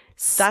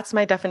 That's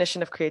my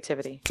definition of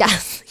creativity.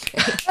 Yes.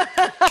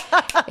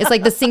 It's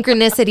like the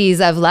synchronicities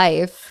of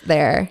life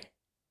there.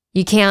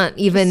 You can't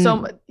even,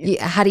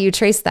 how do you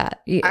trace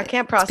that? I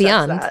can't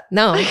process that.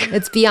 No,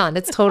 it's beyond.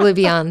 It's totally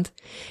beyond.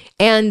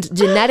 And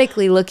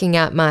genetically looking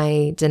at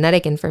my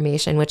genetic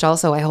information, which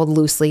also I hold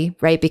loosely,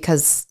 right?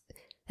 Because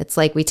it's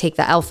like we take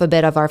the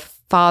alphabet of our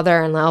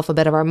father and the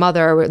alphabet of our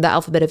mother, or the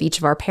alphabet of each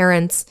of our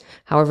parents,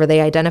 however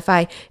they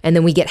identify, and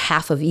then we get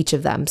half of each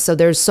of them. So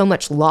there's so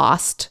much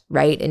lost,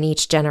 right, in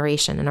each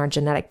generation in our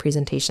genetic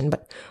presentation.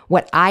 But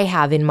what I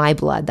have in my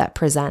blood that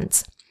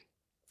presents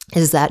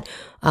is that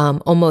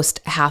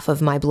almost half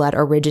of my blood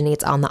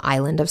originates on the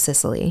island of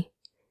Sicily.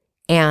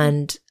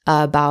 And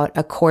about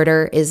a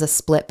quarter is a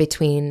split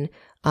between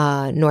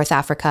North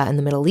Africa and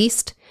the Middle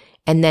East.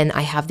 And then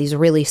I have these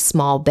really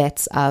small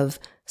bits of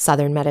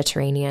Southern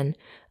Mediterranean,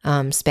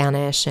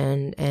 Spanish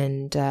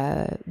and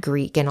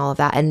Greek and all of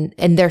that.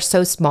 And they're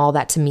so small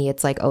that to me,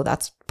 it's like, oh,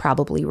 that's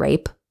probably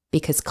rape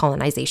because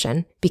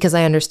colonization, because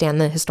I understand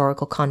the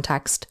historical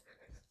context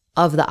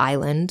of the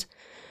island.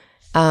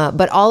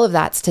 But all of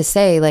that's to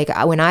say, like,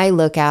 when I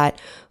look at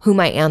who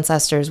my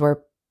ancestors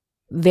were,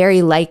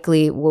 very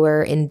likely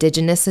were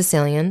indigenous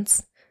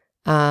Sicilians.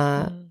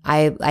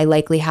 I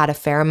likely had a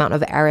fair amount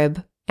of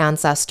Arab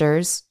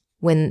ancestors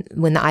when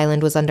the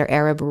island was under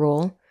Arab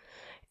rule,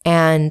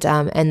 and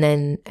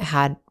then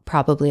had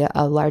probably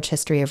a large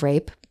history of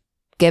rape.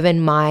 Given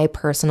my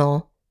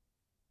personal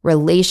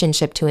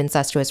relationship to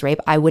incestuous rape,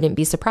 I wouldn't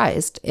be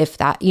surprised if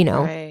that,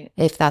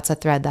 if that's a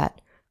thread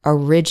that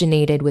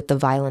originated with the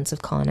violence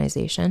of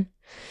colonization.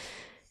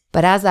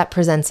 But as that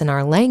presents in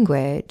our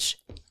language,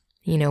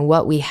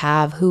 what we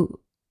have,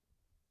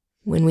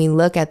 when we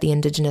look at the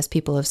indigenous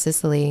people of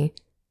Sicily,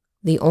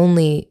 the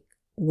only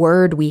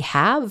word we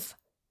have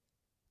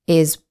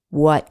is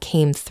what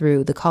came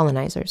through the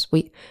colonizers.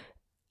 We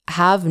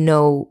have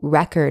no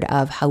record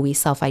of how we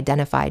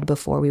self-identified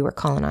before we were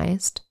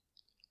colonized.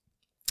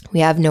 We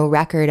have no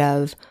record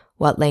of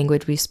what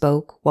language we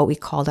spoke, what we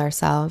called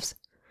ourselves.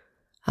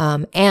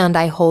 And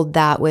I hold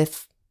that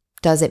with,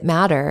 does it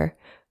matter?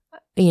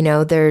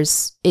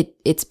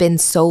 It's been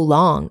so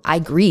long. I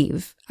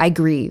grieve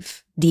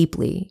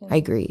deeply. I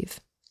grieve.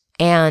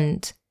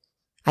 And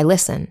I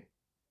listen.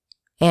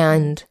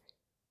 And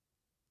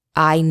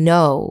I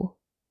know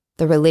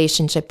the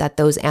relationship that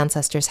those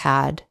ancestors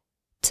had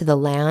to the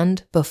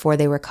land before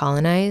they were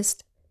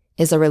colonized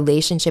is a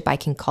relationship I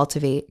can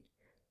cultivate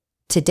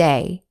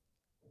today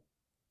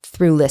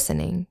through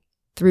listening,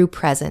 through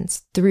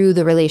presence, through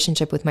the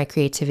relationship with my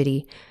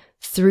creativity,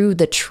 through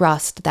the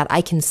trust that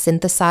I can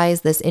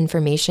synthesize this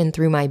information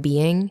through my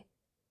being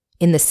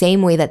in the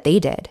same way that they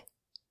did.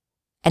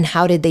 And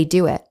how did they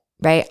do it,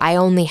 right? I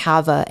only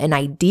have an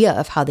idea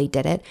of how they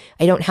did it.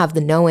 I don't have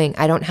the knowing.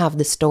 I don't have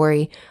the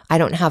story. I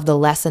don't have the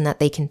lesson that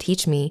they can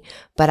teach me,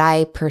 but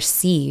I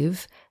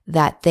perceive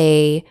that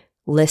they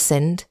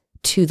listened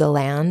to the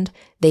land.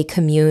 They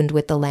communed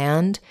with the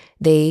land.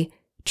 They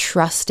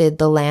trusted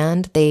the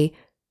land. They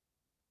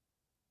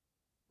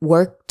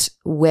worked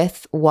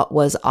with what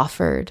was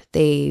offered.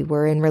 They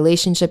were in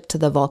relationship to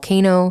the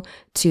volcano,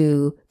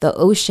 to the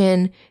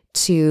ocean,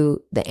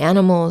 to the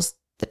animals,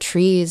 the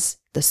trees,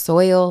 the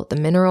soil, the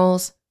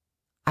minerals.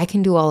 I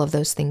can do all of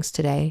those things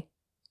today.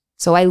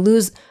 So I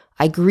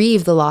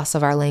grieve the loss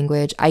of our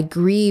language. I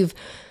grieve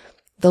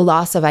the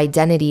loss of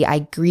identity. I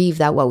grieve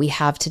that what we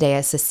have today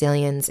as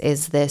Sicilians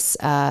is this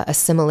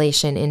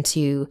assimilation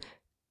into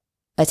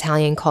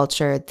Italian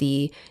culture,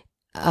 the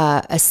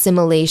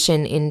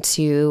assimilation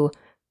into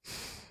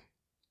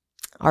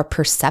our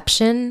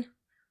perception.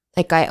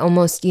 Like I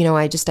almost,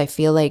 I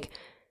feel like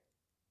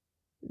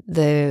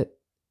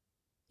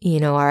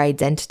our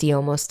identity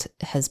almost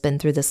has been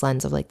through this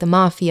lens of like the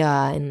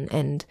mafia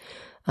and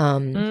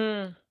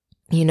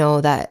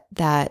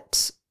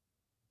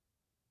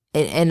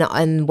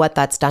and what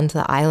that's done to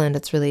the island.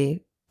 It's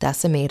really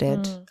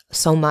decimated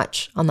so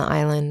much on the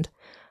island.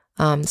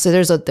 So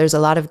there's a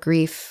lot of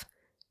grief.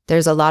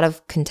 There's a lot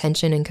of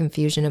contention and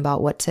confusion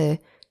about what to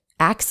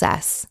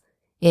access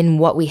in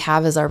what we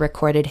have as our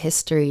recorded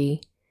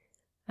history.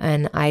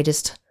 And I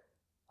just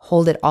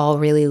hold it all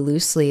really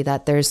loosely,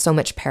 that there's so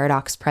much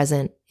paradox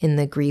present in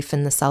the grief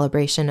and the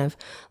celebration of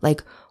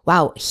like,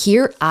 wow,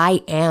 here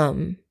I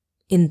am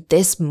in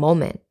this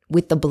moment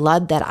with the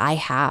blood that I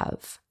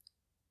have,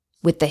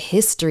 with the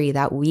history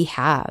that we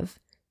have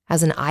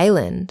as an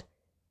island,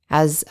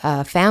 as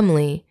a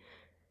family,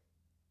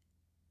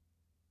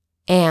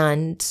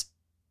 and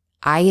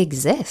I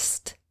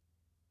exist.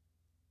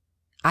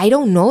 I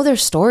don't know their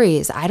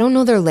stories. I don't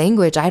know their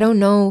language. I don't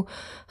know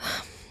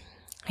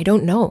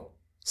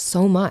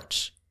so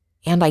much.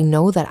 And I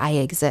know that I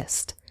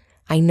exist.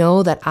 I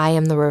know that I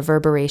am the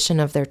reverberation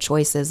of their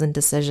choices and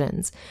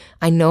decisions.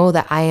 I know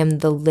that I am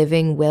the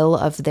living will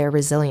of their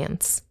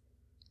resilience.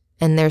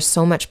 And there's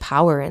so much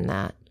power in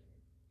that.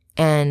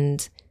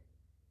 And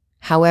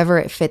however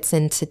it fits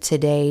into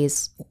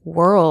today's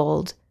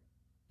world,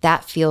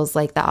 that feels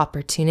like the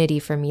opportunity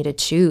for me to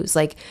choose.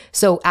 Like,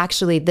 so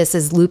actually this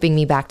is looping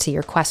me back to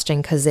your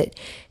question, because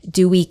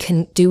do we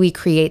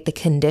create the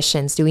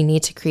conditions? Do we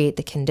need to create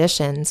the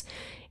conditions?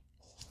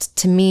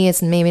 To me,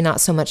 it's maybe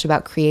not so much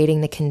about creating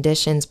the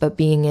conditions, but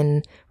being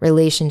in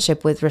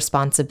relationship with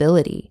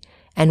responsibility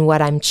and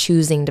what I'm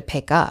choosing to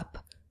pick up.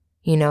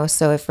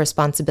 So if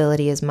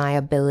responsibility is my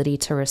ability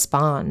to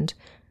respond,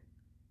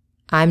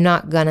 I'm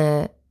not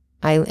gonna,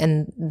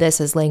 and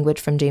this is language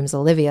from James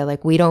Olivia,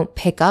 like we don't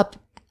pick up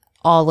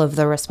all of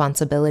the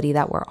responsibility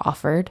that we're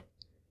offered.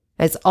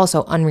 It's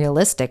also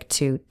unrealistic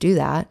to do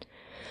that.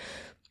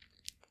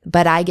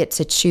 But I get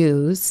to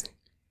choose.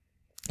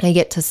 I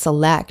get to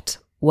select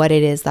what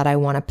it is that I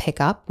want to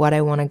pick up, what I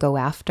want to go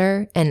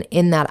after. And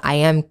in that, I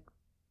am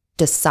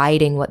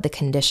deciding what the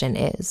condition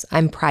is.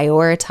 I'm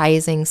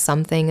prioritizing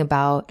something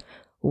about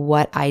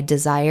what I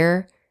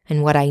desire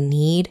and what I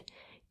need.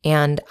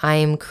 And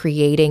I'm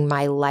creating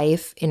my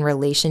life in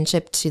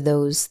relationship to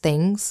those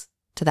things,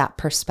 to that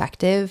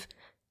perspective,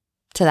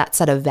 to that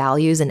set of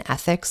values and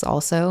ethics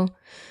also.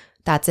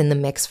 That's in the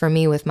mix for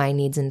me with my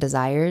needs and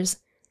desires.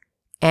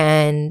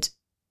 And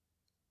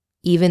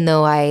even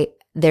though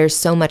there's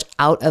so much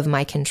out of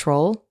my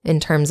control in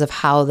terms of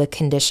how the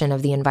condition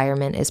of the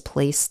environment is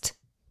placed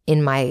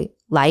in my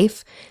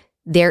life,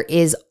 there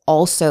is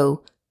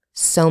also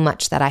so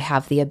much that I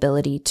have the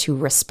ability to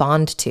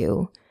respond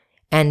to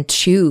and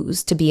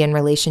choose to be in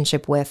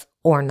relationship with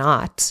or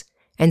not.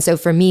 And so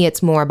for me,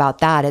 it's more about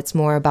that. It's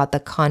more about the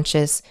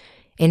conscious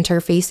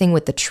interfacing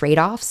with the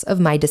trade-offs of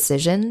my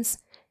decisions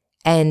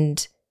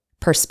and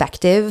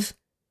perspective,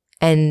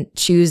 and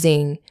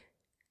choosing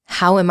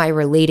how am I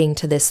relating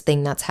to this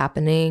thing that's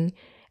happening,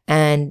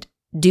 and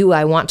do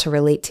I want to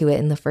relate to it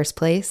in the first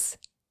place?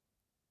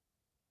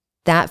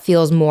 That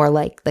feels more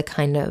like the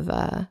kind of,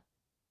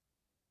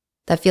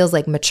 that feels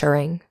like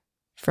maturing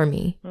for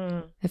me.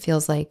 It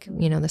feels like,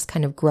 this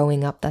kind of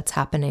growing up that's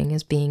happening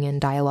is being in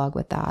dialogue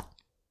with that.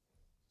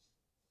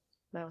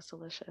 That was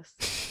delicious.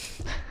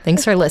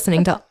 Thanks for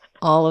listening to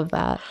all of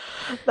that.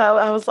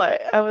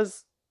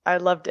 I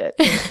loved it.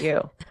 Thank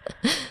you.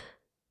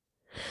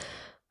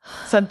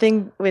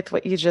 Something with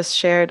what you just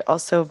shared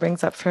also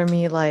brings up for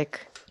me,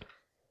 like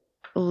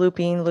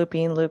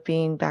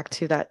looping back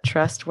to that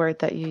trust word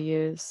that you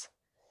use.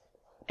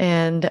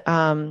 And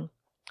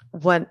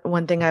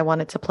one thing I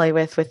wanted to play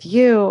with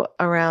you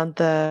around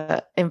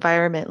the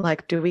environment,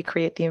 like, do we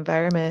create the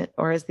environment,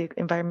 or is the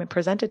environment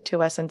presented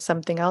to us and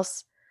something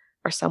else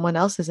or someone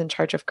else is in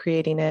charge of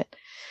creating it?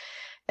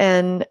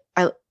 And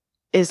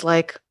is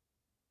like,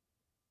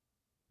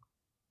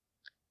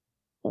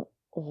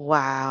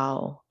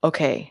 wow,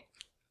 okay,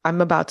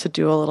 I'm about to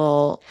do a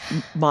little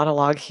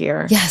monologue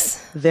here.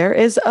 Yes. There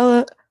is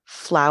a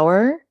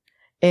flower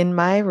in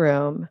my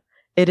room.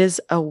 It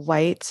is a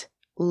white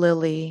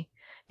lily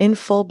in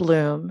full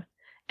bloom.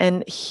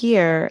 And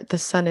here the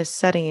sun is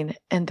setting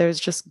and there's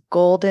just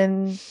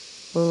golden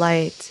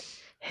light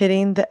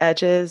hitting the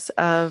edges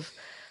of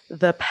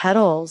the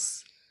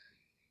petals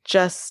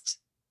just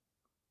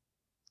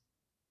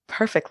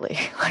perfectly.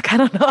 Like, I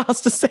don't know how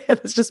else to say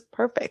it. It's just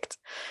perfect.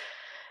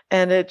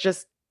 And it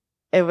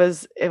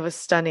was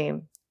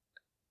stunning.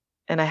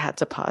 And I had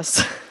to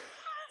pause.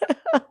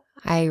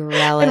 I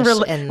relish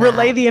in that.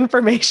 Relay the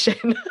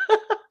information.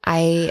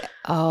 I'm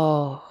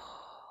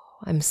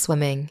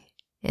swimming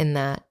in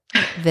that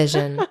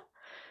vision.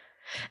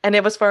 And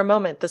it was for a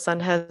moment. The sun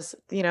has,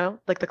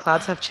 like the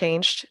clouds have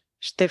changed.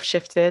 They've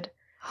shifted.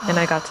 And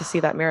I got to see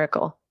that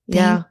miracle.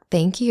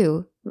 Thank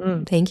you.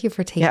 Thank you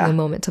for taking a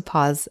moment to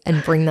pause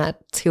and bring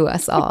that to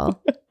us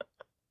all.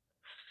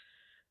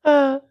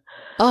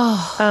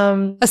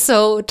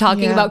 So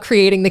talking about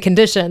creating the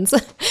conditions,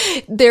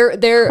 there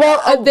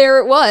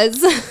it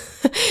was.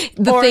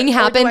 The thing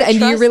happened and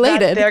you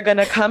related. They're going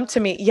to come to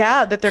me.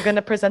 Yeah, that they're going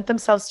to present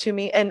themselves to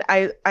me. And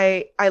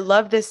I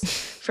love this.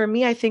 For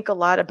me, I think a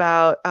lot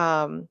about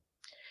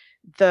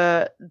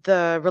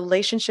the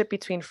relationship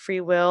between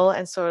free will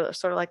and sort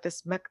of like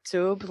this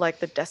maktub, like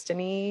the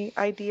destiny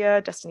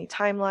idea, destiny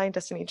timeline,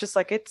 destiny, just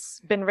like it's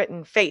been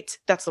written, fate.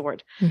 That's the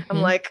word.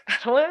 I'm like,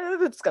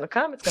 it's going to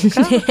come. It's going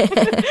to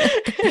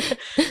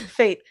come.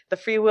 Fate, the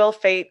free will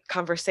fate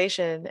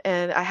conversation.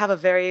 And I have a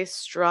very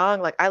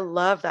strong, like, I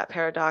love that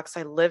paradox.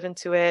 I live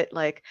into it.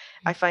 Like,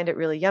 I find it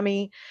really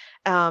yummy.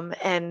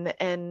 And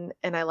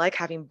I like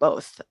having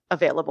both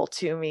available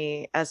to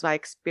me as I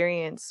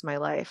experience my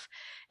life.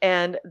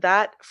 And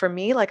that for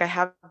me, like I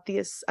have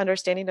this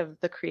understanding of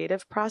the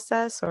creative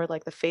process or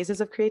like the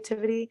phases of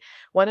creativity.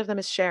 One of them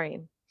is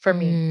sharing for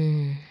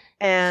me.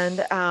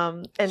 And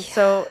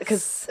so,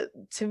 because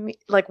to me,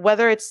 like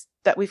whether it's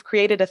that we've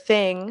created a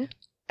thing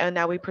and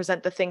now we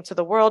present the thing to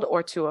the world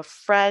or to a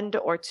friend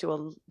or to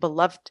a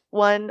beloved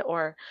one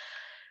or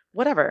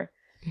whatever,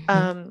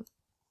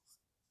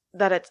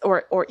 that it's,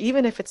 or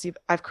even if it's,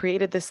 I've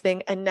created this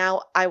thing and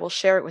now I will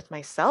share it with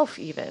myself.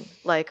 Even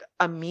like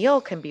a meal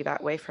can be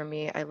that way for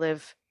me. I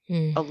live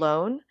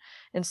alone.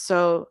 And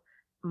so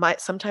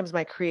sometimes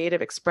my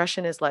creative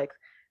expression is like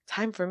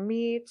time for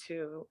me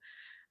to,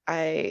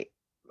 I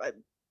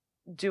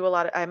do a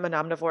lot of, I'm an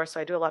omnivore. So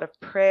I do a lot of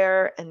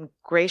prayer and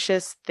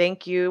gracious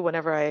thank you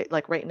whenever I,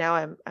 like right now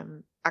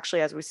I'm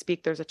actually, as we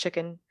speak, there's a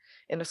chicken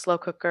in a slow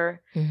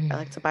cooker. I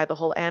like to buy the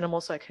whole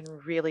animal so I can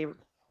really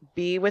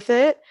be with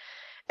it.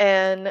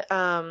 And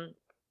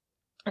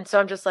so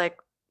I'm just like,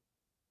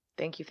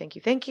 thank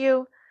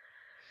you.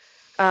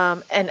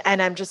 And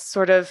I'm just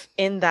sort of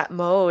in that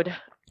mode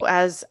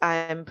as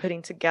I'm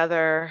putting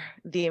together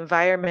the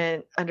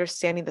environment,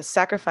 understanding the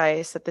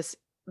sacrifice that this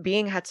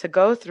being had to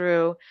go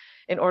through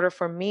in order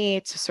for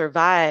me to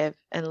survive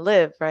and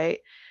live, right?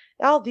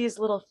 All these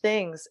little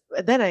things.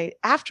 Then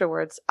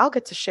afterwards, I'll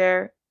get to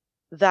share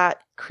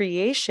that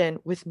creation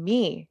with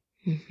me,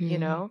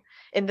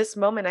 In this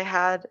moment, I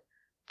had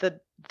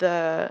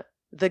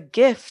the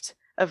gift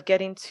of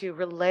getting to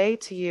relay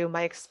to you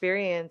my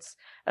experience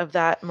of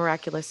that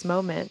miraculous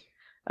moment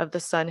of the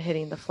sun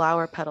hitting the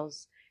flower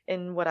petals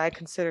in what I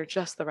consider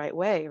just the right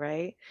way,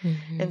 right?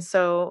 And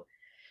so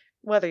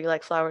whether you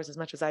like flowers as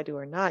much as I do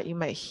or not, you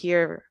might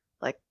hear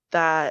like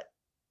that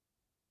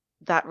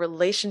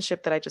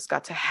relationship that I just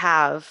got to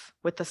have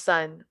with the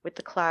sun, with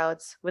the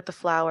clouds, with the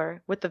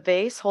flower, with the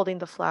vase holding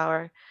the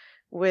flower,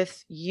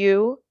 with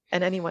you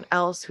and anyone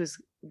else who's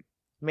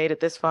made it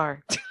this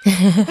far.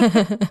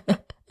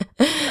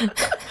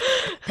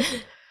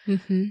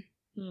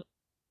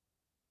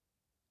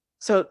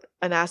 So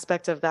an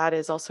aspect of that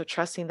is also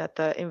trusting that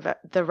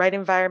the right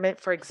environment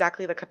for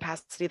exactly the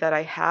capacity that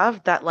I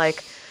have, that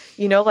like,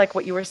 like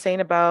what you were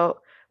saying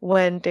about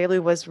when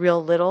Delu was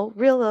real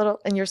little,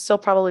 and you're still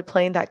probably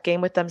playing that game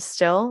with them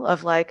still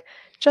of like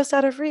just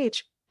out of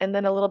reach. And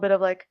then a little bit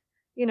of like,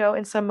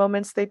 in some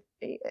moments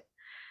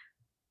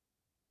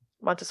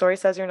Montessori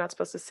says you're not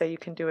supposed to say you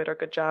can do it or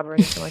good job or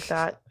anything like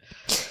that.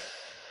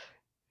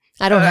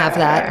 I don't have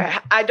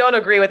that. I don't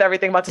agree with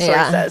everything Montessori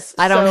says.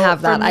 I don't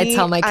have that. I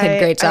tell my kid,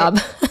 great job.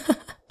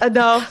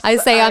 No. I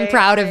say, I'm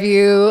proud of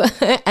you.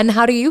 And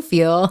how do you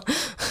feel?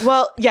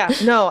 Well, yeah,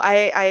 no,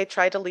 I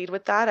try to lead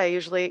with that. I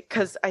usually,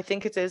 because I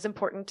think it is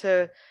important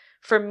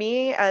for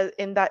me,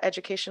 in that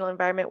educational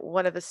environment,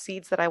 one of the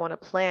seeds that I want to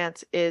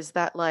plant is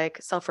that like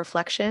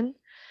self-reflection.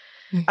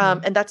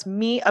 And that's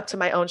me up to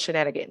my own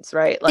shenanigans,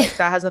 right? Like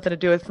that has nothing to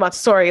do with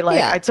Montessori.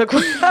 Like I took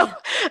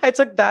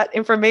that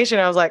information.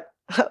 I was like,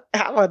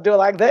 I'm going to do it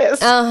like this.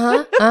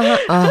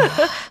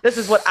 This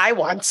is what I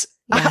want.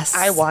 Yes.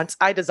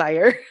 I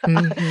desire,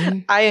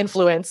 I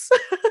influence.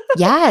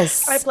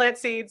 Yes. I plant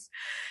seeds.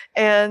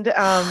 And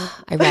I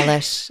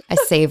relish, I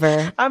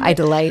savor, I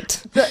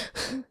delight.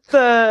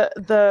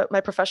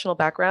 My professional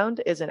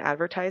background is in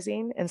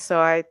advertising. And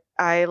so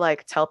I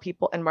like tell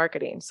people and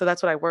marketing. So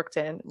that's what I worked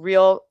in,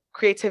 real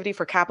creativity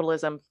for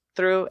capitalism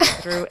through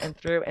and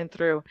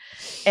through.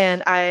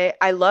 And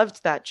I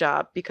loved that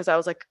job because I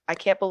was like, I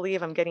can't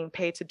believe I'm getting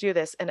paid to do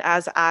this. And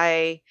as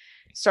I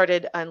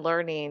started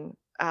unlearning,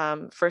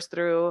 first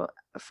through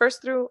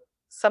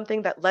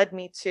something that led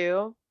me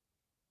to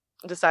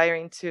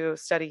desiring to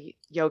study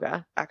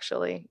yoga,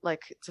 actually,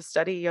 like to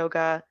study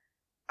yoga,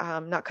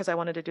 not because I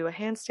wanted to do a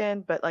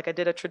handstand, but like I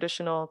did a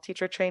traditional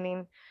teacher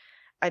training.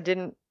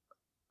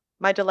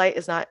 My delight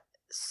is not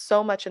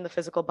so much in the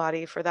physical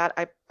body. For that,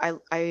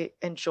 I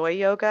enjoy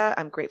yoga.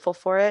 I'm grateful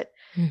for it,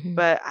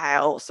 but I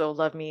also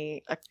love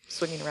me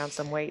swinging around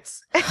some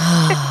weights.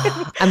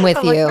 I'm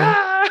with you.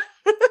 Like,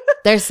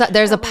 There's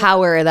a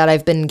power that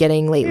I've been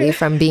getting lately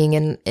from being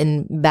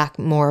in back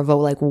more of a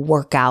like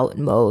workout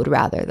mode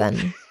rather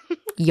than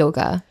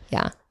yoga.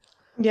 Yeah.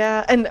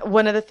 Yeah. And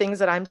one of the things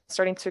that I'm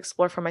starting to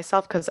explore for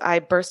myself, because I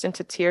burst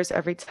into tears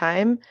every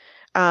time,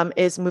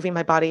 is moving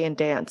my body in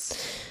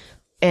dance.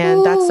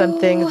 And that's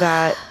something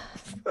that,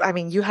 I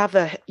mean, you have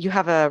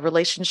a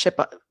relationship.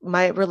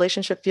 My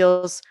relationship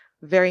feels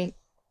very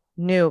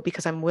new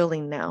because I'm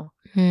willing now.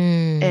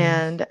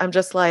 And I'm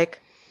just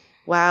like,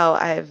 wow,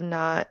 I've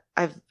not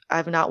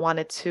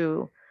wanted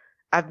to,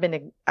 I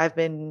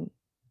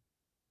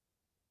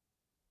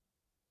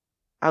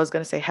was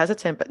going to say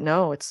hesitant, but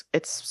no, it's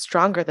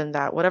stronger than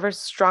that. Whatever's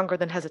stronger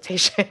than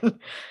hesitation.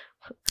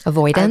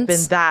 Avoidance. I've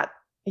been that.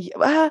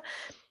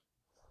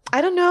 I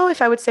don't know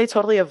if I would say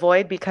totally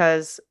avoid,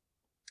 because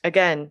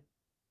again,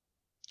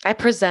 I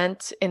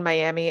present in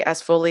Miami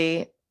as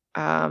fully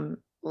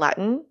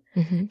Latin.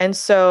 Mm-hmm. And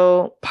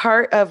so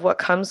part of what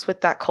comes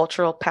with that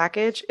cultural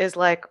package is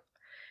like,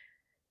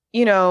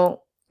 you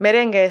know,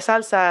 merengue,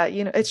 salsa,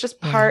 you know, it's just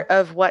part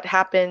of what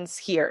happens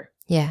here.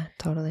 Yeah,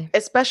 totally.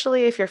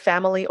 Especially if you're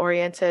family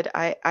oriented.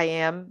 I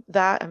am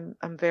that.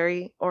 I'm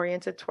very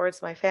oriented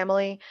towards my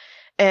family,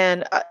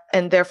 and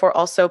therefore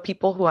also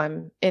people who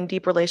I'm in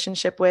deep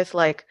relationship with,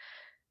 like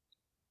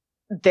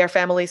their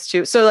families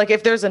too. So like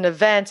if there's an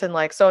event and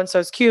like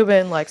so-and-so's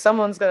Cuban, like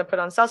someone's going to put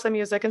on salsa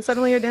music and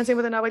suddenly you're dancing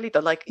with an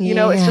abuelito, like, you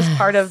know, it's just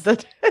part of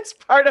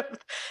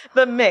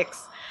the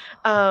mix.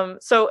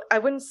 So I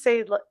wouldn't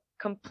say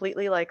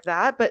completely like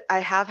that, but I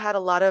have had a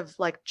lot of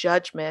like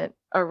judgment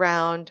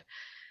around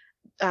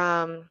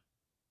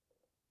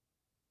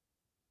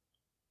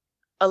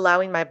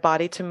allowing my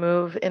body to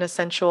move in a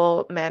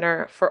sensual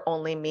manner for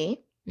only me.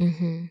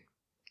 Mm-hmm.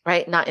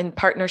 Right? Not in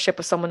partnership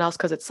with someone else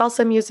because it's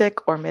salsa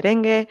music or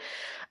merengue,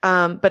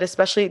 but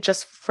especially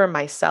just for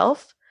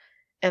myself.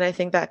 And I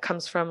think that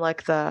comes from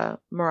like the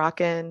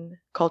Moroccan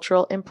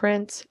cultural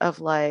imprint of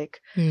like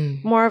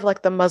more of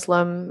like the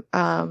Muslim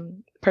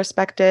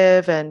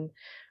perspective. And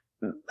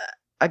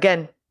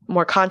again,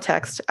 more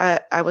context.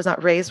 I was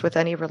not raised with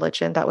any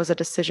religion. That was a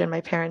decision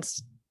my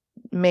parents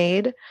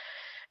made.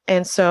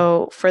 And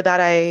so for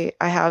that, I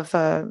have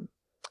a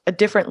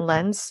different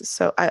lens.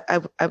 So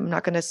I'm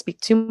not going to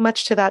speak too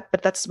much to that,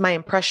 but that's my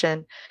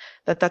impression,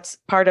 that's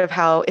part of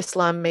how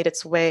Islam made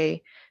its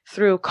way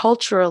through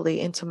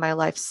culturally into my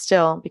life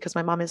still, because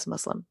my mom is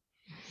Muslim.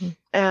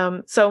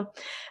 Mm-hmm. So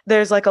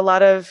there's like a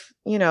lot of,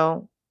 you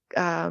know,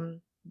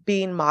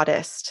 being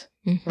modest,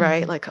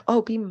 right? Like,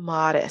 oh, be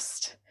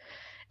modest.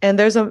 And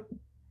there's a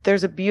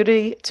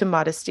beauty to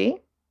modesty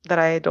that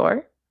I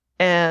adore,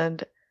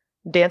 and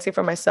dancing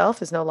for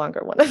myself is no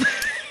longer one of them.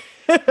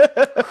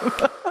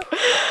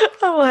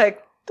 I'm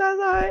like,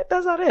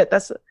 that's not it.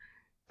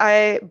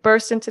 I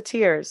burst into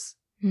tears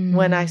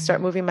when I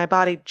start moving my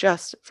body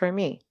just for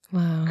me.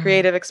 Wow.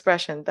 Creative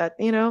expression, that,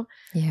 you know?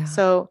 Yeah.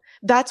 So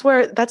that's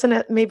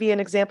maybe an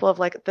example of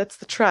like, that's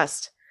the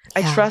trust.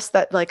 Yeah. I trust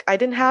that like I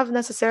didn't have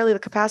necessarily the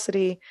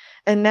capacity,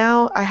 and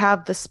now I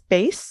have the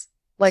space.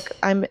 Like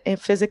I'm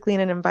physically in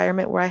an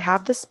environment where I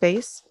have the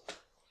space.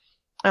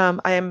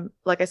 I am,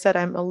 like I said,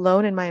 I'm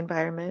alone in my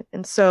environment.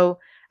 And so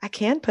I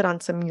can put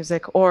on some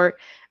music or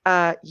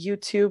a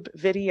YouTube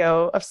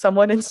video of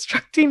someone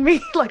instructing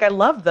me. Like I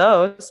love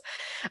those.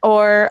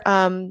 Or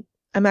I'm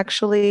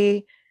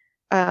actually,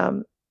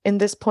 in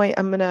this point,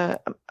 I'm going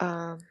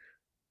to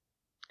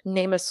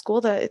name a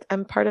school that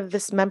I'm part of,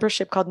 this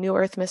membership called New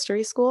Earth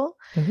Mystery School.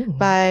 Ooh.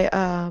 By,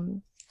 I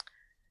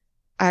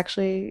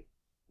actually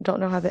don't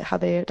know how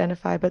they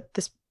identify, but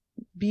this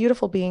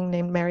beautiful being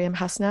named Mariam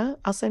Hasna.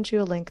 I'll send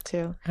you a link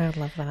too. I would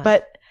love that.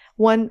 But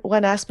one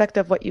aspect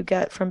of what you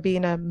get from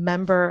being a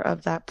member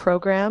of that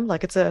program,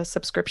 like it's a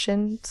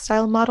subscription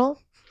style model,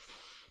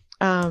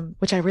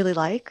 which I really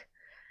like,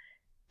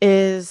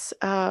 is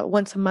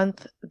once a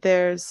month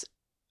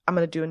I'm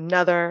going to do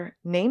another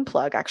name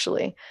plug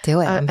actually.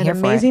 Do it. I'm here an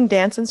amazing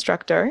dance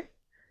instructor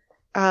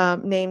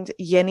named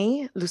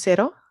Yeni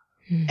Lucero.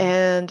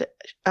 And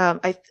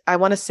I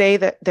want to say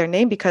that their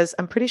name because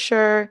I'm pretty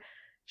sure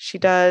she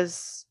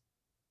does,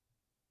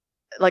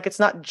 like, it's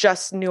not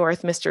just New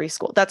Earth Mystery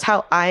School. That's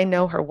how I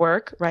know her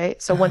work, right?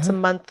 So once a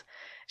month,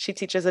 she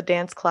teaches a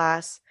dance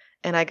class,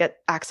 and I get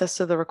access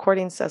to the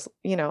recordings as,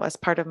 you know, as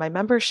part of my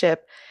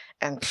membership.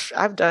 And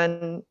I've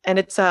done, and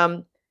it's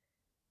a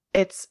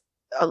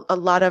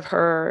lot of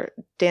her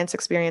dance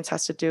experience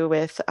has to do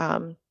with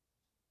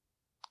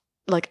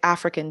like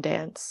African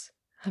dance.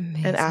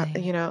 Amazing.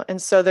 And you know,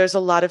 and so there's a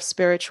lot of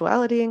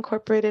spirituality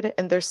incorporated,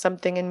 and there's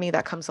something in me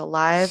that comes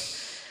alive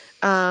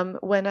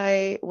when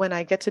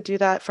I get to do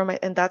that for my,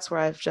 and that's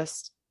where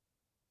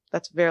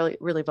that's very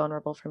really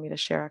vulnerable for me to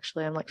share.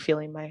 Actually, I'm like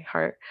feeling my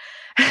heart.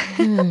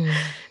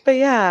 But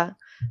yeah,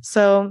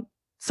 so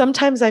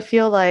sometimes I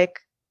feel like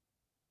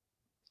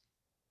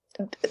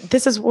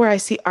this is where I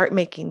see art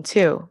making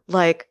too,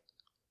 like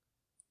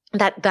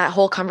that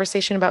whole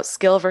conversation about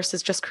skill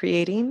versus just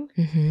creating.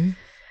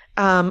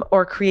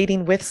 Or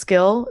creating with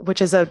skill,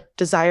 which is a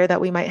desire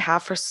that we might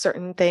have for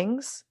certain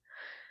things.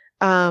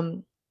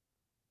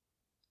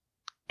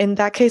 in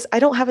that case, I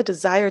don't have a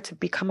desire to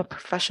become a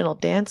professional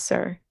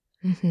dancer,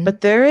 Mm-hmm. but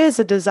there is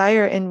a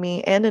desire in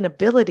me and an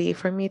ability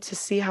for me to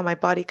see how my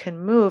body can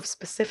move,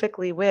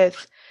 specifically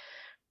with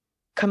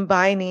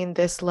combining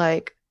this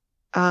like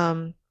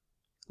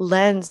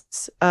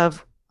lens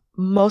of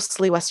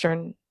mostly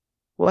Western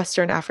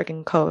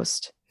African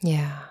coast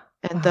Yeah.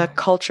 and the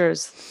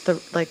cultures,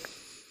 the like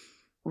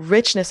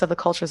richness of the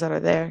cultures that are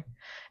there.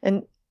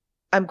 And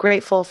I'm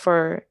grateful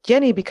for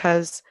Yenny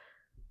because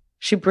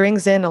she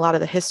brings in a lot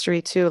of the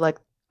history too. Like,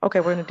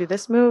 okay, we're going to do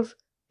this move.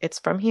 It's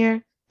from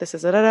here. This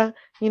is and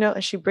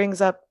she brings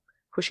up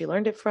who she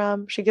learned it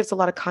from. She gives a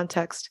lot of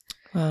context.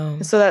 Wow.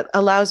 And so that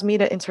allows me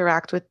to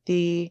interact with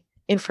the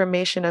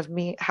information of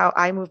me, how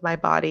I move my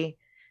body.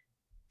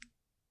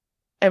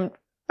 And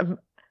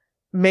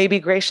maybe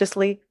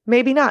graciously,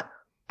 maybe not.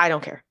 I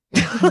don't care.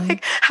 Mm-hmm.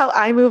 Like how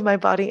I move my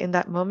body in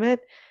that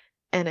moment.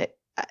 And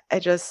I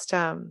just,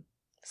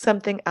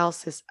 something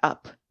else is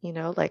up,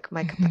 like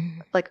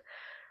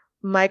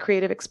my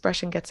creative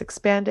expression gets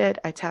expanded.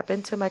 I tap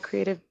into my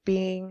creative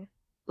being,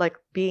 like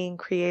being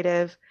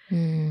creative.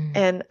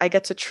 And I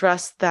get to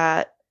trust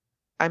that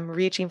I'm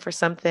reaching for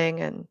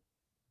something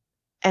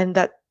and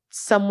that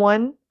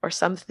someone or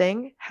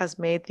something has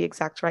made the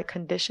exact right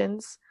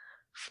conditions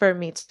for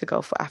me to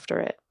go after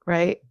it,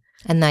 right?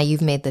 And now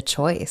you've made the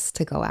choice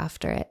to go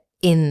after it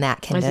in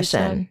that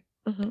condition.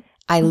 Mm-hmm.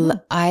 I'm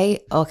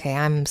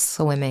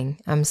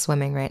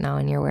swimming right now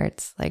in your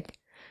words. Like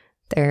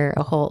they're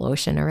a whole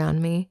ocean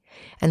around me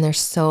and there's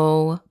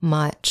so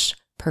much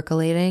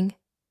percolating.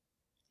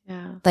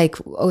 Yeah. Like,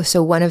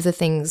 so one of the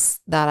things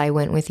that I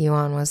went with you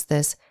on was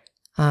this,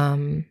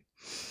 what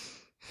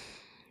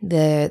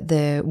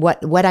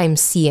I'm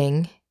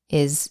seeing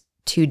is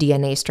two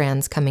DNA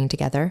strands coming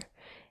together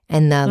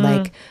and the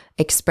like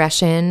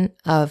expression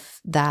of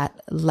that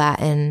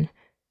Latin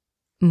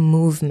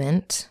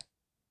movement.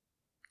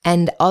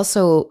 And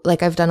also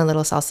like I've done a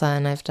little salsa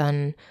and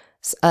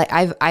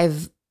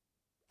I've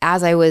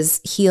as I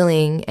was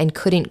healing and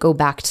couldn't go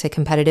back to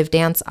competitive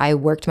dance, I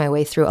worked my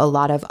way through a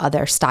lot of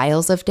other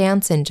styles of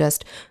dance and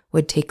just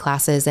would take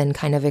classes and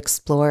kind of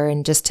explore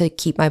and just to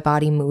keep my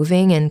body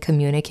moving and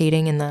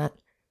communicating in that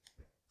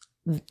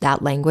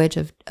language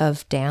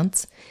of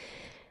dance.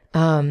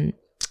 And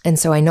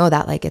so I know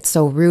that like it's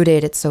so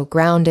rooted, it's so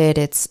grounded,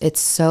 it's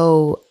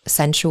so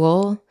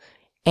sensual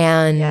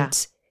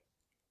and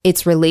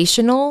it's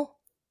relational,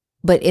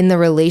 but in the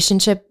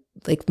relationship,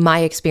 like my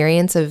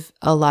experience of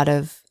a lot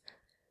of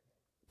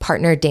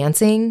partner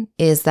dancing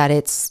is that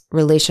it's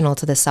relational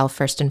to the self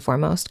first and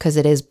foremost because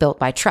it is built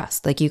by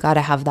trust. Like you got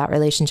to have that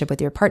relationship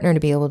with your partner to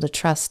be able to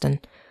trust. And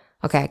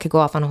okay, I could go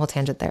off on a whole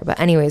tangent there, but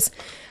anyways,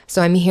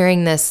 so I'm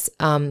hearing this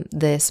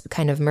this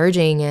kind of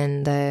merging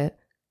and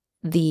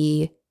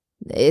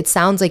it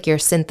sounds like you're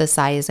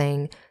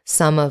synthesizing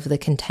some of the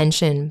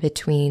contention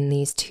between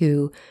these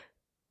two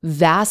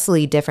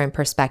vastly different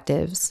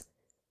perspectives,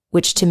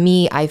 which to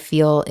me, I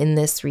feel in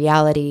this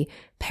reality,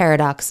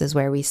 paradox is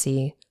where we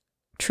see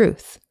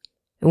truth.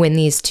 When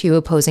these two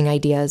opposing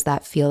ideas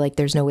that feel like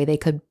there's no way they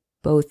could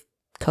both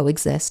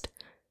coexist,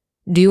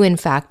 do in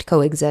fact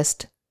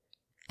coexist.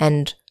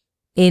 And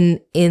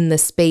in the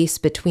space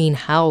between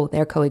how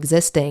they're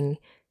coexisting,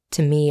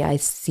 to me, I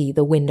see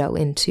the window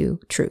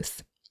into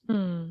truth.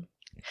 And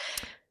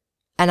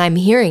I'm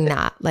hearing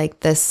that,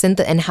 like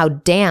and how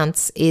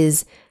dance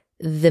is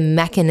the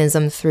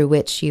mechanism through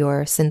which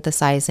you're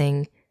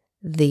synthesizing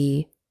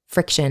the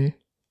friction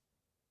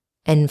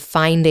and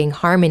finding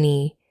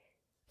harmony.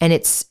 And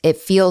it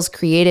feels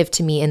creative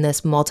to me in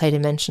this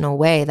multidimensional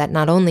way that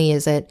not only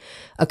is it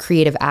a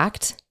creative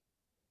act,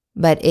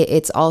 but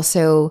it's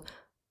also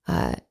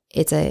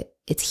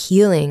it's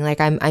healing.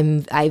 Like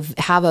I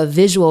have a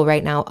visual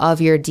right now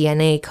of your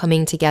DNA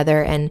coming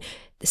together and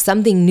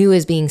something new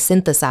is being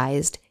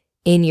synthesized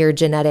in your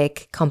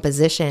genetic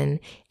composition,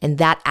 and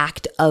that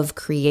act of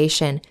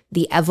creation,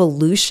 the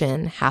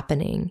evolution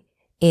happening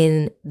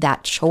in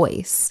that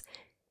choice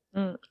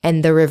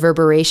and the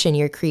reverberation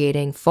you're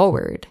creating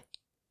forward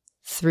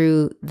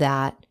through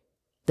that,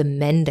 the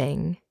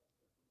mending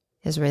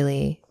is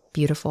really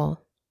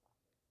beautiful.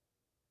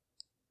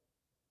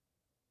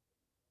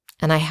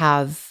 And I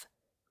have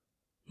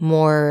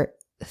more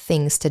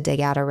things to dig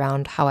at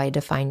around how I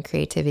define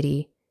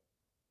creativity.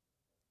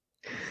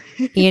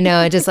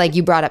 Just like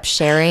you brought up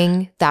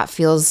sharing, that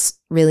feels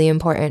really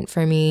important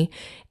for me.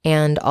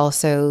 And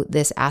also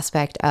this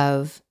aspect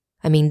of,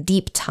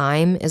 deep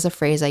time is a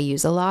phrase I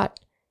use a lot.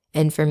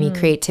 And for me,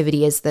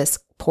 creativity is this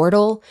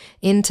portal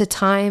into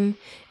time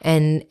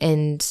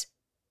and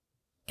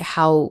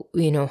how,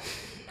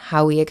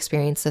 how we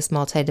experience this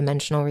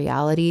multidimensional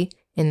reality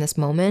in this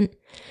moment.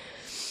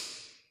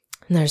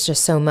 And there's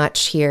just so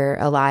much here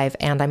alive.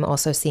 And I'm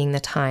also seeing the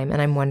time.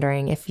 And I'm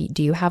wondering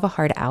do you have a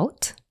hard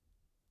out?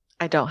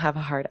 I don't have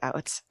a hard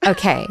out.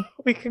 Okay.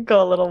 We could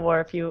go a little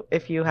more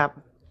if you have.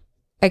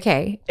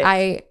 Okay.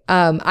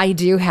 I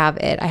do have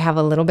it. I have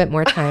a little bit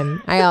more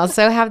time. I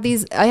also have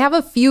I have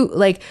a few,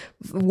 like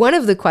one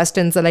of the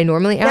questions that I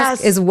normally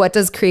ask is what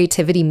does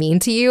creativity mean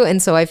to you?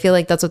 And so I feel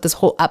like that's what this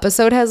whole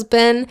episode has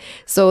been.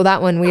 So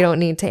that one we don't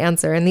need to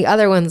answer. And the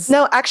other ones.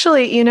 No,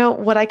 actually,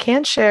 what I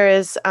can share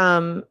is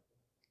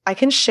I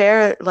can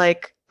share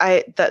like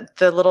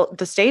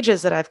the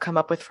stages that I've come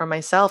up with for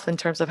myself in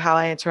terms of how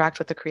I interact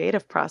with the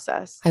creative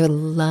process. I would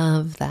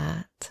love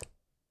that.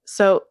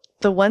 So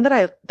the one that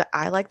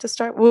I like to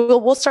start,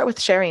 we'll start with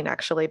sharing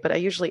actually, but I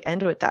usually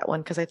end with that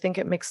one because I think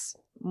it makes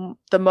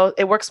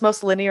it works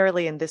most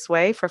linearly in this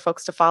way for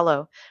folks to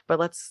follow. But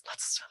let's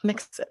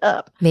mix it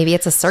up. Maybe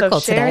it's a circle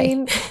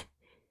sharing, today.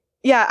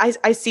 Yeah,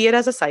 I see it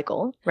as a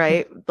cycle,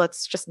 right?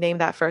 Let's just name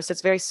that first.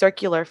 It's very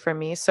circular for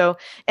me. So,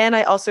 and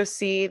I also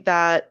see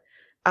that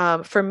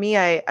for me,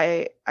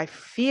 I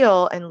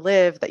feel and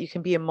live that you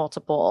can be in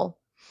multiple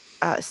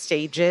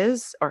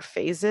stages or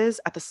phases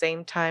at the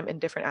same time in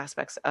different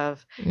aspects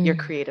of your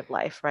creative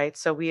life, right?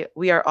 So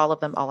we are all of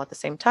them all at the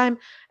same time,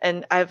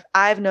 and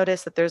I've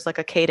noticed that there's like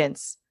a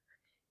cadence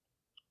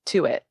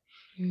to it,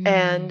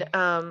 and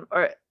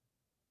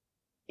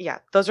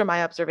those are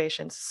my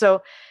observations.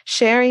 So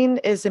sharing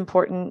is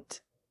important,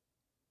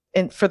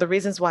 and for the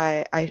reasons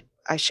why I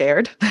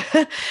shared,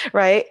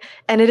 right?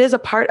 And it is a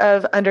part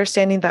of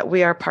understanding that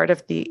we are part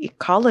of the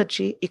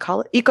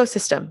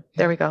ecosystem.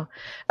 There we go,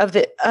 of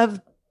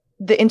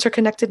the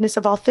interconnectedness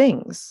of all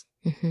things,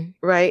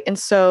 right? And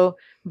so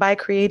by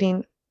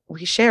creating,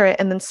 we share it.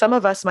 And then some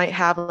of us might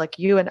have, like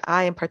you and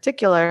I in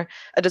particular,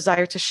 a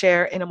desire to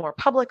share in a more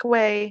public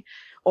way,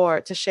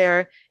 or to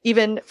share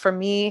even for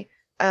me,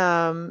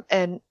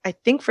 and I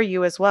think for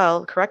you as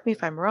well, correct me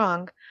if I'm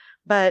wrong,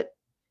 but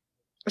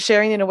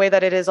sharing in a way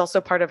that it is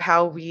also part of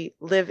how we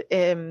live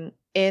in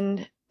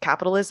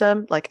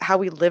capitalism, like how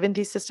we live in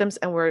these systems,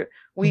 and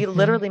we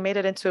literally made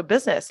it into a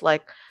business.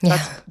 Like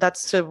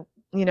that's to,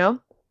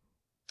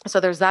 so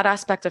there's that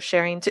aspect of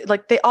sharing too.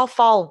 Like they all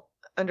fall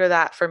under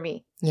that for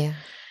me. Yeah.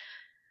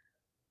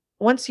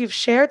 Once you've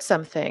shared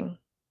something,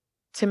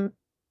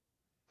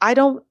 I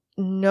don't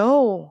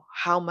know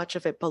how much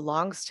of it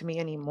belongs to me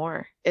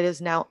anymore. It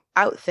is now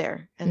out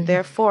there. And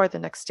therefore the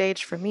next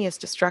stage for me is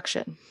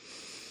destruction.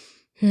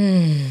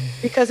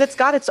 Because it's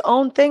got its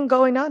own thing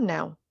going on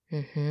now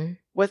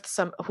with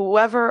some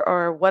whoever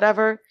or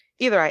whatever.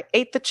 Either I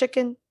ate the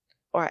chicken,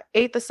 or I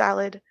ate the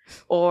salad,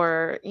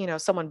 or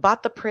someone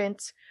bought the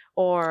print,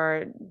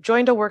 or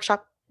joined a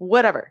workshop,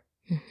 whatever,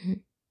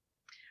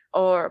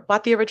 or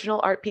bought the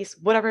original art piece,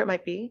 whatever it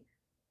might be.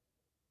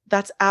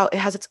 That's out. It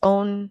has its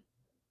own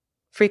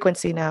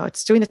frequency now.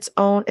 It's doing its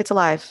own. It's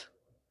alive.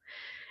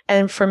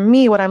 And for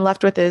me, what I'm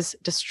left with is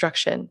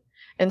destruction.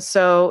 And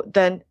so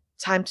then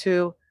time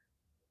to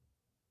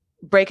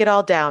break it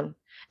all down.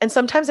 And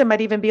sometimes it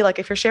might even be like,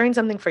 if you're sharing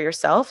something for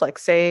yourself, like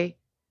say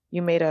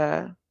you made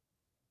an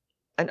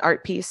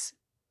art piece,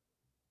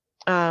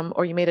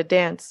 or you made a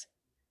dance,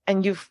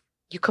 and you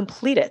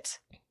complete it.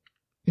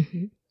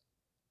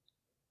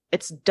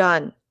 It's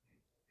done.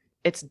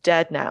 It's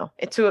dead now.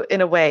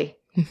 In a way,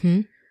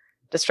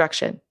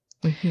 destruction.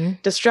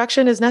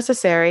 Destruction is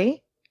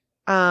necessary,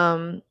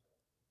 and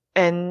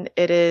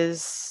it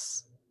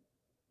is,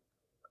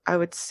 I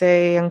would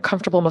say,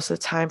 uncomfortable most of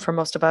the time for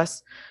most of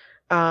us.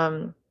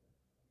 And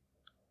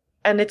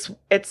it's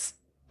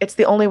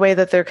the only way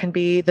that there can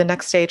be the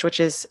next stage,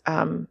 which is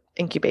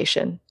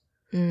incubation.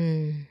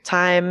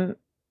 Time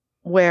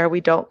where we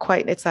don't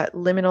quite, it's that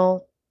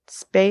liminal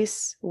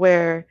space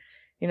where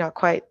you're not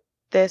quite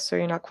this or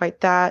you're not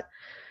quite that.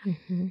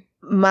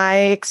 My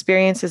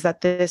experience is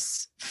that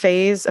this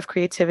phase of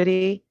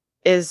creativity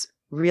is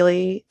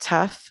really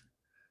tough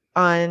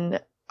on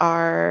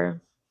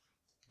our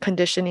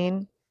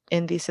conditioning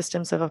in these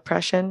systems of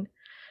oppression,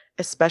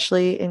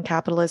 especially in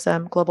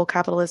capitalism, global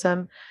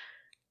capitalism,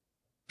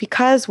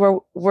 because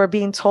we're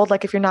being told,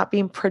 like, if you're not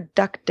being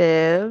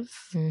productive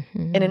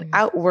in an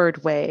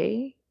outward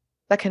way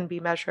that can be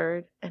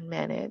measured and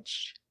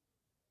managed,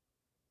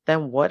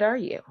 then what are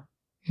you?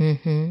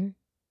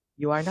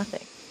 You are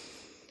nothing.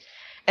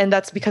 And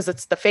that's because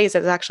it's the phase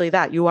that's actually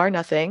that. You are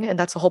nothing. And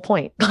that's the whole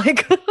point.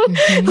 Like,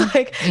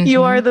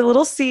 you are the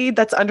little seed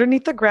that's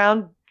underneath the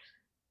ground.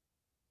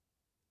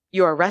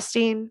 You are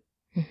resting.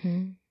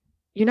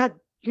 You're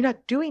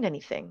not doing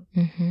anything.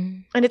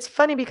 And it's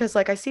funny because,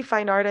 like, I see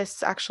fine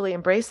artists actually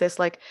embrace this,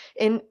 like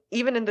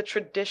even in the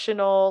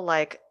traditional,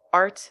 like,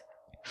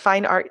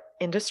 fine art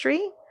industry.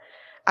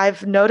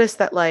 I've noticed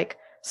that, like,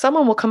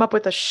 someone will come up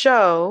with a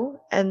show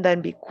and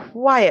then be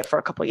quiet for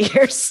a couple of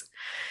years.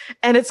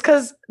 And it's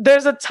because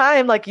there's a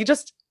time, like, you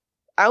just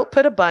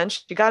output a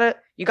bunch, you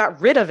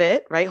got rid of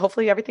it, right?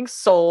 Hopefully everything's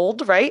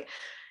sold, right?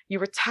 You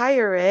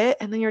retire it,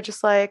 and then you're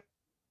just like,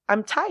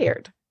 I'm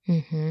tired.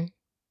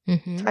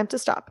 Time to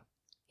stop.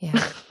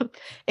 Yeah.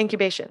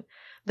 Incubation.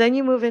 Then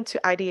you move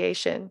into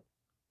ideation.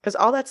 Because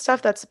all that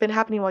stuff that's been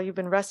happening while you've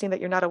been resting that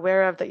you're not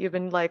aware of, that you've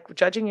been like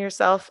judging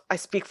yourself, I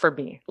speak for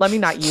me. Let me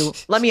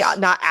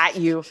not at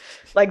you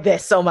like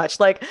this so much.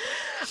 Like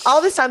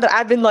all this time that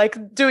I've been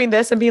like doing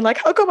this and being like,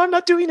 how come I'm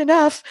not doing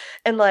enough?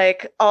 And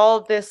like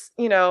all this,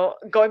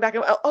 going back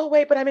and, oh,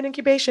 wait, but I'm in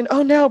incubation.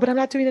 Oh no, but I'm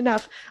not doing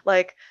enough.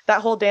 Like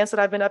that whole dance that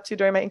I've been up to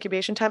during my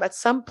incubation time, at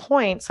some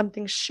point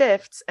something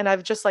shifts and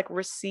I've just like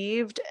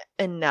received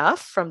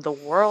enough from the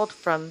world,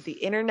 from the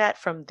internet,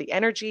 from the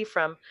energy,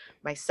 from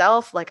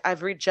myself. Like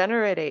I've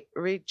regenerated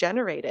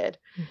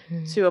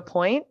Mm-hmm. to a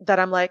point that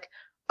I'm like,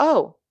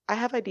 oh, I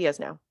have ideas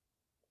now.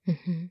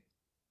 Mm-hmm.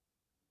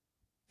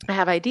 I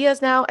have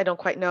ideas now. I don't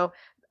quite know.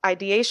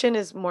 Ideation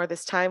is more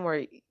this time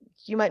where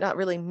you might not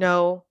really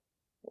know.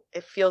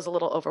 It feels a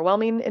little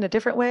overwhelming in a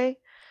different way,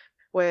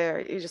 where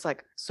you're just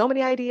like, so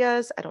many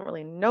ideas. I don't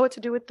really know what to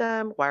do with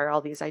them. Why are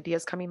all these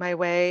ideas coming my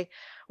way?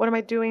 What am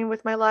I doing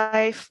with my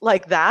life?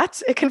 Like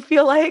that, it can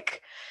feel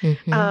like.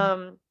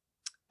 Mm-hmm.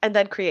 And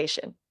then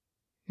creation.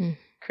 Mm.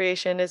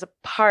 Creation is a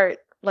part,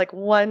 like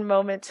one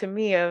moment to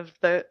me of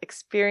the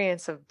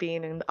experience of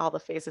being in all the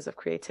phases of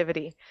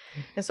creativity.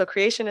 And so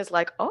creation is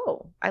like,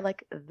 oh, I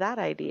like that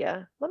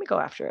idea. Let me go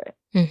after it.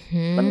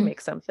 Mm-hmm. Let me make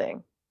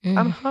something.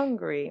 I'm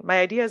hungry. My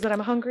idea is that I'm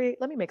hungry.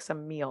 Let me make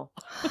some meal.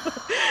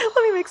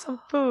 Let me make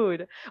some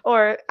food.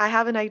 Or I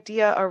have an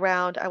idea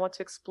around, I want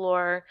to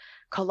explore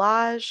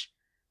collage,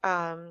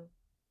 a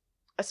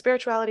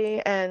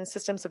spirituality, and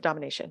systems of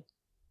domination.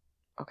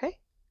 Okay.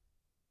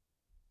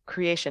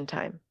 Creation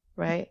time,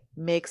 right?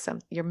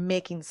 You're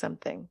making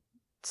something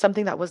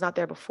that was not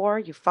there before.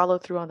 You follow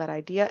through on that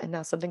idea and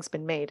now something's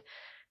been made.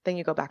 Then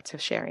you go back to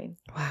sharing.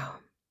 Wow.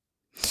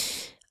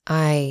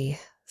 I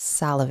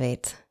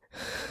salivate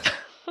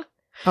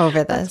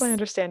over this. That's my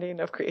understanding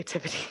of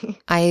creativity.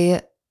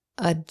 I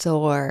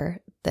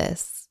adore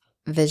this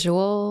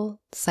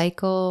visual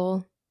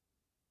cycle.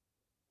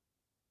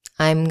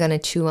 I'm going to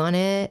chew on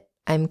it.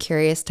 I'm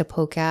curious to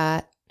poke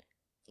at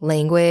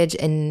language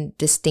and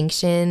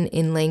distinction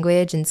in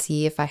language and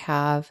see if I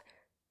have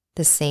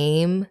the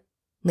same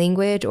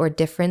language or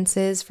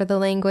differences for the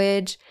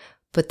language.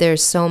 But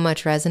there's so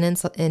much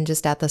resonance in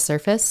just at the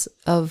surface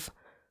of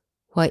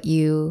what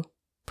you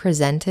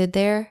presented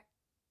there.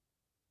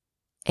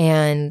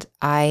 And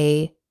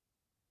I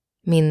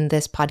mean,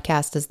 this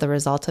podcast is the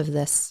result of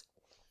this.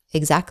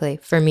 Exactly.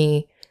 For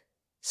me,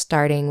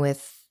 starting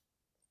with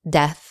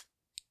death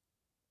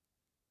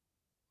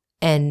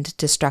and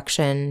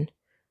destruction.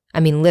 I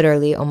mean,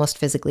 literally almost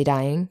physically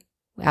dying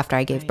after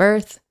I gave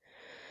birth.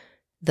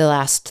 The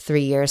last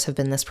 3 years have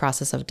been this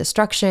process of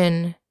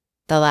destruction.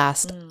 The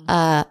last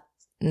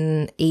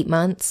 8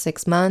 months,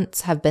 6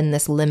 months have been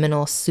this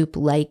liminal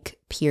soup-like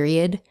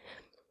period.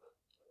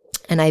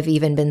 And I've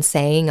even been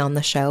saying on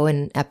the show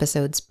in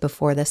episodes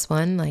before this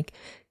one, like,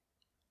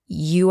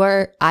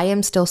 I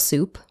am still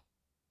soup.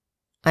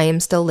 I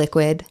am still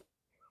liquid.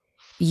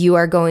 You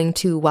are going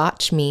to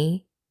watch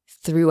me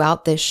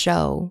throughout this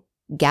show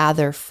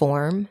gather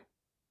form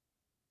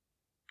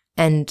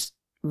and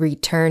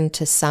return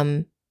to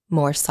some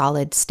more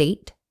solid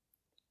state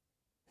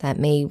that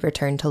may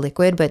return to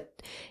liquid.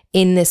 But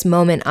in this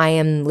moment, I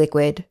am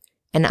liquid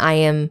and I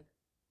am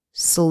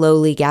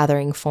slowly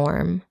gathering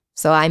form.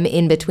 So I'm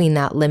in between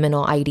that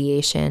liminal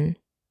ideation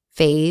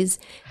phase.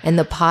 And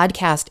the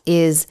podcast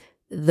is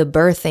the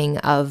birthing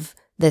of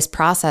this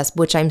process,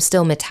 which I'm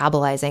still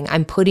metabolizing.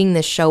 I'm putting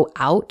this show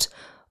out,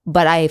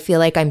 but I feel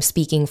like I'm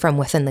speaking from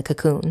within the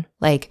cocoon.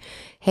 Like,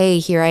 hey,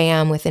 here I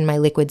am within my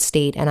liquid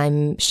state and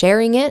I'm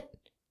sharing it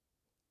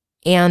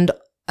and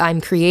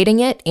I'm creating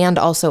it. And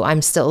also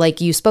I'm still,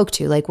 like you spoke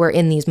to, like we're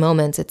in these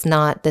moments. It's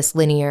not this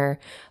linear,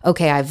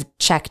 okay, I've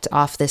checked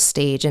off this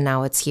stage and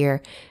now it's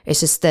here. It's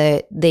just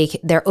that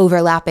they're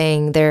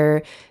overlapping.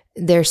 They're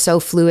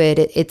so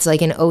fluid. It's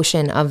like an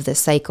ocean of the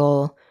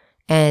cycle.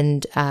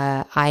 And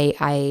I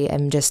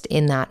am just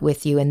in that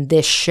with you. And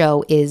this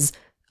show is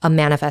a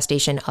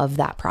manifestation of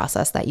that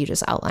process that you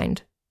just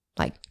outlined.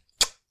 Like,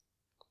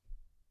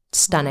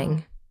 stunning,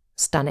 wow.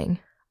 Stunning.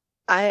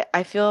 I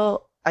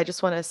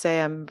just want to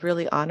say I'm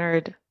really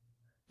honored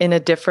in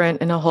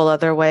a whole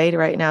other way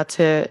right now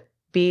to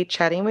be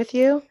chatting with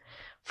you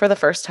for the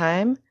first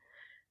time,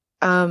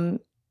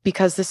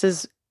 because this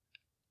is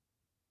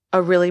a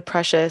really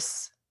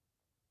precious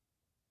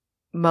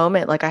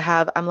moment. Like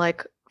I'm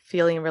like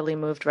feeling really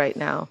moved right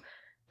now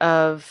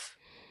of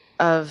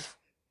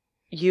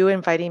you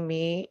inviting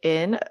me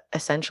in,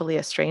 essentially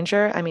a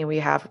stranger. I mean, we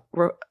have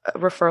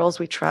referrals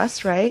we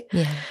trust, right?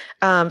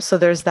 Yeah. So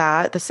there's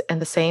that,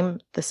 and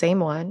the same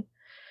one.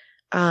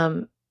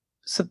 So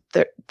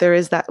there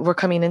is that. We're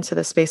coming into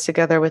the space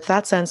together with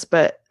that sense,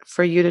 but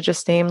for you to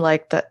just name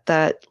like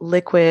that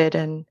liquid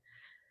and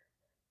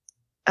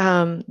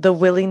the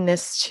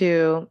willingness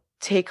to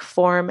take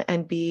form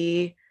and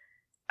be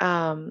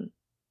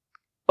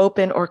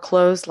open or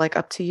closed, like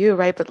up to you,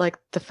 right? But like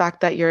the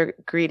fact that you're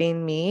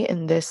greeting me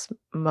in this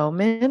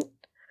moment,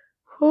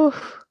 whew,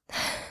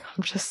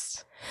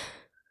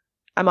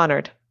 I'm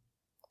honored.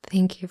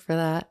 Thank you for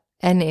that.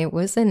 And it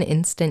was an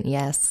instant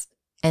yes.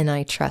 And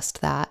I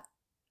trust that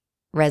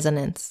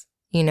resonance.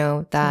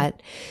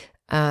 that,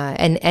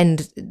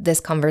 and this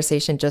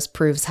conversation just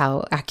proves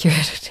how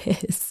accurate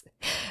it is,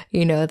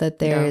 that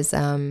there's,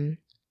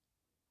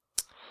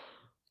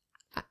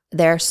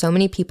 there are so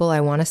many people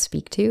I want to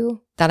speak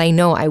to that I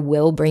know I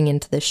will bring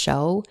into the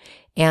show.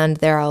 And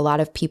there are a lot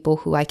of people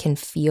who I can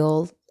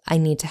feel I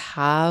need to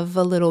have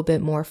a little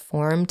bit more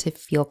form to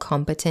feel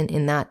competent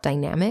in that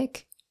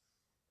dynamic.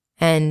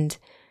 And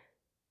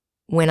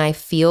when I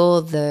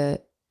feel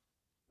the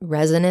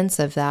resonance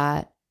of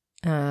that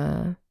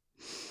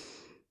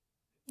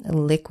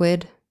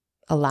liquid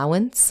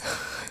allowance,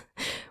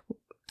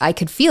 I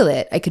could feel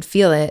it. I could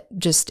feel it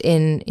just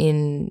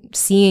in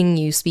seeing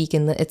you speak.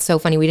 And it's so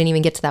funny. We didn't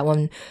even get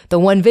to the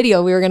one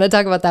video. We were going to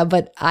talk about that,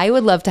 but I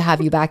would love to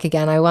have you back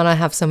again. I want to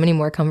have so many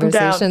more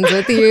conversations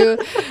with you.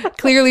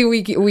 Clearly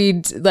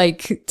we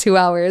like 2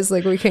 hours,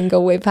 like we can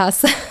go way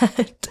past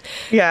that.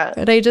 Yeah.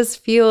 But I just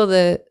feel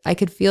I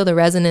could feel the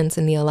resonance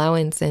and the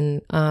allowance.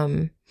 And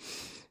I'm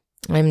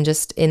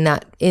just in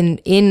that,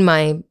 in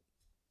my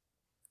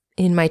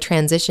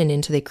transition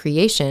into the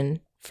creation,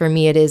 for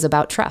me, it is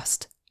about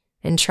trust.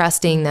 And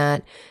trusting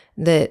that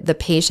the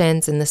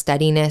patience and the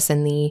steadiness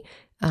and the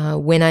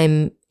when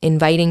I'm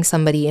inviting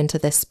somebody into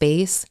this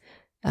space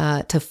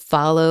to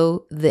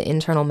follow the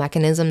internal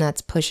mechanism that's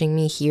pushing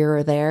me here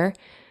or there,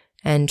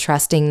 and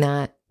trusting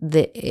that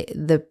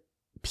the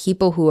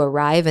people who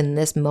arrive in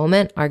this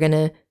moment are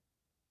gonna,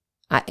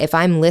 if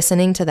I'm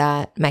listening to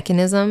that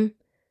mechanism,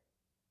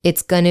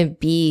 it's gonna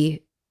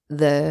be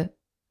the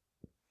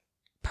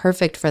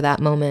perfect for that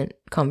moment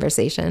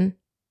conversation.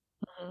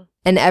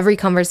 And every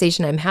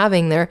conversation I'm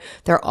having, they're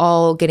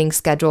all getting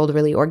scheduled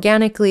really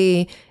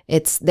organically.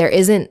 There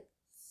isn't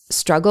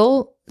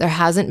struggle. There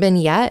hasn't been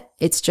yet.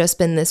 It's just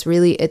been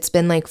it's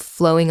been like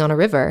flowing on a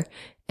river.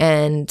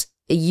 And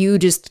you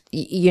just,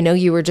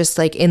 you were just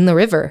like in the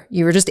river.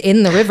 You were just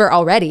in the river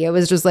already. It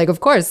was just like,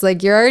 of course,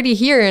 like you're already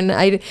here. And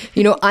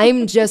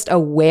I'm just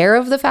aware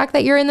of the fact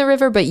that you're in the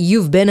river, but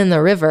you've been in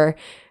the river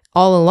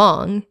all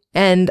along.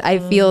 And I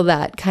feel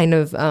that kind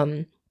of,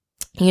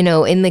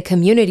 in the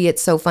community,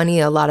 it's so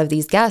funny. A lot of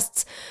these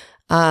guests,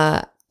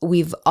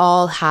 we've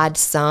all had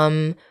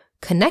some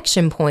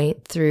connection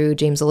point through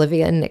James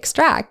Olivia and Nick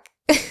Strack.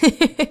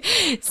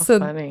 So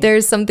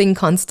there's something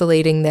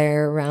constellating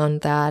there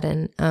around that,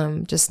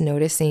 and just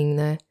noticing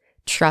the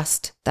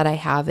trust that I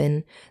have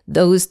in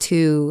those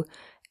two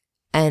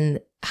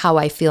and how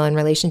I feel in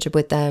relationship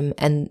with them,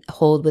 and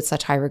hold with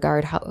such high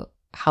regard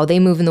how they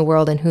move in the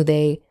world and who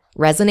they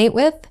resonate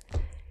with.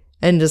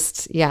 And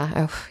just,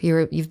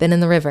 you've been in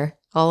the river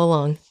all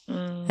along.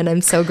 And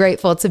I'm so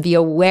grateful to be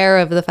aware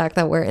of the fact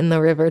that we're in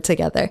the river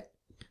together.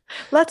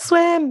 Let's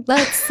swim.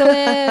 Let's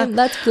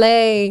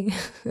play.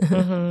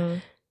 Mm-hmm.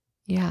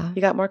 Yeah.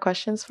 You got more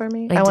questions for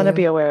me? I want to do.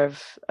 be aware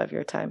of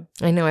your time.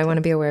 I know. I want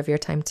to be aware of your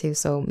time too.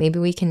 So maybe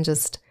we can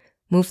just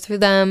move through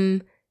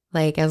them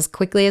like as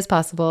quickly as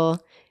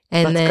possible.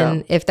 And Let's then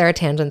go. if there are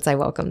tangents, I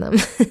welcome them.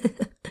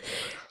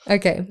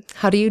 Okay.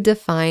 How do you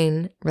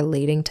define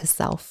relating to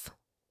self?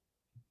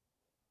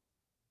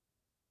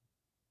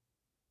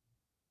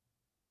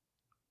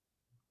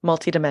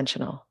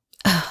 Multidimensional.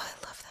 Oh,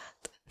 I love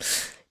that.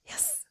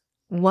 Yes.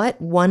 What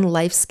one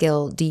life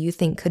skill do you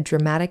think could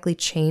dramatically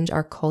change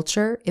our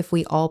culture if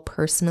we all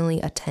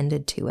personally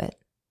attended to it?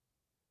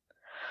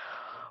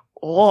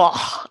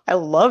 Oh, I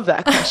love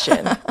that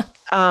question.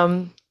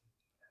 I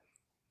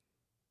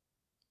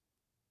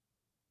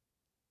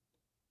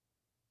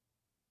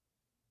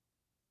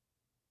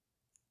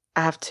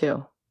have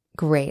two.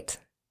 Great.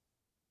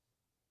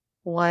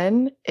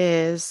 One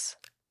is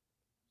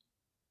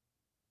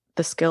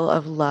the skill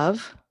of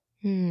love.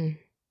 Hmm.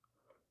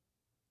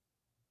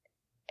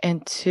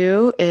 And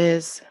two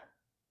is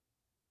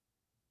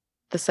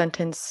the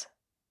sentence,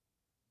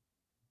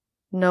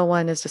 no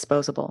one is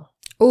disposable.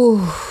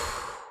 Ooh.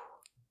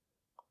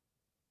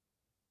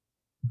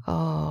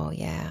 Oh,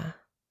 yeah.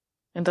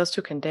 And those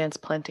two can dance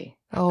plenty.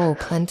 Oh,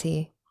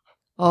 plenty.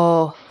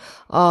 Oh,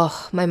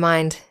 my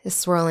mind is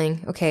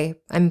swirling. Okay,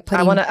 I'm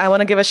putting... I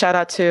want to give a shout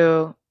out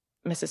to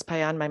Mrs.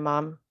 Payan, my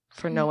mom,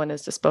 for no one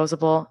is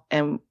disposable.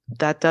 And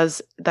that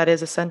is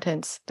a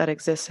sentence that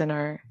exists in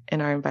our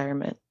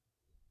environment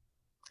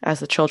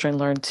as the children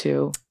learn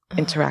to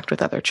interact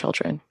with other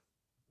children.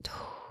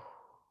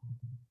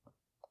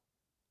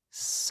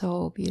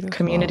 So beautiful.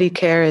 Community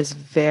care is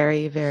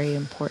very, very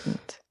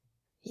important.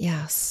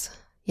 Yes.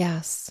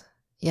 Yes.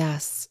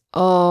 Yes.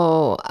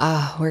 Oh,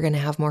 we're going to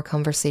have more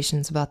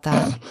conversations about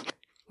that.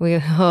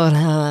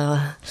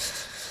 I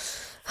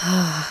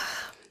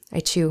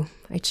chew.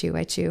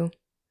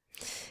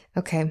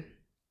 Okay.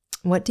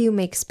 What do you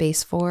make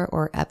space for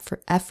or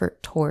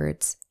effort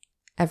towards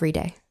every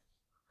day?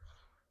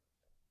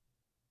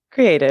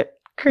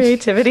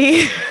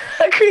 Creativity,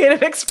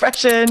 creative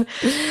expression.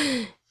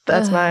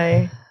 That's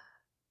my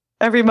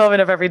every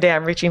moment of every day.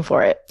 I'm reaching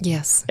for it.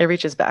 Yes. It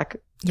reaches back.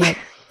 Yep.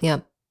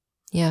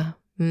 Yeah.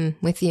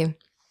 With you.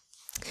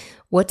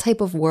 What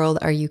type of world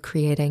are you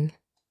creating?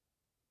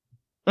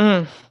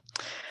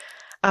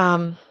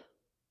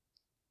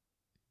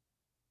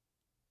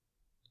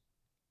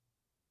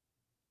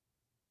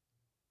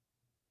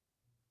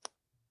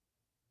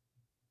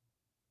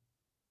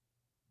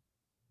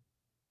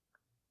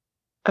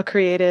 a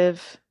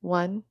creative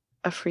one,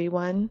 a free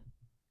one,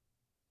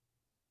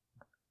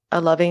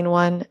 a loving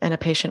one, and a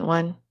patient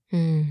one.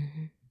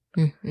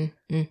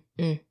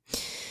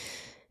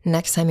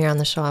 Next time you're on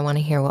the show, I want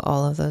to hear what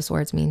all of those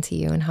words mean to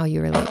you and how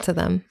you relate to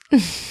them.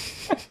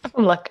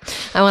 I'm like,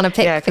 I want to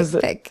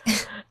pick.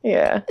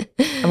 Yeah,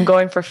 I'm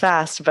going for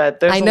fast, but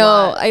there's I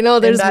know.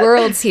 There's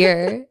worlds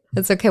here.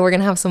 It's okay. We're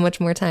gonna have so much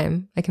more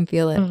time. I can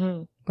feel it.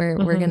 Mm-hmm.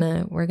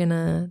 We're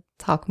gonna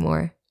talk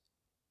more.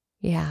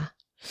 Yeah.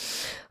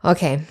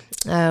 Okay.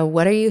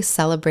 What are you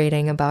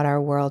celebrating about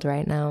our world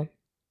right now?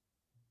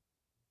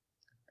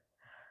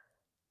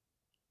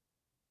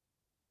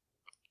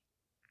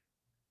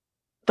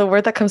 The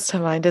word that comes to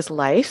mind is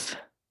life.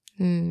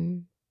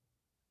 I'm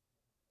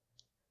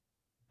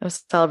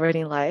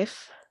celebrating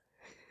life,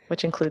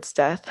 which includes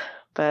death,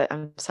 but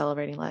I'm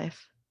celebrating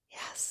life.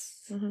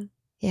 Yes. Mm-hmm.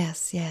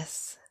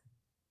 Yes.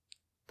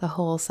 The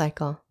whole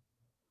cycle.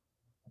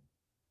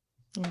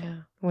 Yeah.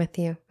 With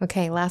you.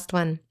 Okay, last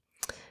one.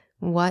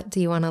 What do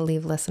you want to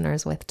leave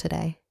listeners with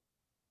today?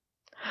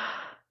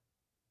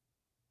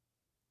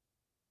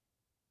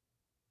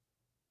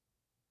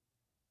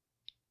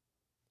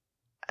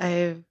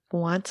 I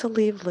want to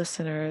leave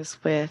listeners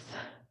with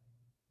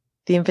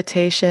the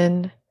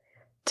invitation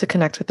to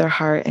connect with their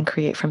heart and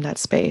create from that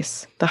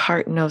space. The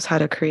heart knows how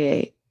to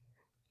create.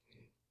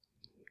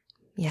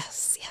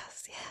 Yes.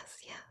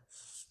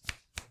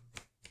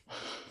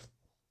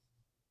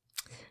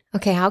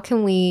 Okay, how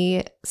can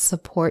we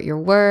support your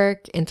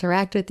work,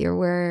 interact with your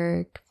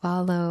work,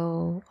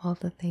 follow all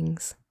the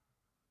things?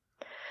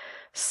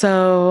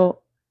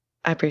 So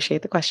I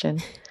appreciate the question.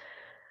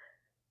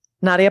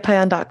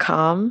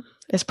 NadiaPayan.com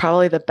is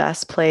probably the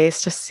best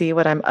place to see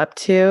what I'm up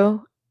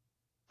to,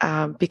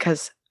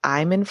 because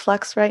I'm in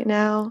flux right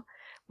now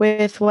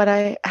with what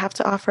I have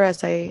to offer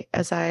as I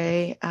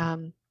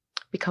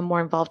become more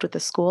involved with the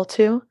school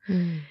too.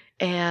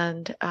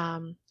 And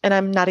I'm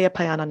Nadia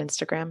Payan on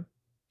Instagram.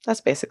 That's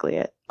basically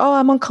it. Oh,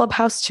 I'm on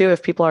Clubhouse too,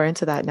 if people are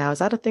into that now. Is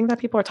that a thing that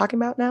people are talking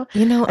about now?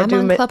 I'm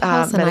on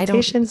Clubhouse and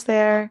meditations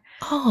there.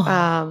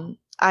 Oh.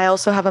 I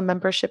also have a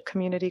membership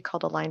community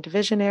called Aligned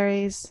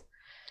Visionaries.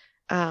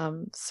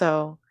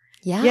 So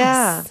yes.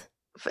 Yeah,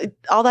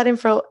 all that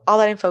info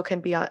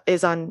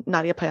is on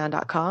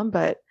NadiaPayan.com,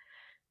 but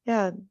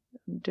yeah, I'm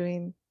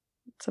doing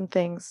some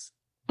things.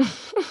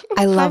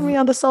 Find me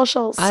on the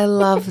socials. I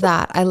love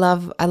that. I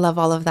love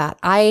all of that.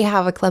 I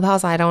have a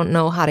Clubhouse. I don't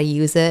know how to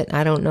use it.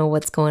 I don't know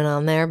what's going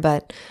on there,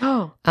 but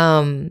I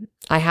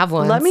have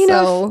one. Let me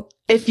know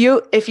if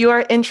you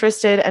are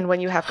interested, and when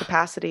you have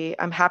capacity,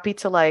 I'm happy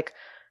to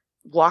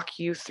walk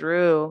you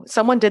through.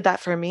 Someone did that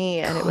for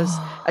me, and it was,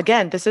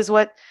 again, this is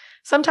what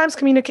sometimes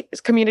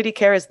community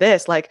care is.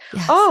 This yes.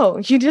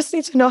 Oh, you just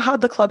need to know how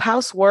the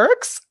Clubhouse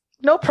works.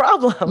 No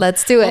problem.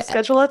 Let's do it. We'll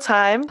schedule a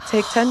time,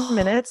 take 10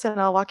 minutes,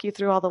 and I'll walk you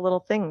through all the little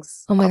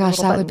things. Oh my gosh,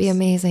 that would be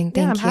amazing.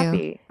 Thank you. I'm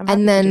happy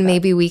and then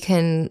maybe we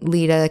can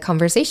lead a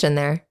conversation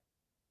there.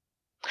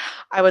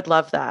 I would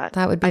love that.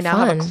 That would be fun. I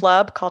now have a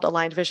club called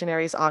Aligned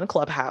Visionaries on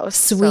Clubhouse.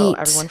 Sweet. So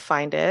everyone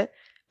find it.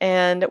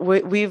 And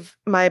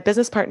my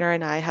business partner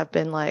and I have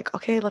been like,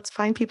 okay, let's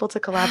find people to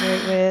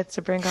collaborate with,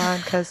 to bring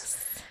on, because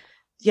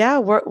yeah,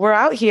 we're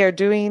out here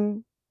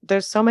doing.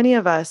 There's so many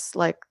of us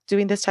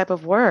doing this type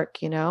of work,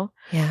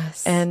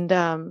 Yes. And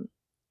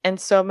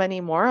so many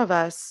more of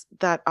us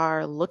that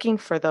are looking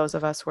for those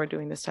of us who are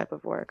doing this type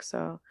of work.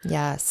 So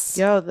yes,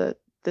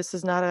 this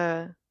is not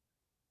a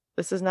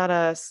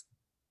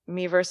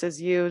me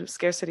versus you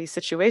scarcity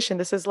situation.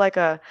 This is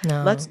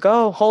let's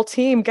go, whole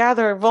team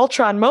gather,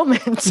 Voltron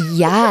moment.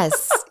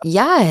 Yes.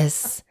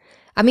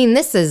 I mean,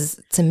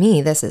 to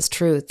me, this is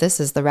truth. This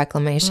is the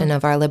reclamation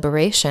of our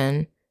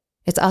liberation.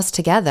 It's us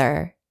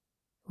together.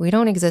 We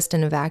don't exist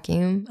in a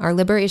vacuum. Our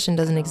liberation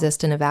doesn't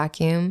exist in a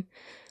vacuum.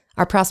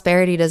 Our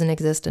prosperity doesn't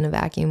exist in a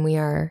vacuum. We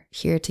are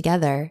here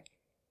together.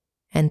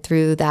 And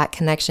through that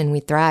connection, we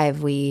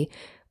thrive. We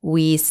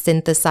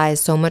synthesize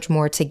so much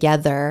more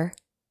together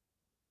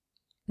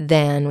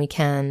than we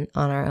can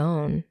on our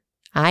own.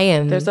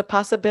 There's a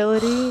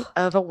possibility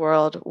of a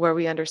world where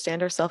we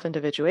understand our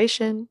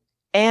self-individuation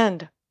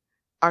and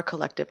our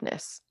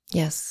collectiveness.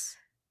 Yes.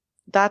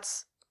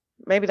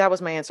 Maybe that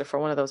was my answer for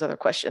one of those other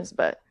questions,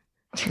 but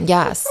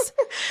yes.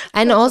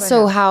 And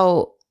also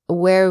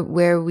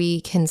where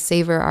we can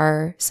savor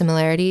our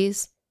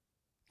similarities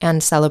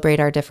and celebrate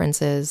our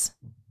differences.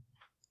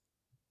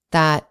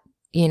 That,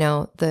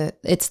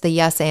 it's the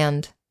yes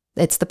and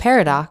it's the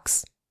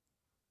paradox.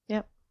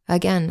 Yep.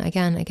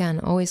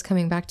 Again, always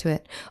coming back to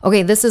it.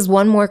 Okay, this is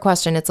one more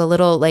question. It's a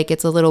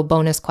little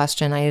bonus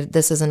question.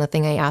 This isn't a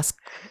thing I ask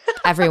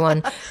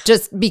everyone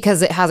just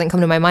because it hasn't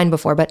come to my mind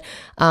before, but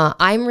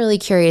I'm really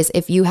curious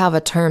if you have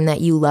a term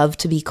that you love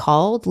to be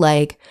called,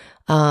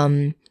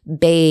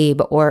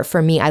 babe, or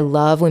for me, I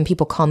love when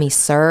people call me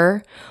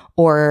sir,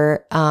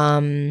 or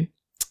I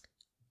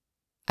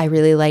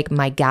really like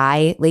my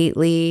guy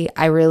lately.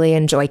 I really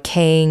enjoy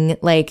king.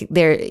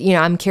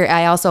 I'm curious.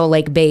 I also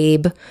like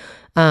babe.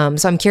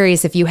 So I'm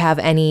curious if you have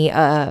any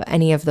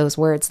of those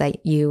words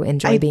that you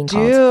enjoy being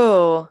called. I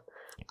do.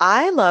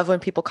 I love when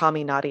people call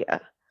me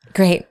Nadia.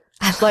 Great.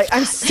 Like,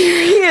 I'm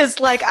serious.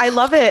 Like, I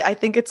love it. I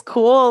think it's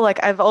cool. Like,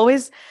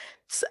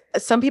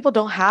 some people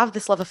don't have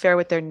this love affair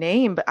with their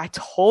name, but I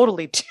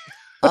totally do.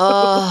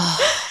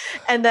 Oh.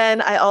 And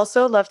then I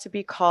also love to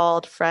be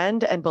called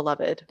friend and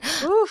beloved.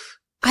 Oof.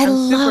 I I'm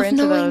super love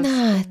into knowing those.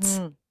 that.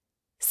 Mhm.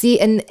 See,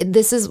 and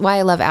this is why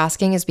I love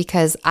asking, is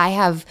because I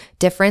have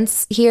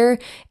difference here,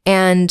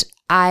 and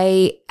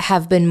I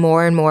have been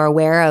more and more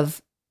aware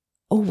of,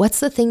 oh, what's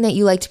the thing that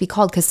you like to be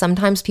called? Because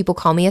sometimes people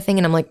call me a thing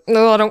and I'm like,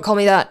 no, don't call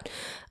me that.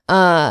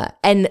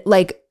 And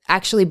like,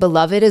 actually,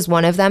 beloved is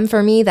one of them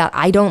for me, that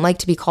I don't like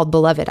to be called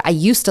beloved. I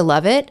used to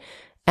love it,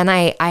 and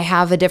I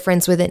have a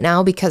difference with it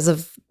now because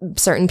of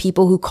certain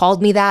people who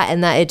called me that,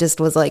 and that it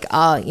just was like,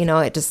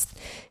 it just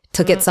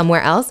took it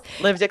somewhere else.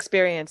 Lived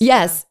experience.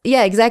 Yes.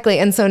 Yeah, exactly.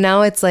 And so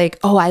now it's like,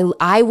 oh,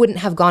 I wouldn't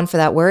have gone for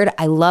that word.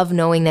 I love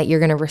knowing that you're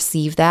going to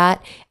receive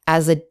that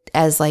as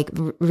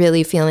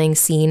really feeling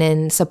seen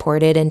and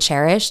supported and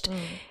cherished.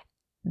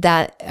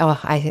 That,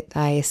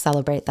 I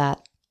celebrate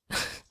that.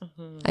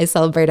 Mm-hmm. I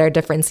celebrate our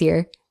difference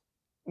here.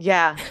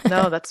 Yeah.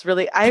 No, that's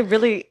really, I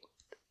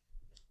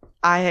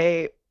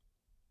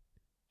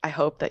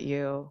hope that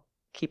you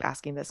keep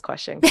asking this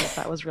question, because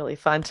that was really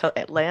fun to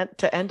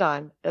end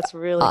on. That's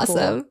really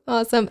awesome. cool.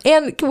 Awesome.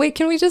 And can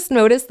we just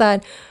notice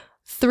that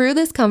through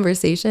this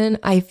conversation,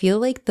 I feel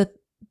like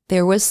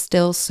there was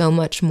still so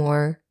much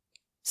more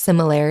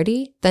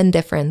similarity than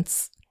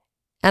difference.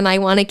 And I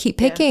want to keep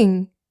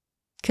picking,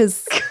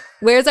 because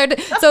where's our,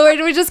 so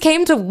we just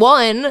came to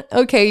one.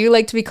 Okay, you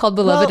like to be called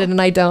beloved,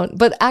 and I don't.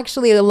 But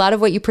actually, a lot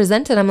of what you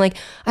presented, I'm like,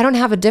 I don't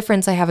have a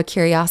difference. I have a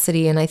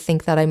curiosity, and I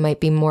think that I might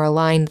be more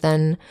aligned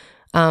than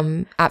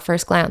at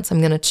first glance. I'm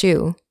going to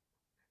chew.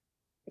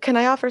 Can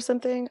I offer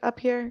something up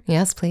here?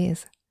 Yes,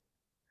 please.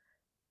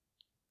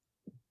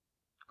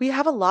 We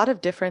have a lot of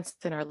difference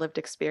in our lived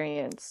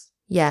experience.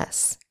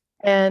 Yes.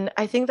 And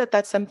I think that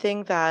that's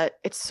something that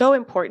it's so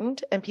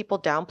important, and people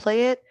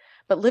downplay it,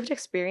 but lived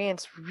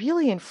experience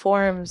really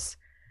informs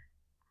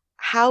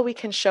how we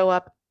can show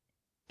up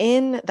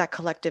in that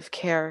collective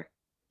care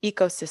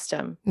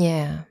ecosystem.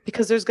 Yeah.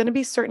 Because there's going to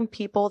be certain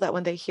people that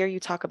when they hear you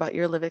talk about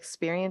your lived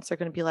experience, they're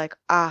going to be like,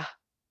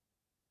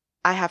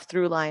 I have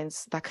through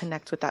lines that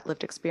connect with that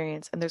lived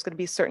experience. And there's going to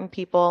be certain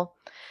people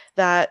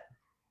that,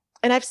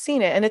 and I've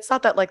seen it, and it's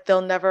not that like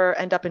they'll never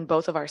end up in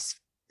both of our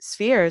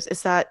spheres,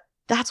 is that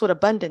that's what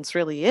abundance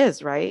really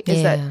is, right?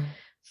 Is that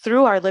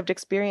through our lived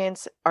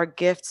experience, our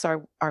gifts,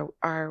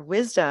 our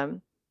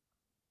wisdom,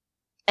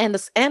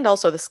 and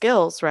also the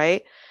skills,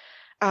 right?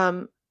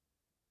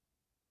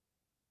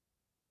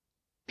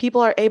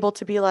 People are able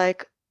to be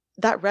like,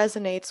 that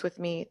resonates with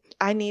me.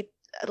 I need,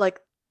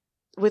 like,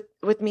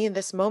 with me in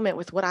this moment,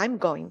 with what I'm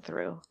going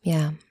through.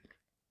 Yeah.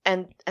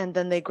 And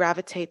then they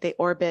gravitate, they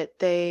orbit,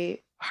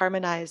 they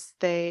harmonize,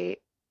 they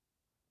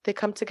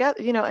come together,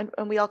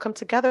 and we all come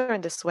together in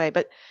this way.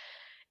 But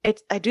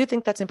I do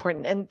think that's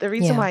important. And the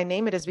reason why I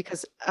name it is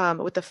because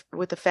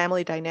with the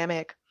family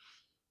dynamic,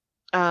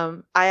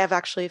 I have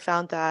actually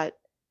found that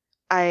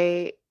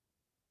I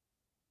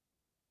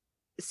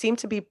seem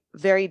to be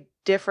very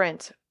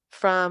different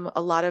from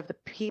a lot of the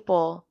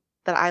people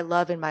that I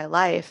love in my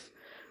life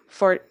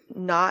for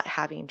not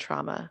having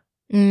trauma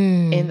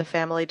in the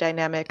family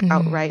dynamic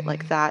outright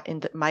like that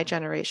in my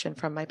generation,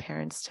 from my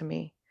parents to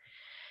me,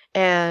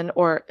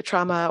 or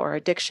trauma or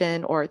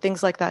addiction or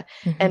things like that.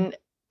 And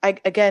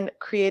again,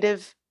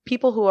 creative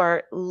people who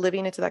are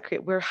living into that,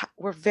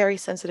 we're very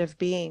sensitive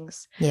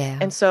beings. Yeah.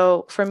 And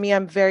so for me,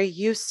 I'm very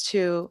used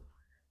to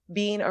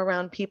being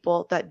around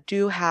people that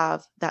do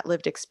have that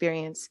lived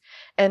experience.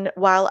 And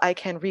while I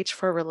can reach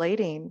for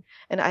relating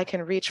and I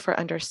can reach for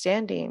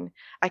understanding,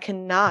 I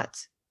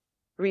cannot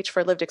reach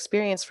for lived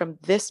experience from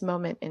this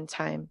moment in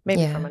time,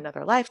 maybe from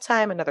another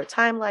lifetime, another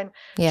timeline.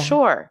 Yeah.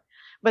 Sure.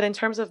 But in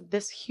terms of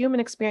this human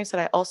experience that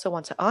I also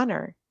want to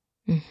honor,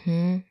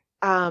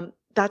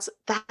 that's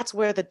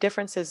where the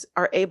differences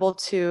are able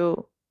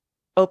to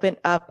open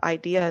up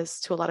ideas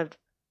to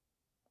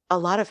a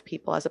lot of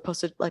people, as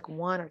opposed to like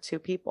one or two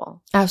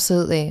people.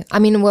 Absolutely. I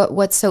mean,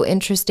 what's so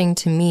interesting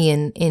to me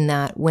in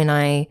that, when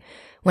I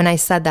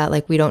said that,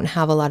 like, we don't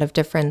have a lot of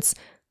difference,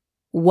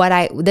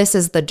 this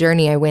is the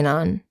journey I went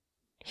on.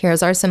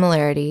 Here's our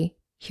similarity.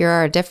 Here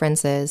are our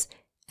differences.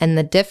 And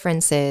the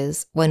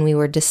differences, when we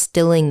were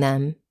distilling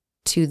them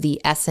to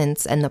the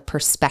essence and the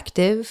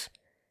perspective,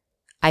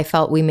 I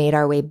felt we made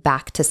our way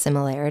back to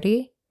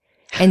similarity.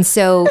 And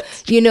so,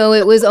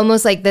 it was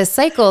almost like this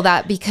cycle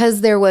that,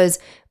 because there was,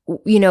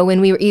 when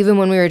we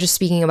were just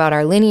speaking about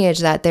our lineage,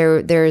 that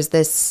there's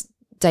this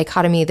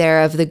dichotomy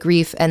there of the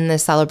grief and the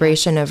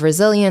celebration of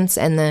resilience,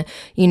 and the,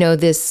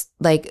 this,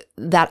 like,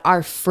 that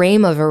our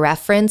frame of a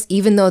reference,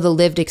 even though the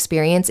lived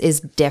experience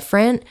is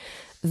different,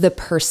 the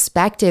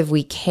perspective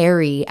we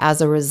carry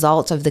as a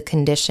result of the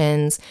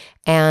conditions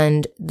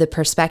and the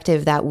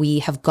perspective that we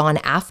have gone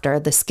after,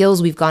 the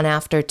skills we've gone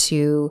after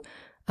to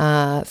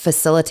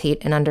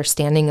facilitate an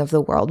understanding of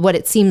the world. What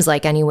it seems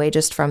like, anyway,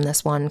 just from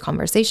this one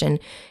conversation,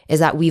 is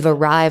that we've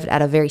arrived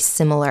at a very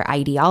similar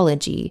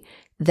ideology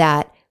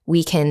that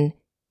we can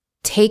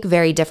take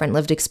very different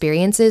lived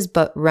experiences,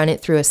 but run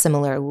it through a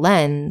similar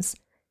lens.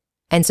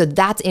 And so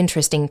that's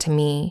interesting to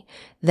me,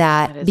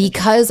 that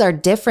because our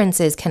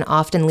differences can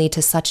often lead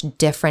to such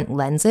different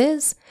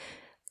lenses,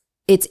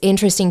 it's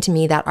interesting to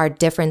me that our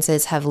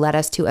differences have led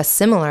us to a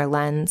similar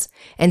lens.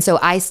 And so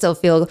I still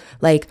feel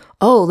like,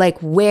 oh, like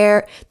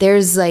where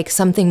there's like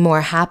something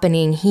more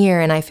happening here.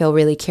 And I feel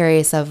really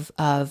curious of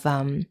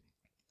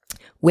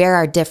where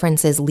our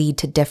differences lead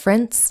to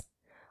difference.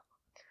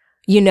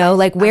 You know,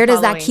 like where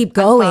does that keep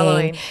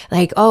going?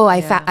 Like, oh,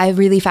 I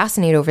really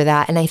fascinate over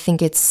that. And I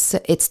think it's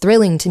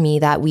thrilling to me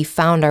that we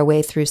found our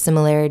way through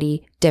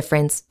similarity,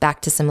 difference,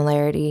 back to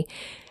similarity.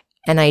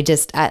 And I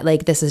just,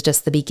 like, this is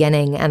just the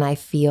beginning. And I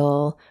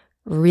feel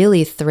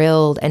really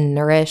thrilled and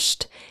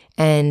nourished.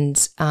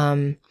 And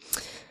I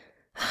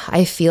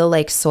feel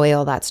like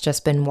soil that's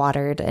just been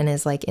watered and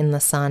is like in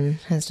the sun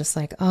is just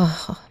like,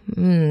 oh,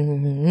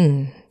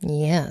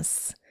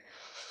 yes.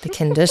 The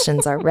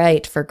conditions are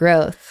right for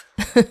growth.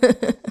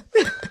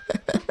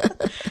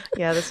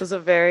 Yeah, this was a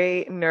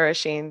very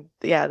nourishing,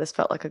 this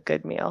felt like a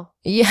good meal.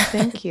 Yeah.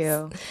 Thank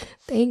you.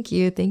 Thank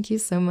you. Thank you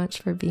so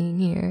much for being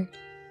here.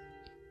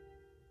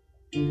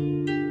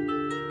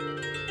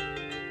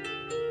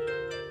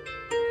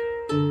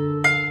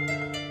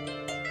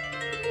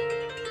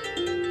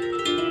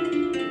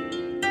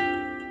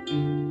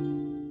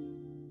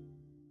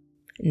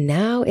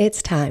 Now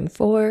it's time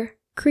for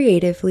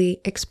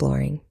Creatively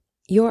Exploring,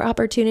 your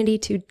opportunity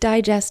to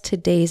digest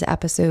today's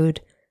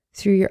episode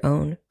through your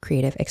own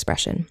creative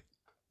expression.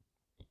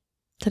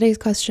 Today's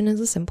question is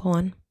a simple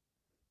one.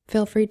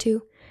 Feel free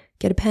to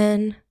get a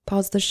pen,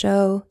 pause the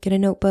show, get a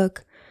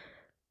notebook,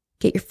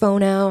 get your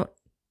phone out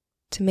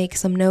to make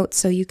some notes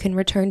so you can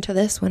return to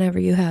this whenever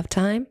you have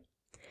time,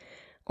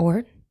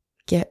 or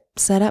get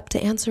set up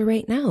to answer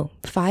right now.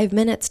 5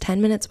 minutes,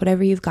 10 minutes,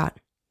 whatever you've got.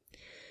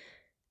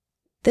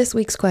 This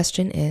week's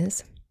question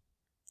is,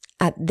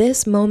 at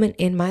this moment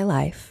in my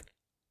life,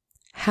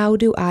 how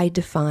do I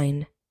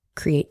define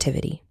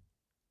creativity?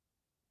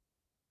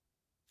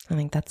 I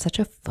think that's such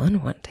a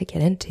fun one to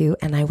get into,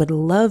 and I would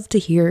love to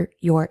hear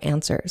your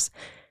answers.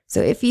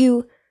 So if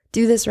you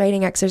do this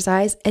writing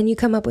exercise and you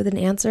come up with an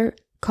answer,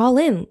 call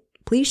in.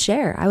 Please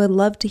share. I would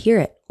love to hear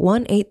it.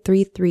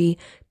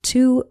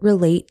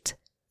 1-833-2RELATE,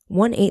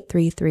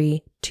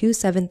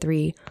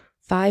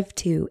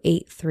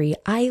 1-833-273-5283.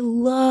 I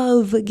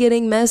love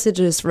getting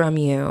messages from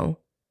you.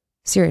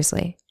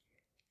 Seriously.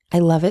 I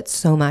love it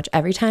so much.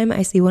 Every time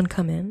I see one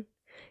come in,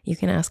 you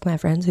can ask my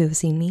friends who have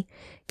seen me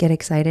get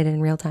excited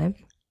in real time.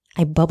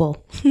 I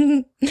bubble.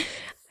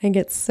 I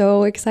get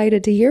so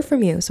excited to hear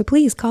from you. So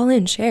please call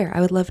in, share.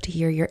 I would love to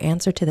hear your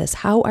answer to this.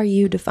 How are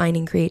you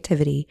defining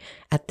creativity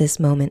at this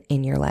moment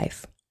in your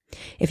life?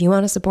 If you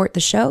want to support the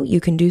show, you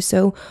can do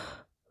so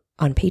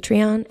on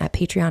Patreon at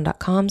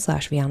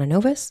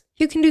patreon.com/ViannaNovis.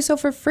 You can do so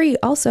for free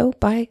also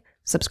by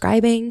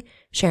subscribing,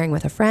 sharing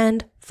with a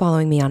friend,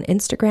 following me on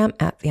Instagram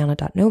at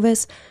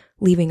Vianna.Novis,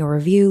 leaving a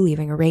review,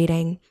 leaving a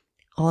rating.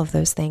 All of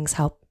those things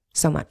help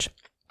so much.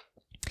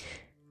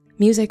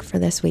 Music for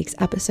this week's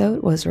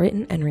episode was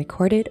written and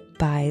recorded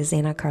by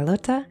Zena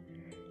Carlota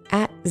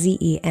at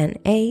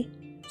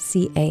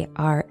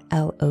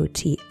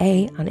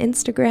ZenaCarlota on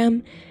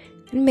Instagram,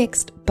 and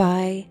mixed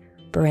by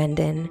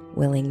Brendan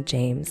Willing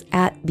James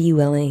at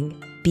BWilling,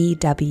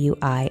 BWILLING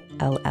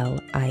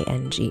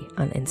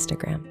on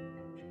Instagram.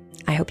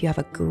 I hope you have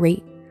a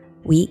great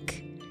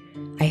week.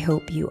 I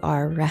hope you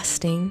are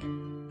resting,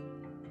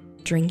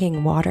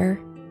 drinking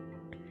water,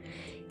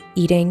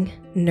 eating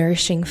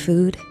nourishing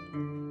food,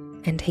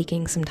 and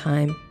taking some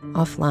time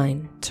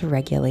offline to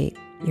regulate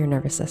your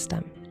nervous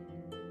system.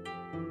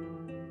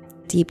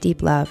 Deep,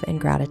 deep love and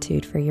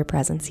gratitude for your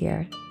presence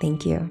here.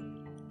 Thank you.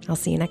 I'll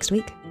see you next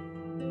week.